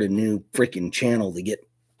start a new freaking channel to get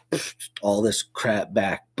all this crap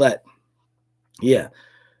back. But yeah,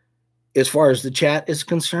 as far as the chat is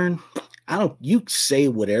concerned, you say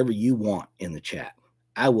whatever you want in the chat.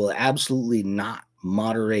 I will absolutely not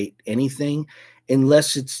moderate anything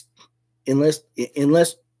unless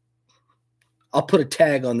I'll put a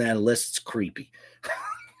tag on that unless it's creepy.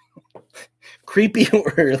 Creepy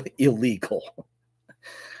or illegal.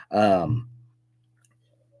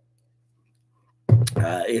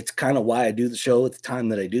 It's kind of why I do the show at the time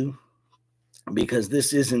that I do, because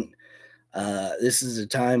this is a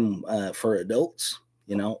time for adults.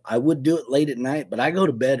 You know, I would do it late at night, but I go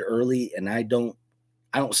to bed early and I don't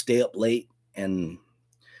stay up late. And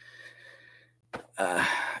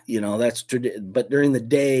you know, that's tradition. But during the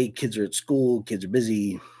day, kids are at school, kids are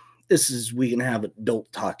busy. We can have adult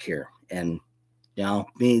talk here. And you know,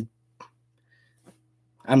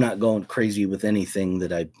 I'm not going crazy with anything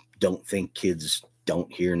that I don't think kids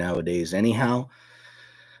don't hear nowadays anyhow.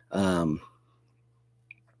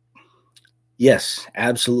 Yes,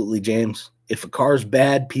 absolutely, James. If a car's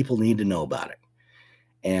bad, people need to know about it.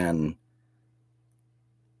 And,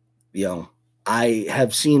 you know, I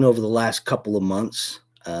have seen over the last couple of months,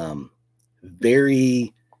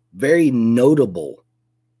 very, very notable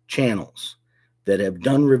channels that have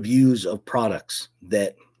done reviews of products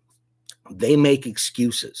that they make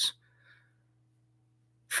excuses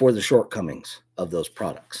for the shortcomings of those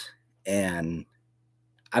products. And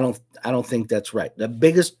I don't think that's right. The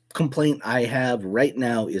biggest complaint I have right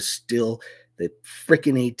now is still the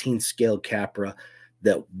freaking 18th scale Capra,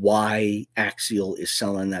 that why Axial is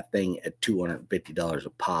selling that thing at $250 a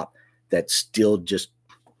pop. That's still just,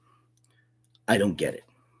 I don't get it.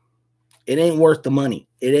 It ain't worth the money.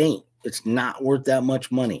 It ain't. It's not worth that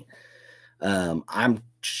much money. I'm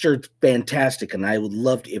sure it's fantastic, and I would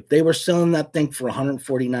love to, if they were selling that thing for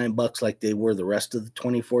 $149 like they were the rest of the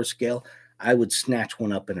 24 scale, I would snatch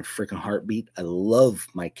one up in a freaking heartbeat. I love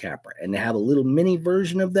my Capra, and to have a little mini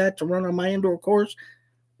version of that to run on my indoor course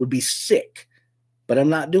would be sick. But I'm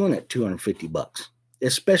not doing it $250,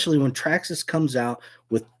 especially when Traxxas comes out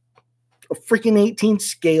with a freaking 18th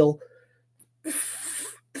scale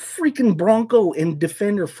freaking Bronco and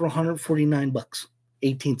Defender for $149,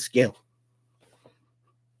 18th scale.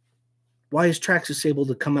 Why is Traxxas able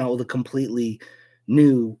to come out with a completely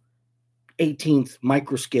new 18th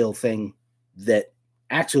microscale thing that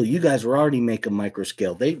actually you guys were already making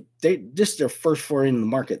microscale? They just their first foray in the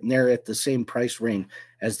market, and they're at the same price range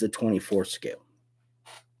as the 24 scale.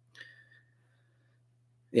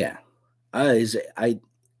 Yeah, I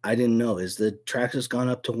didn't know. Is the Traxxas gone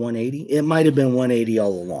up to 180? It might have been 180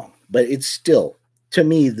 all along, but it's still, to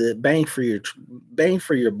me, the bang for your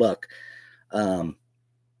buck.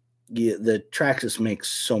 The Traxxas makes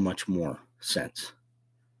so much more sense.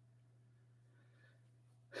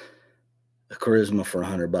 A Charisma for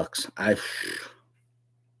 $100.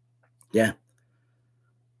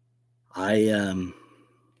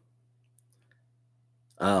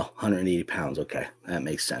 Oh, 180 pounds. Okay, that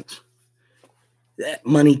makes sense. That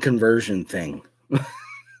money conversion thing.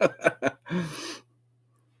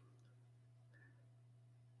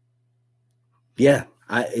 Yeah,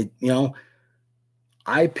 I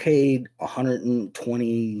paid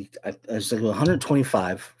 120. I was like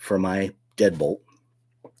 125 for my deadbolt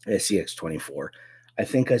CCx24. I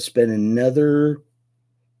think I spent another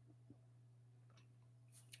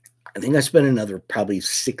probably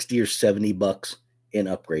 60 or 70 bucks in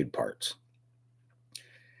upgrade parts.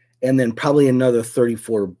 And then probably another 30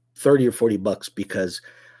 or 40 bucks because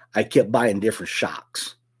I kept buying different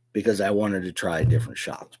shocks because I wanted to try different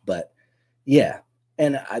shocks. But yeah,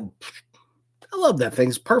 and I love that thing.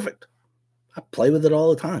 It's perfect. I play with it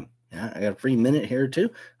all the time. Yeah, I got a free minute here too.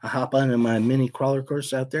 I hop onto my mini crawler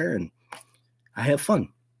course out there and I have fun.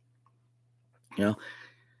 You know,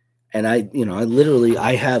 and I literally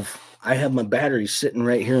I have my battery sitting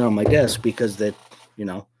right here on my desk because that,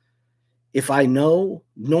 if I know,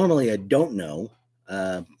 normally I don't know,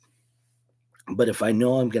 but if I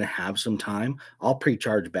know I'm going to have some time, I'll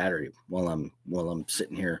pre-charge battery while I'm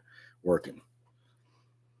sitting here working.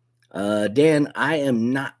 Dan, I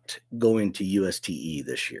am not going to USTE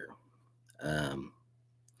this year.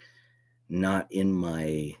 Not in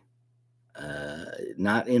my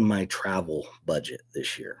travel budget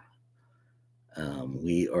this year.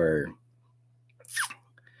 We are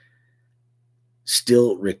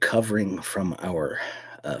still recovering from our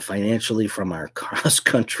financially from our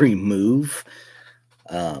cross-country move.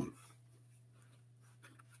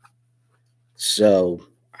 So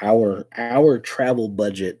our travel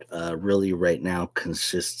budget really right now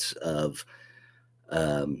consists of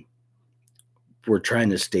we're trying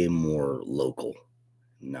to stay more local,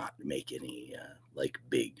 not make any like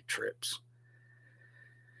big trips.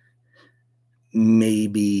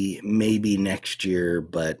 Maybe next year,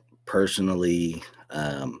 but personally,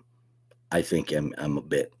 I think I'm a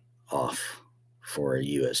bit off for a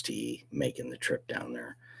UST making the trip down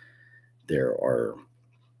there. There are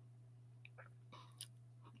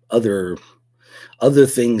other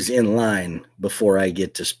things in line before I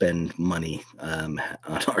get to spend money on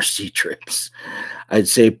RC trips. I'd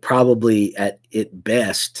say probably at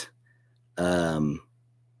best, the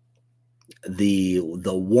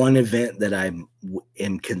one event that I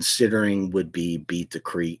am considering would be Beat the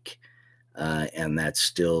Creek, and that's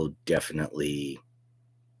still definitely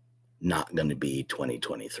not going to be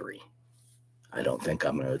 2023. I don't think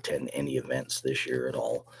I'm going to attend any events this year at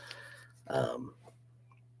all.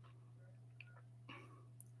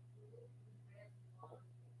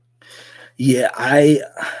 Yeah, I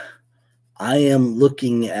am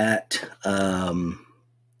looking at the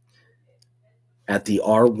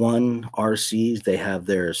R1 RCs. They have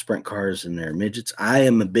their sprint cars and their midgets. I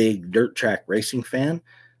am a big dirt track racing fan.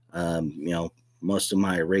 Most of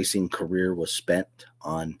my racing career was spent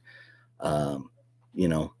on,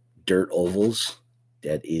 dirt ovals.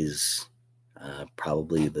 That is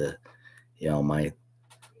probably the,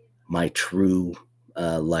 my true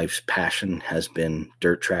life's passion has been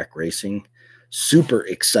dirt track racing. Super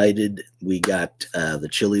excited. We got the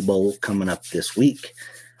Chili Bowl coming up this week.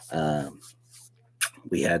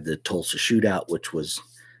 We had the Tulsa Shootout, which was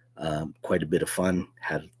quite a bit of fun.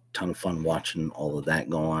 Had a ton of fun watching all of that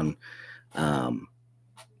go on.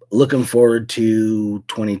 Looking forward to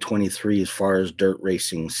 2023 as far as dirt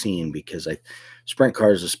racing scene, because sprint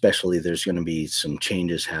cars especially, there's going to be some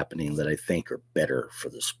changes happening that I think are better for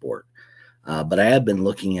the sport. But I have been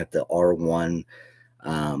looking at the R1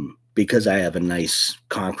 because I have a nice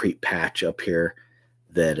concrete patch up here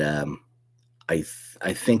that I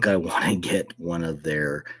think I want to get one of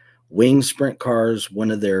their wing sprint cars,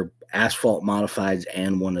 one of their asphalt modifieds,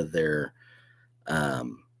 and one of their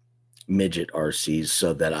midget RCs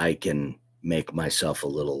so that I can make myself a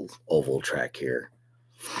little oval track here.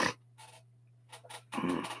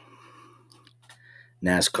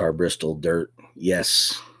 NASCAR Bristol dirt.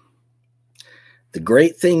 Yes. The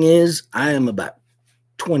great thing is I am about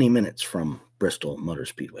 20 minutes from Bristol Motor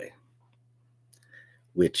Speedway,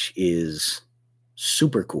 which is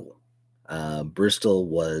super cool. Bristol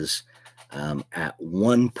was at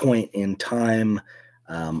one point in time,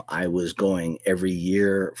 I was going every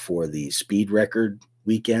year for the speed record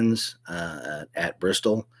weekends at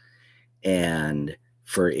Bristol. And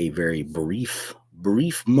for a very brief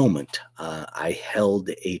moment, I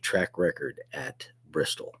held a track record at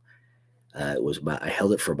Bristol. I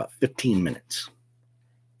held it for about 15 minutes.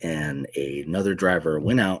 And another driver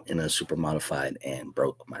went out in a super modified and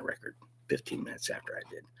broke my record 15 minutes after I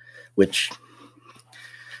did, which,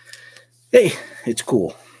 hey, it's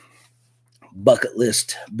cool. Bucket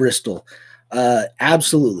list, Bristol.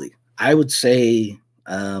 Absolutely. I would say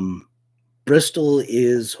Bristol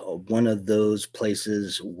is one of those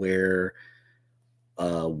places where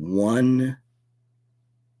one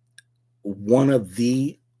of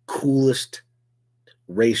the coolest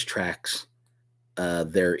racetracks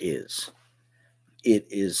there is. It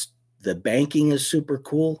is, the banking is super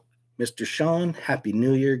cool. Mr. Sean, Happy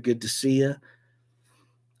New Year. Good to see you.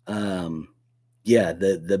 Yeah,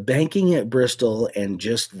 the banking at Bristol and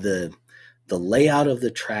just the layout of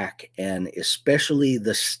the track, and especially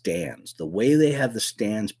the stands, the way they have the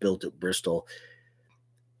stands built at Bristol,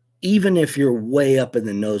 even if you're way up in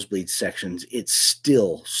the nosebleed sections, it's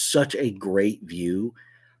still such a great view.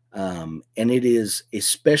 And it is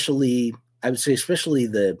especially I would say especially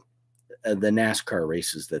the NASCAR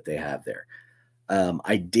races that they have there.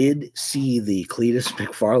 I did see the Cletus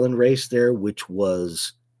McFarland race there, which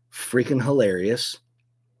was freaking hilarious.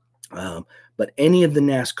 But any of the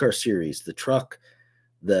NASCAR series, the truck,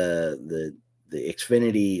 the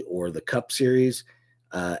Xfinity, or the Cup series,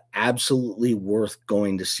 absolutely worth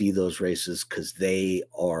going to see those races because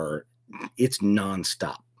it's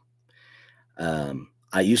nonstop.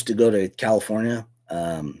 I used to go to California,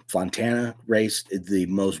 Fontana race, the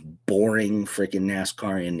most boring freaking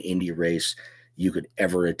NASCAR and Indy race you could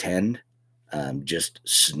ever attend. Just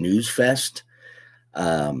snooze fest.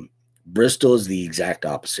 Bristol is the exact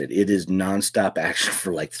opposite. It is nonstop action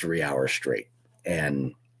for like 3 hours straight.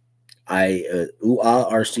 And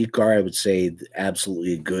RC car, I would say,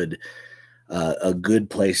 absolutely a good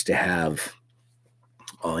place to have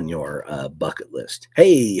on your bucket list.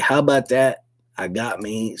 Hey, how about that? I got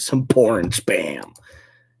me some porn spam.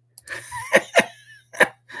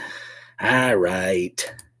 All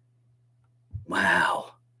right.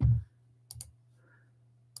 Wow.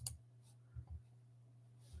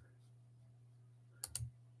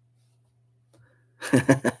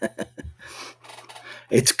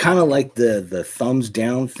 It's kind of like the thumbs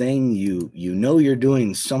down thing. You know you're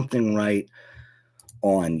doing something right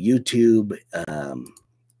on YouTube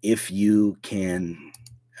if you can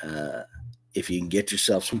get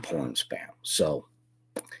yourself some porn spam. So,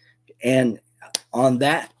 and on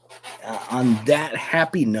that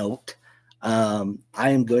happy note, I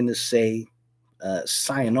am going to say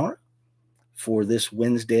sayonara for this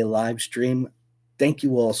Wednesday live stream. Thank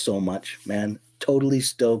you all so much, man. Totally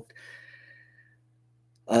stoked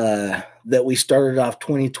that we started off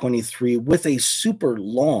 2023 with a super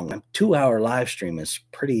long 2-hour live stream. Is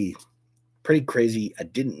pretty crazy. I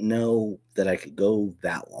didn't know that I could go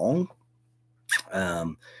that long.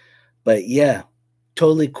 But yeah,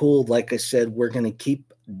 totally cool. Like I said, we're going to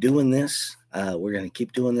keep doing this. We're going to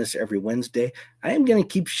keep doing this every Wednesday. I am going to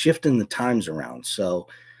keep shifting the times around. So,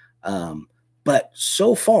 but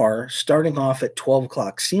so far, starting off at 12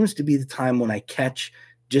 o'clock seems to be the time when I catch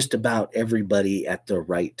just about everybody at the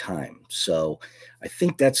right time. So I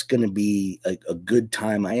think that's going to be a good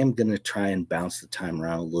time. I am going to try and bounce the time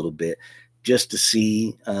around a little bit just to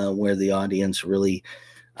see where the audience really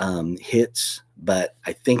hits. But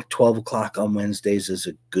I think 12 o'clock on Wednesdays is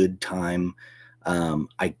a good time.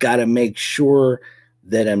 I got to make sure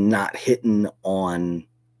that I'm not hitting on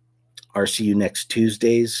RCU next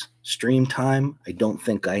Tuesday's stream time. I don't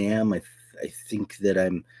think I am. I think that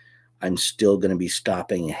I'm still going to be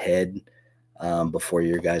stopping ahead before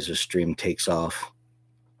your guys' stream takes off.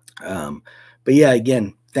 But yeah,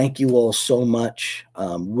 again, thank you all so much.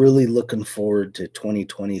 Really looking forward to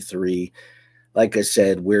 2023. Like I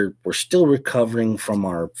said, we're still recovering from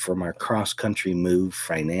our cross-country move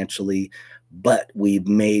financially, but we've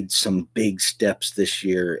made some big steps this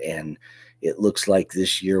year, and it looks like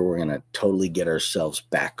this year we're going to totally get ourselves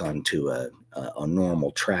back onto a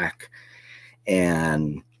normal track.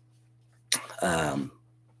 And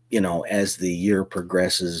as the year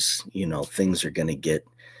progresses, things are going to get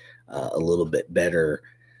a little bit better.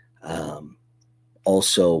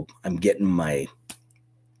 Also, I'm getting my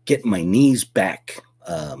knees back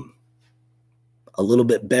a little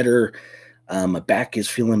bit better. My back is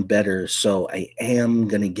feeling better, so I am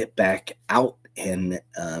going to get back out and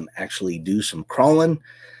actually do some crawling.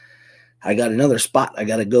 I got another spot I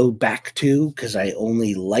got to go back to because I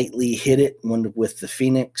only lightly hit it with the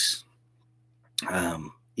Phoenix.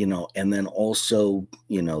 And then also,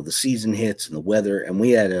 the season hits and the weather, and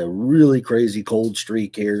we had a really crazy cold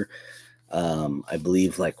streak here. I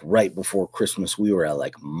believe like right before Christmas, we were at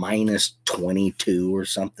like minus 22 or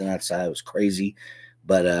something outside. It was crazy.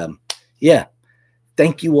 But yeah,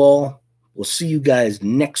 thank you all. We'll see you guys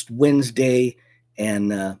next Wednesday.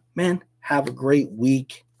 And man, have a great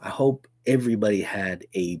week. I hope everybody had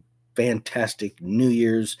a fantastic New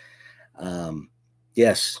Year's.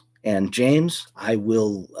 Yes. And James, I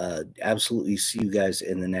will absolutely see you guys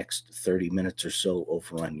in the next 30 minutes or so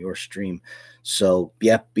over on your stream. So,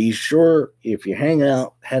 yeah, be sure if you're hanging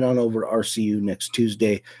out, head on over to RCU next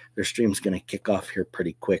Tuesday. Their stream's going to kick off here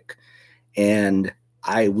pretty quick. And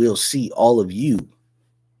I will see all of you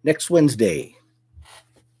next Wednesday.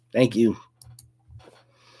 Thank you.